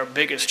think, is our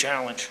biggest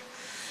challenge.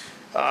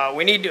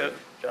 We need to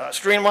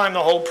streamline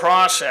the whole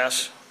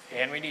process,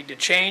 and we need to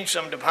change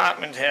some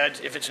department heads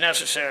if it's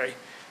necessary,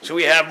 so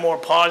we have more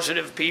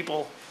positive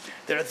people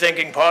that are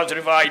thinking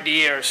positive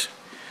ideas.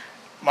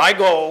 My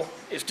goal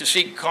is to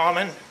seek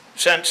common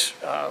sense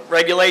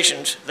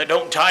regulations that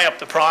don't tie up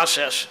the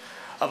process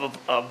of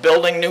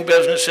building new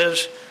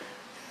businesses.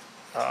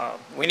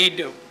 We need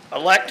to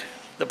elect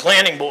the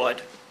planning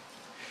board.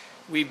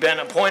 We've been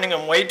appointing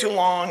them way too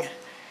long,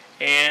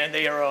 and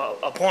they are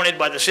appointed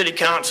by the city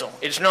council.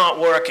 It's not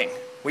working.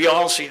 We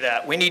all see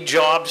that. We need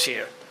jobs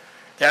here.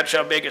 That's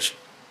our biggest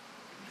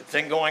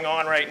thing going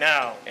on right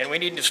now. And we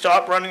need to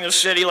stop running the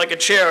city like a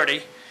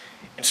charity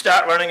and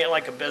start running it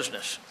like a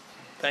business.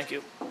 Thank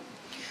you.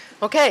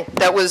 Okay,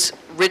 that was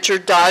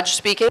Richard Dodge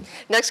speaking.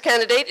 Next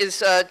candidate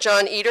is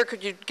John Eder.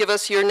 Could you give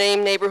us your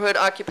name, neighborhood,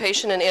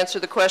 occupation, and answer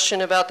the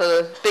question about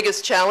the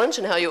biggest challenge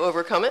and how you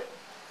overcome it?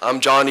 I'm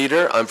John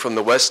Eder. I'm from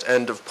the west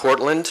end of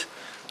Portland.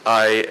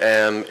 I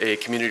am a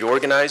community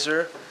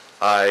organizer.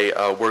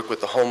 I work with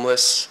the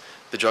homeless,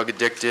 the drug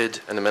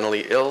addicted, and the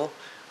mentally ill.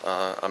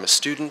 I'm a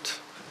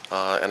student.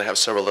 and I have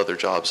several other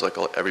jobs like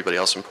everybody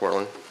else in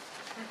Portland.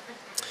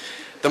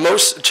 The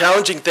most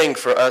challenging thing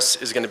for us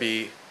is going to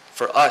be,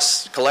 for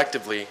us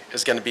collectively,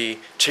 is going to be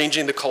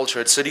changing the culture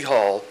at City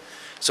Hall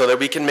so that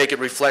we can make it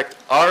reflect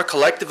our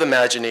collective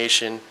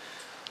imagination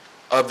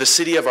of the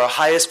city of our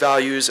highest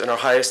values and our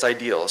highest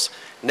ideals.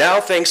 Now,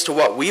 thanks to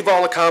what we've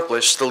all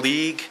accomplished, the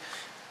League,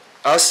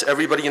 us,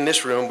 everybody in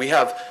this room, we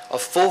have a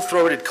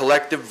full-throated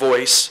collective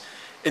voice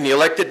in the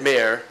elected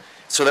mayor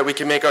so that we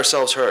can make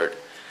ourselves heard.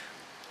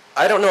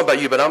 I don't know about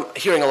you, but I'm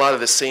hearing a lot of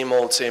the same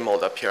old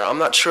up here. I'm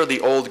not sure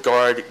the old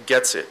guard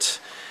gets it.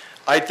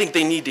 I think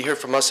they need to hear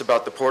from us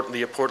about the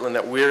Portland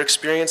that we're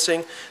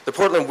experiencing. The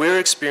Portland we're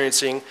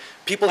experiencing,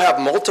 people have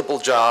multiple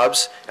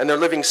jobs and they're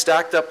living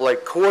stacked up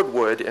like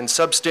cordwood in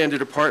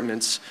substandard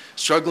apartments,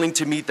 struggling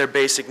to meet their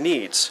basic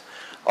needs.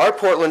 Our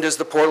Portland is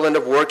the Portland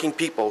of working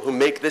people who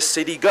make this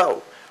city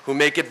go, who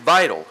make it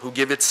vital, who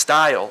give it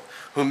style,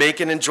 who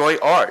make and enjoy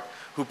art,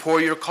 who pour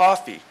your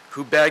coffee,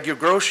 who bag your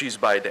groceries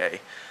by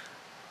day.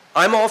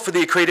 I'm all for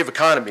the creative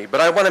economy,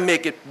 but I want to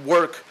make it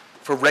work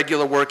for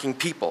regular working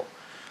people.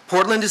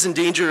 Portland is in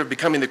danger of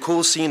becoming the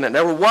cool scene that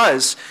never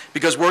was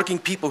because working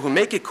people who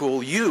make it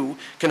cool, you,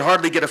 can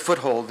hardly get a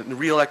foothold in the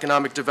real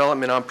economic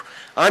development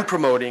I'm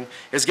promoting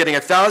is getting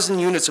 1,000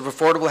 units of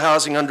affordable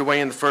housing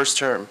underway in the first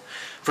term.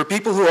 For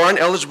people who aren't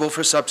eligible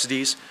for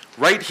subsidies,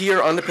 right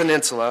here on the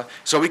peninsula,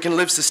 so we can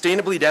live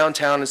sustainably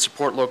downtown and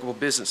support local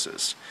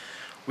businesses.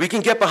 We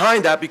can get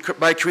behind that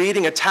by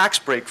creating a tax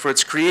break for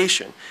its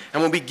creation.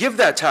 And when we give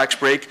that tax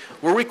break,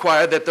 we're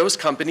required that those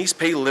companies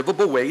pay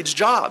livable wage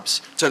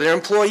jobs to their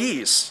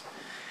employees.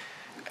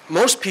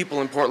 Most people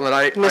in Portland,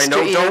 I know,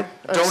 don't have...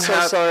 I'm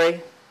so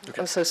sorry.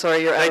 Okay. I'm so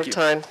sorry you're out of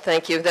time.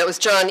 Thank you. That was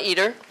John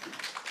Eder.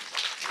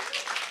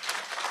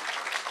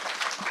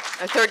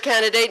 Our third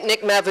candidate,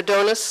 Nick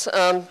Mavadonis.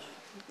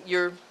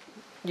 Your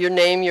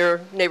name,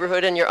 your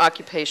neighborhood, and your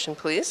occupation,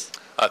 please.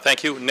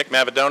 Thank you. Nick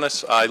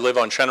Mavadonis. I live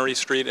on Chenery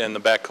Street in the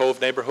Back Cove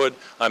neighborhood.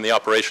 I'm the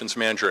operations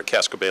manager at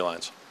Casco Bay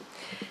Lines.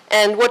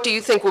 And what do you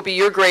think will be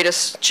your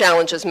greatest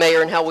challenge as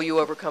mayor, and how will you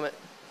overcome it?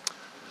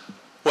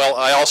 Well,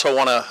 I also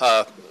want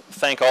to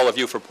thank all of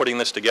you for putting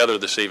this together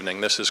this evening.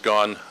 This has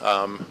gone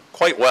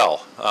quite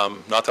well.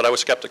 Not that I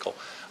was skeptical,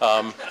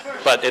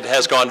 but it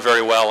has gone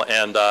very well,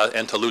 and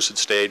to Lucid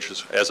Stage,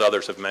 as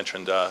others have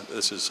mentioned,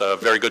 this is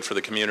very good for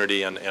the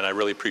community, and I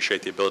really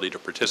appreciate the ability to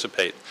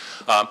participate.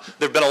 There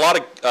have been a lot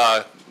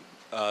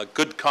of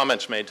good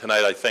comments made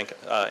tonight, I think,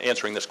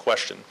 answering this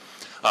question.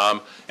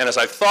 And as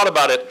I've thought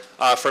about it,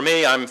 for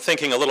me, I'm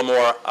thinking a little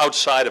more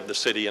outside of the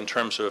city in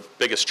terms of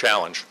biggest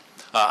challenge.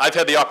 I've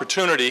had the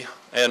opportunity,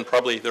 and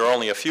probably there are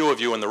only a few of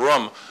you in the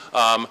room,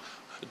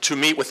 to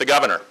meet with the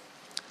governor.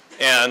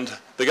 And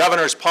the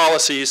governor's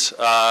policies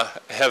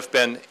have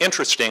been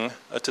interesting,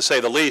 to say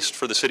the least,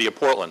 for the city of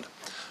Portland.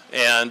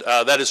 And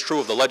that is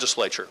true of the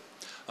legislature.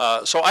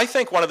 So I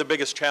think one of the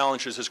biggest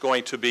challenges is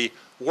going to be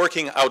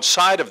working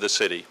outside of the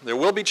city. There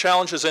will be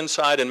challenges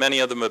inside, and many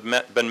of them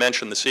have been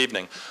mentioned this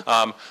evening.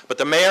 But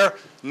the mayor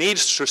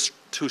needs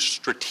to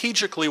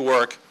strategically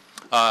work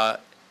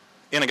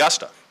in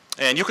Augusta.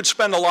 And you could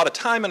spend a lot of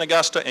time in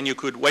Augusta, and you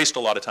could waste a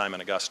lot of time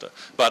in Augusta.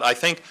 But I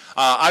think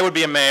I would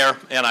be a mayor,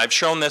 and I've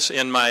shown this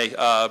in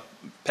my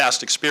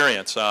past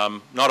experience,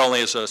 not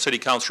only as a city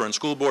councilor and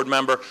school board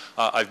member,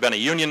 I've been a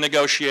union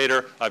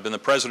negotiator, I've been the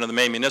president of the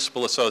Maine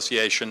Municipal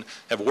Association,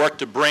 have worked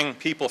to bring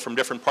people from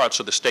different parts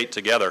of the state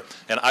together.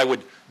 And I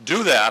would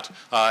do that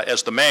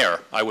as the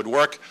mayor. I would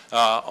work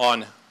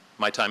on,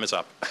 my time is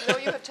up. No,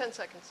 you have 10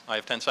 seconds. I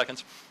have 10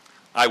 seconds?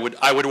 I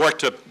would work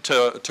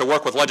to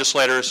work with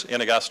legislators in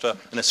Augusta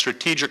in a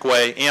strategic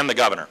way, and the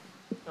governor.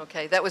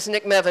 Okay, that was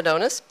Nick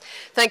Mavadonis.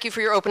 Thank you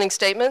for your opening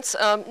statements.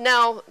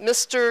 Now,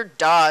 Mr.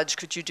 Dodge,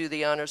 could you do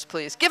the honors,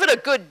 please? Give it a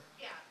good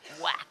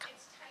whack.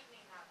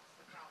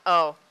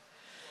 Oh.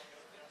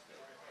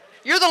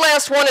 You're the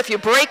last one. If you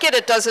break it,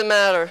 it doesn't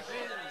matter.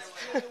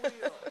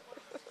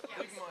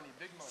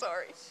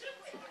 Sorry.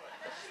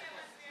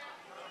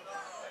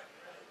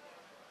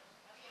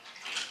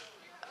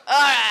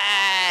 All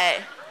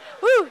right.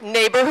 Woo,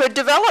 neighborhood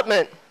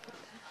development.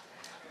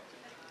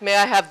 May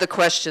I have the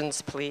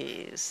questions,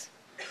 please?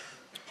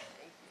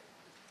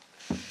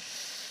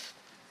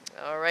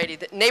 All righty.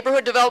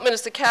 Neighborhood development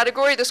is the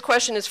category. This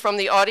question is from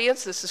the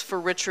audience. This is for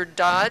Richard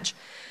Dodge.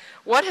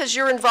 What has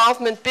your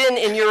involvement been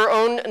in your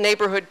own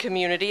neighborhood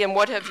community, and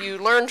what have you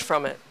learned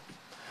from it?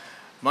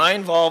 My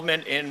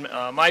involvement in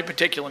my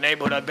particular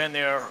neighborhood, I've been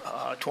there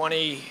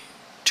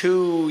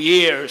 22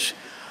 years,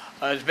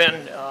 has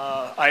been,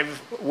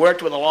 I've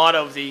worked with a lot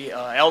of the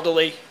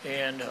elderly,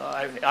 and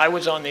I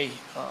was on the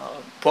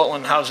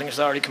Portland Housing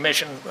Authority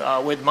Commission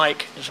with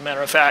Mike, as a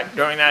matter of fact,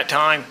 during that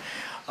time.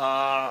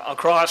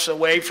 Across the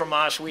way from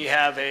us, we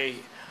have a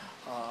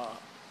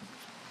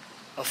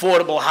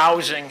affordable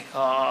housing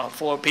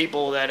for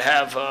people that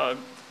have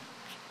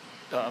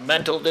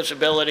mental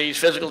disabilities,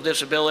 physical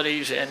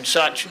disabilities, and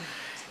such.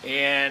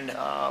 And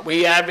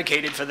we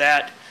advocated for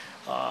that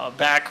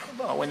back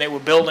when they were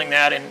building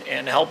that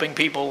and helping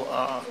people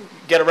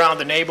get around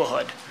the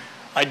neighborhood.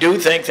 I do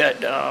think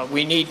that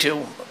we need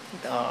to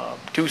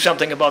do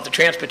something about the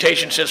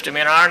transportation system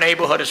in our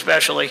neighborhood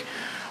especially.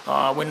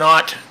 We're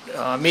not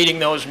meeting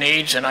those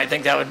needs, and I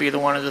think that would be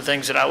one of the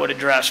things that I would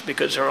address,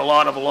 because there are a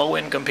lot of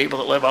low-income people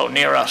that live out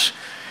near us,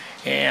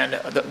 and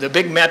the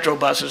big metro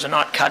buses are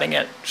not cutting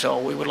it, so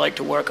we would like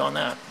to work on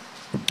that.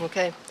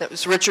 Okay, that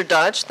was Richard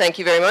Dodge. Thank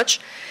you very much.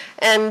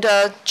 And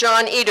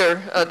John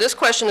Eder, this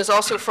question is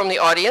also from the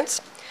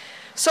audience.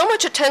 So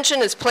much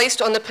attention is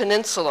placed on the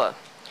peninsula.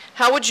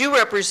 How would you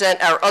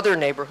represent our other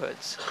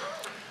neighborhoods?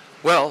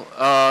 Well,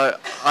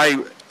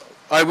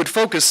 I would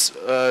focus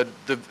the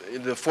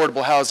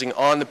affordable housing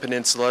on the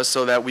peninsula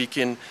so that we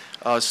can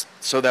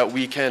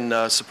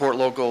support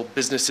local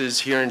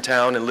businesses here in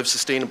town and live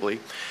sustainably.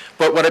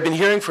 But what I've been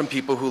hearing from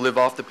people who live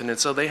off the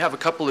peninsula, they have a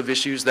couple of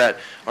issues that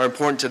are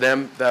important to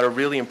them that are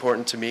really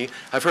important to me.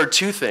 I've heard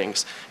two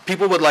things.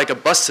 People would like a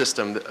bus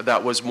system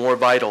that was more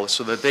vital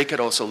so that they could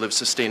also live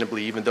sustainably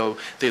even though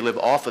they live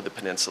off of the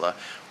peninsula.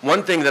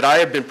 One thing that I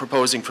have been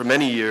proposing for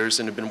many years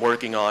and have been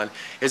working on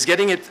is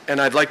getting it,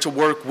 and I'd like to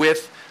work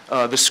with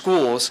the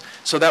schools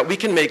so that we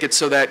can make it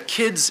so that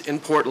kids in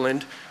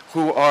Portland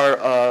who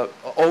are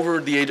over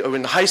the age, or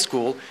in high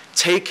school,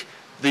 take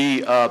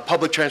the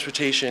public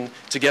transportation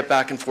to get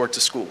back and forth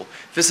to school.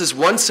 This is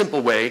one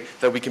simple way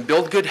that we can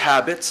build good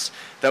habits,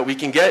 that we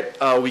can get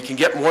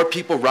more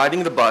people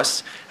riding the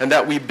bus, and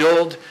that we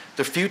build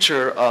the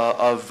future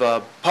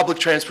of public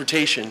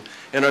transportation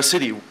in our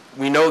city.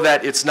 We know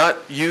that it's not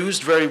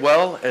used very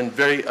well and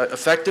very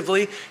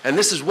effectively, and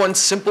this is one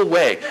simple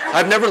way.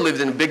 I've never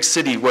lived in a big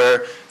city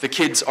where the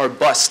kids are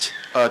bused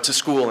to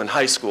school in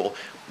high school.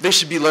 They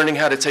should be learning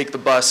how to take the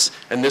bus,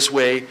 and this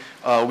way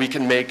we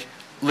can make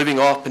living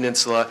off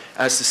Peninsula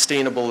as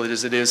sustainable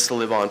as it is to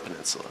live on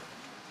Peninsula.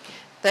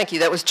 Thank you.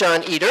 That was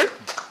John Eder.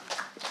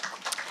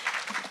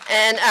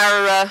 And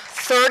our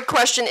third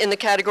question in the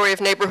category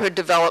of neighborhood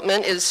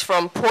development is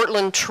from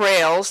Portland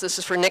Trails. This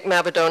is for Nick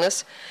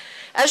Mavadonis.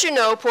 As you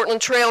know,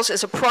 Portland Trails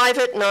is a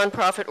private,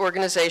 nonprofit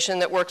organization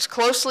that works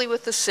closely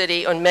with the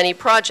city on many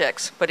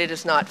projects, but it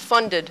is not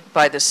funded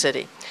by the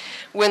city.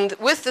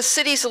 With the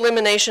city's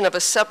elimination of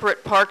a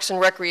separate Parks and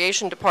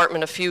Recreation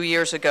Department a few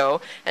years ago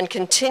and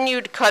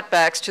continued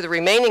cutbacks to the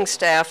remaining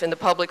staff in the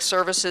Public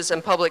Services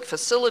and Public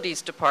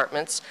Facilities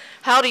departments,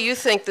 how do you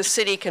think the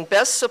city can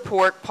best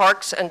support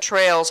parks and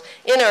trails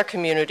in our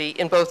community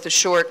in both the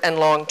short and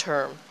long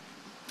term?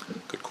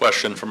 Good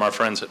question from our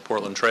friends at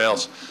Portland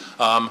Trails.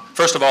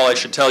 First of all, I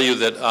should tell you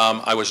that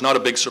I was not a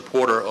big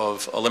supporter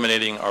of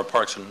eliminating our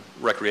Parks and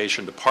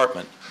Recreation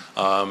Department.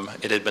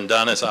 It had been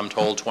done, as I'm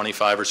told,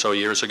 25 or so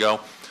years ago.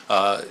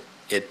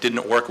 It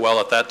didn't work well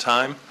at that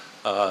time.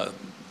 A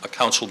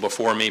council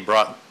before me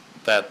brought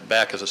that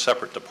back as a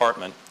separate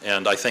department,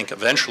 and I think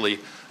eventually,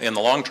 in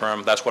the long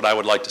term, that's what I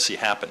would like to see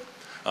happen.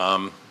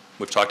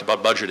 We've talked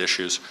about budget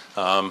issues,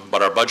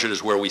 but our budget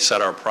is where we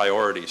set our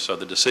priorities. So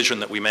the decision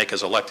that we make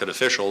as elected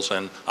officials,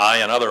 and I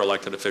and other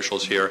elected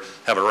officials here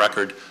have a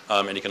record,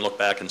 and you can look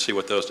back and see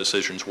what those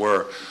decisions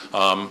were.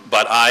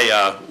 But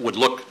I would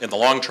look in the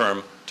long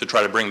term to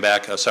try to bring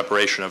back a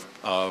separation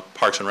of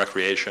Parks and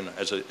Recreation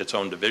as its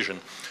own division.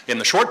 In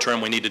the short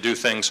term, we need to do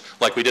things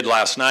like we did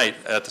last night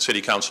at the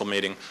City Council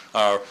meeting,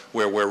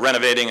 where we're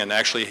renovating, and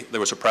actually there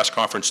was a press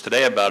conference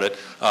today about it.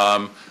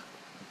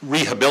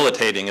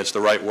 Rehabilitating is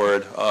the right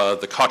word,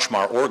 the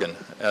Kochmar organ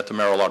at the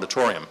Merrill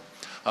Auditorium.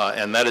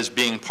 And that is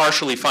being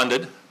partially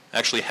funded.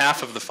 Actually,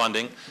 half of the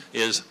funding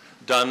is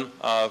done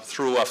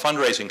through a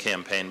fundraising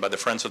campaign by the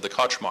Friends of the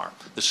Kochmar.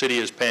 The city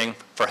is paying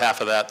for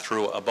half of that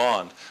through a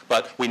bond.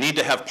 But we need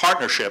to have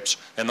partnerships,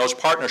 and those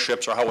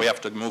partnerships are how we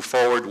have to move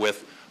forward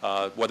with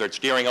whether it's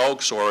Deering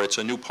Oaks or it's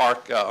a new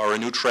park or a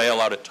new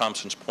trail out at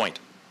Thompson's Point.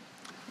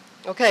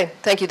 Okay,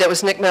 thank you. That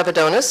was Nick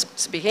Mavadonis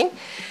speaking.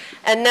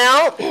 And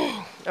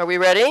now, are we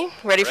ready?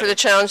 Ready for the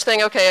challenge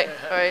thing? Okay,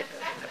 all right.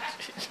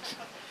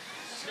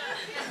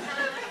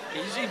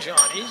 Easy, John,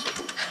 easy.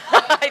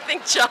 I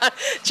think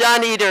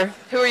John Eder.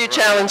 Who are you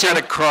challenging?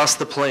 Got to cross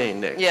the plane,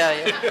 Nick.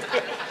 Yeah.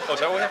 Oh, is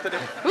that what we have to do?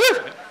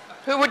 Woo.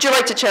 Who would you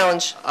like to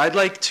challenge? I'd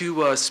like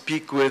to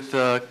speak with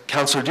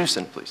Councilor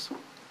Dewson, please.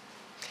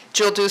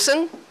 Jill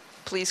Dewson,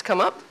 please come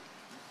up.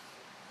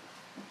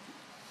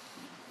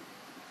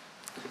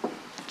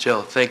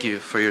 Jill, thank you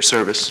for your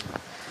service.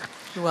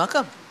 You're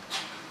welcome.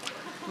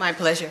 My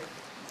pleasure.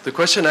 The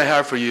question I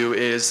have for you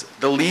is,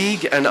 the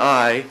League and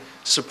I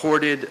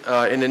supported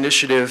an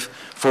initiative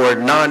for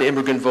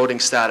non-immigrant voting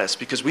status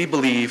because we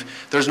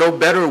believe there's no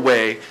better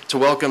way to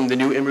welcome the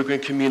new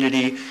immigrant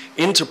community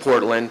into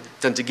Portland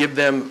than to give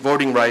them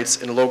voting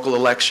rights in local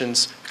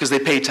elections because they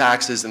pay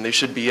taxes and they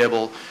should be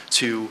able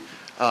to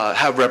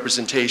have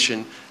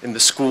representation in the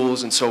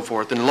schools and so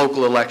forth in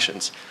local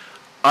elections.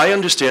 My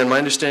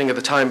understanding at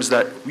the time is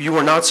that you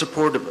were not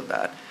supportive of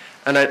that.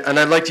 And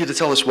I'd like you to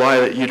tell us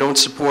why you don't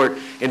support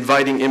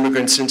inviting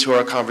immigrants into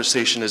our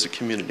conversation as a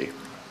community.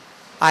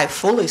 I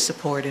fully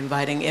support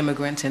inviting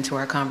immigrants into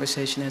our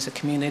conversation as a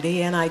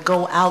community, and I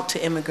go out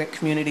to immigrant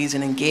communities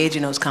and engage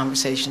in those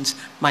conversations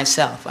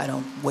myself. I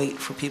don't wait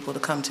for people to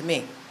come to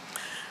me.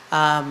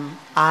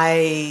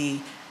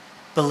 I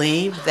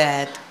believe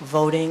that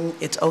voting,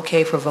 it's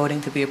okay for voting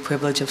to be a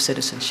privilege of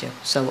citizenship.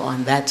 So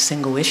on that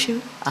single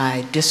issue,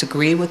 I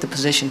disagree with the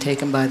position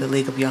taken by the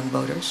League of Young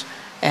Voters.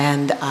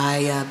 And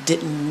I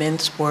didn't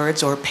mince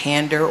words or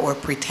pander or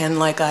pretend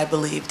like I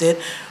believed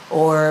it,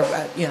 or,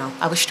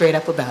 I was straight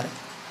up about it.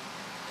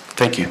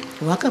 Thank you.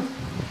 You're welcome.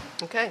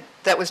 Okay,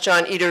 that was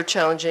John Eder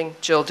challenging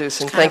Jill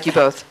Doosan. Thank you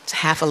both. It's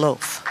half a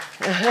loaf.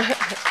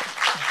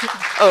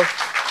 Oh,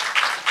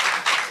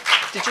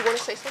 did you want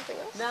to say something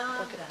else?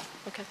 No.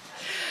 Okay.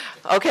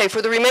 Okay,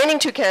 for the remaining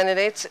two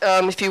candidates,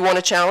 if you want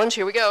to challenge,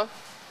 here we go.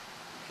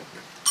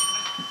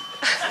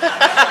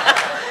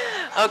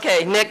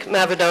 Okay, Nick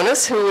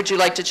Mavadonis, who would you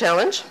like to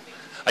challenge?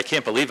 I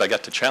can't believe I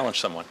got to challenge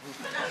someone.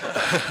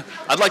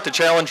 I'd like to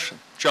challenge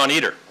John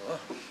Eder.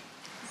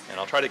 And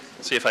I'll try to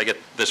see if I get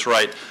this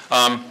right.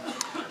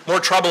 More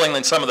troubling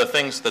than some of the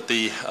things that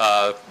the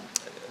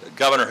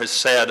governor has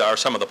said are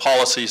some of the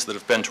policies that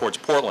have been towards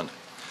Portland.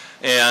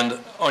 And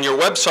on your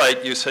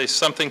website, you say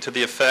something to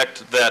the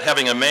effect that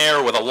having a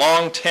mayor with a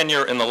long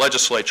tenure in the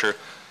legislature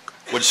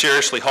would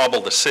seriously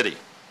hobble the city.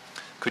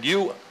 Could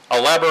you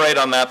elaborate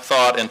on that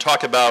thought and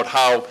talk about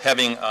how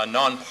having a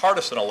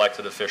nonpartisan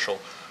elected official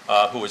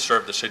who would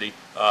serve the city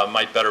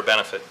might better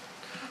benefit?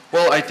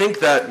 Well, I think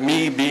that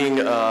me being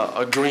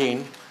a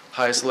Green,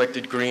 highest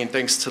elected Green,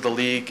 thanks to the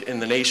league in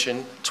the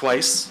nation,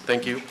 twice,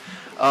 thank you.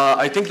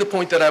 I think the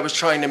point that I was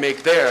trying to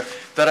make there,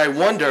 that I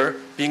wonder,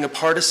 being a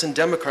partisan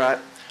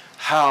Democrat,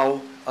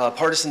 how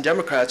partisan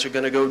Democrats are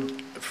going to go,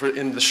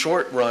 in the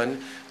short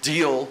run,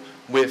 deal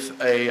with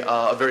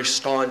a very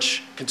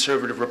staunch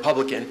conservative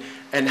Republican,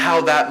 and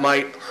how that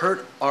might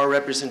hurt our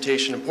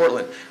representation in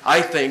Portland.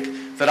 I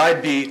think that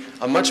I'd be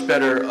a much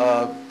better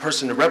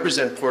person to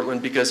represent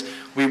Portland, because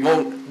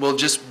we'll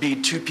just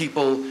be two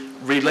people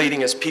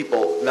relating as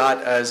people,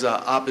 not as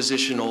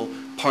oppositional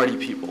party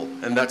people.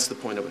 And that's the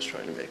point I was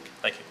trying to make.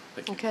 Thank you.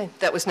 Thank you. Okay,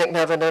 that was Nick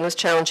Mavadonis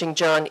challenging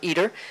John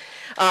Eder.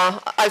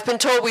 I've been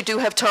told we do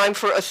have time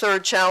for a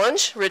third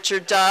challenge.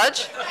 Richard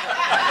Dodge.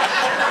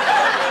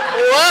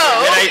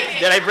 Whoa!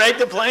 Did I break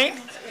the plane?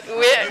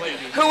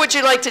 Who would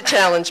you like to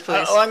challenge,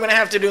 please? I'm going to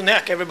have to do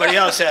Nick. Everybody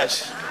else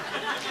has.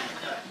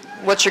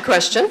 What's your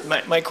question?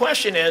 My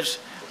question is,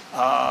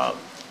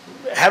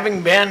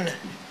 having been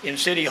in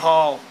City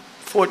Hall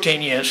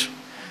 14 years,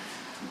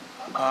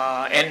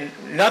 and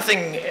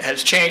nothing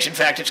has changed. In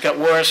fact, it's got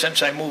worse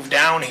since I moved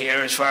down here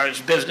as far as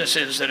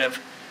businesses that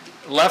have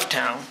left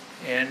town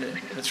and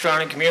the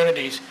surrounding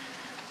communities.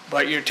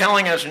 But you're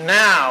telling us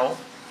now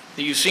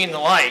that you've seen the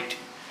light,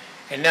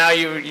 and now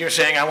you're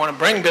saying, I want to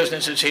bring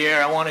businesses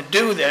here, I want to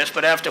do this,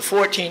 but after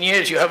 14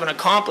 years you haven't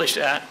accomplished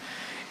that,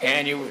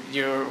 and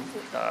your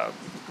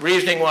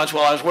reasoning was,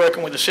 well, I was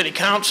working with the city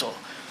council.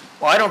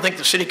 Well, I don't think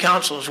the city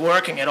council is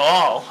working at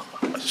all,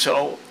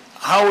 so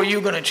how are you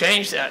going to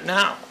change that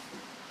now?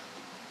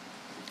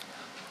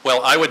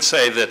 Well, I would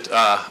say that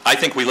I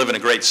think we live in a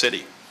great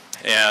city,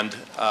 and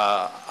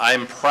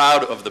I'm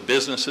proud of the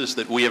businesses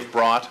that we have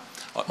brought.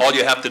 All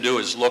you have to do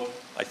is look,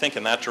 I think,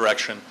 in that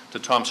direction to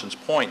Thompson's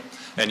Point,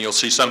 and you'll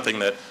see something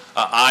that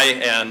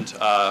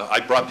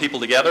I brought people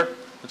together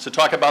to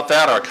talk about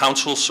that. Our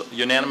council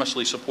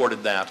unanimously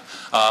supported that.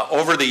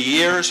 Over the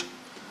years,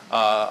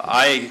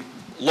 I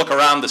look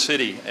around the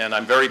city, and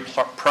I'm very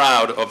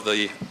proud of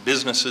the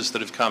businesses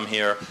that have come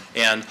here.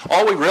 And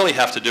all we really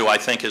have to do, I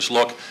think, is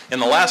look. In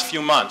the last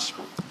few months,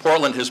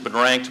 Portland has been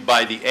ranked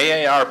by the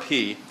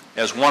AARP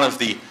as one of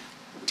the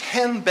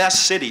 10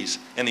 best cities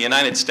in the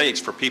United States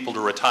for people to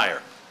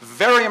retire.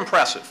 Very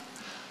impressive.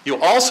 You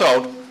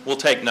also will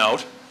take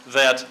note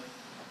that,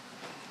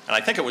 and I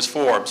think it was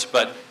Forbes,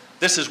 but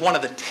this is one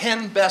of the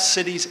 10 best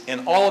cities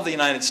in all of the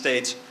United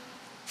States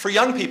for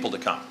young people to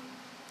come.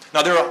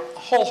 Now, there are a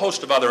whole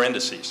host of other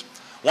indices.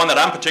 One that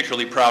I'm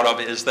particularly proud of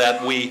is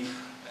that we,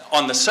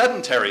 on the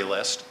sedentary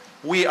list,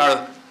 we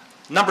are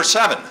number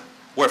 7,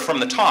 where from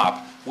the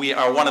top, we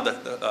are one of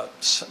the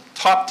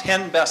top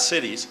 10 best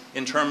cities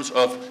in terms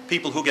of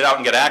people who get out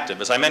and get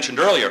active. As I mentioned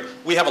earlier,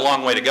 we have a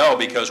long way to go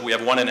because we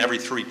have 1 in every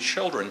 3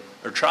 children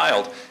or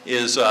child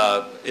is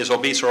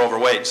obese or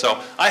overweight.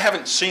 So I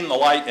haven't seen the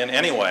light in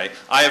any way.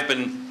 I have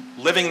been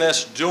living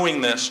this, doing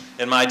this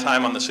in my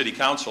time on the city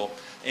council.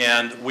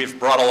 And we've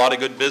brought a lot of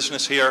good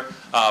business here.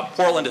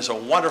 Portland is a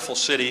wonderful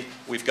city.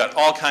 We've got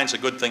all kinds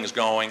of good things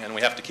going, and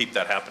we have to keep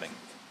that happening.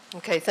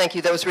 Okay, thank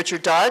you. That was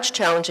Richard Dodge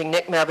challenging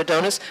Nick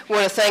Mavadonis. We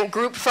want to thank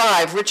Group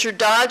 5, Richard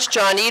Dodge,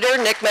 John Eder,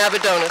 Nick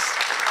Mavadonis.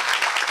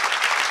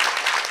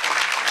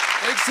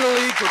 Thanks to the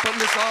league for putting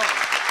this on.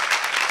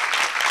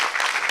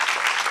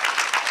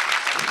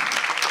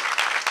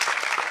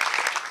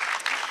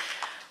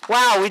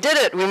 Wow, we did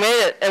it. We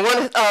made it. And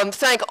I want to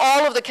thank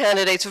all of the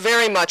candidates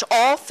very much.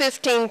 All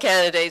 15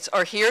 candidates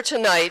are here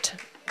tonight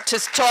to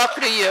talk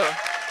to you.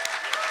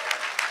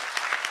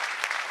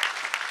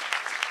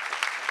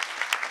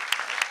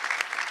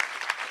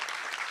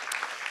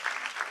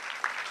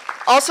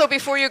 Also,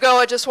 before you go,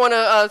 I just want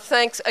to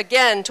thanks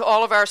again to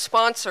all of our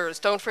sponsors.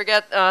 Don't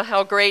forget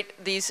how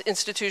great these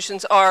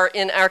institutions are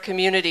in our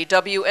community.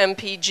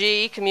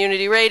 WMPG,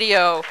 Community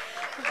Radio.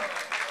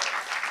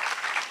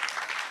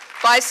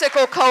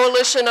 Bicycle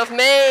Coalition of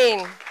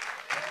Maine,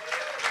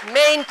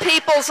 Maine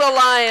People's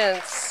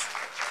Alliance,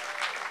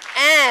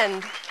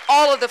 and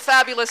all of the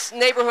fabulous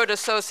neighborhood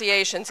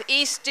associations,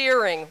 East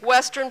Deering,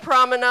 Western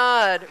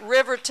Promenade,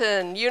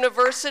 Riverton,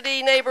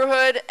 University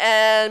Neighborhood,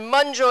 and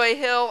Munjoy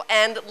Hill,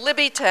 and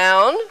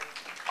Libbytown,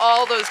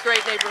 all those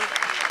great neighborhoods.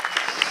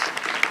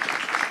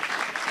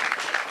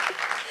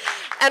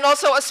 And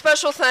also a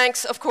special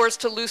thanks, of course,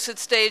 to Lucid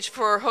Stage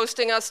for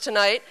hosting us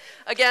tonight.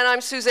 Again,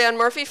 I'm Suzanne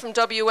Murphy from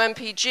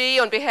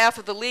WMPG. On behalf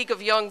of the League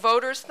of Young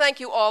Voters, thank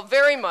you all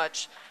very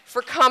much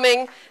for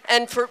coming,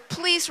 and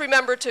please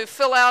remember to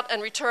fill out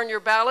and return your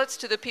ballots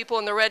to the people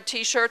in the red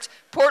t-shirts.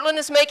 Portland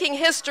is making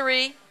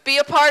history. Be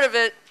a part of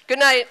it. Good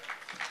night.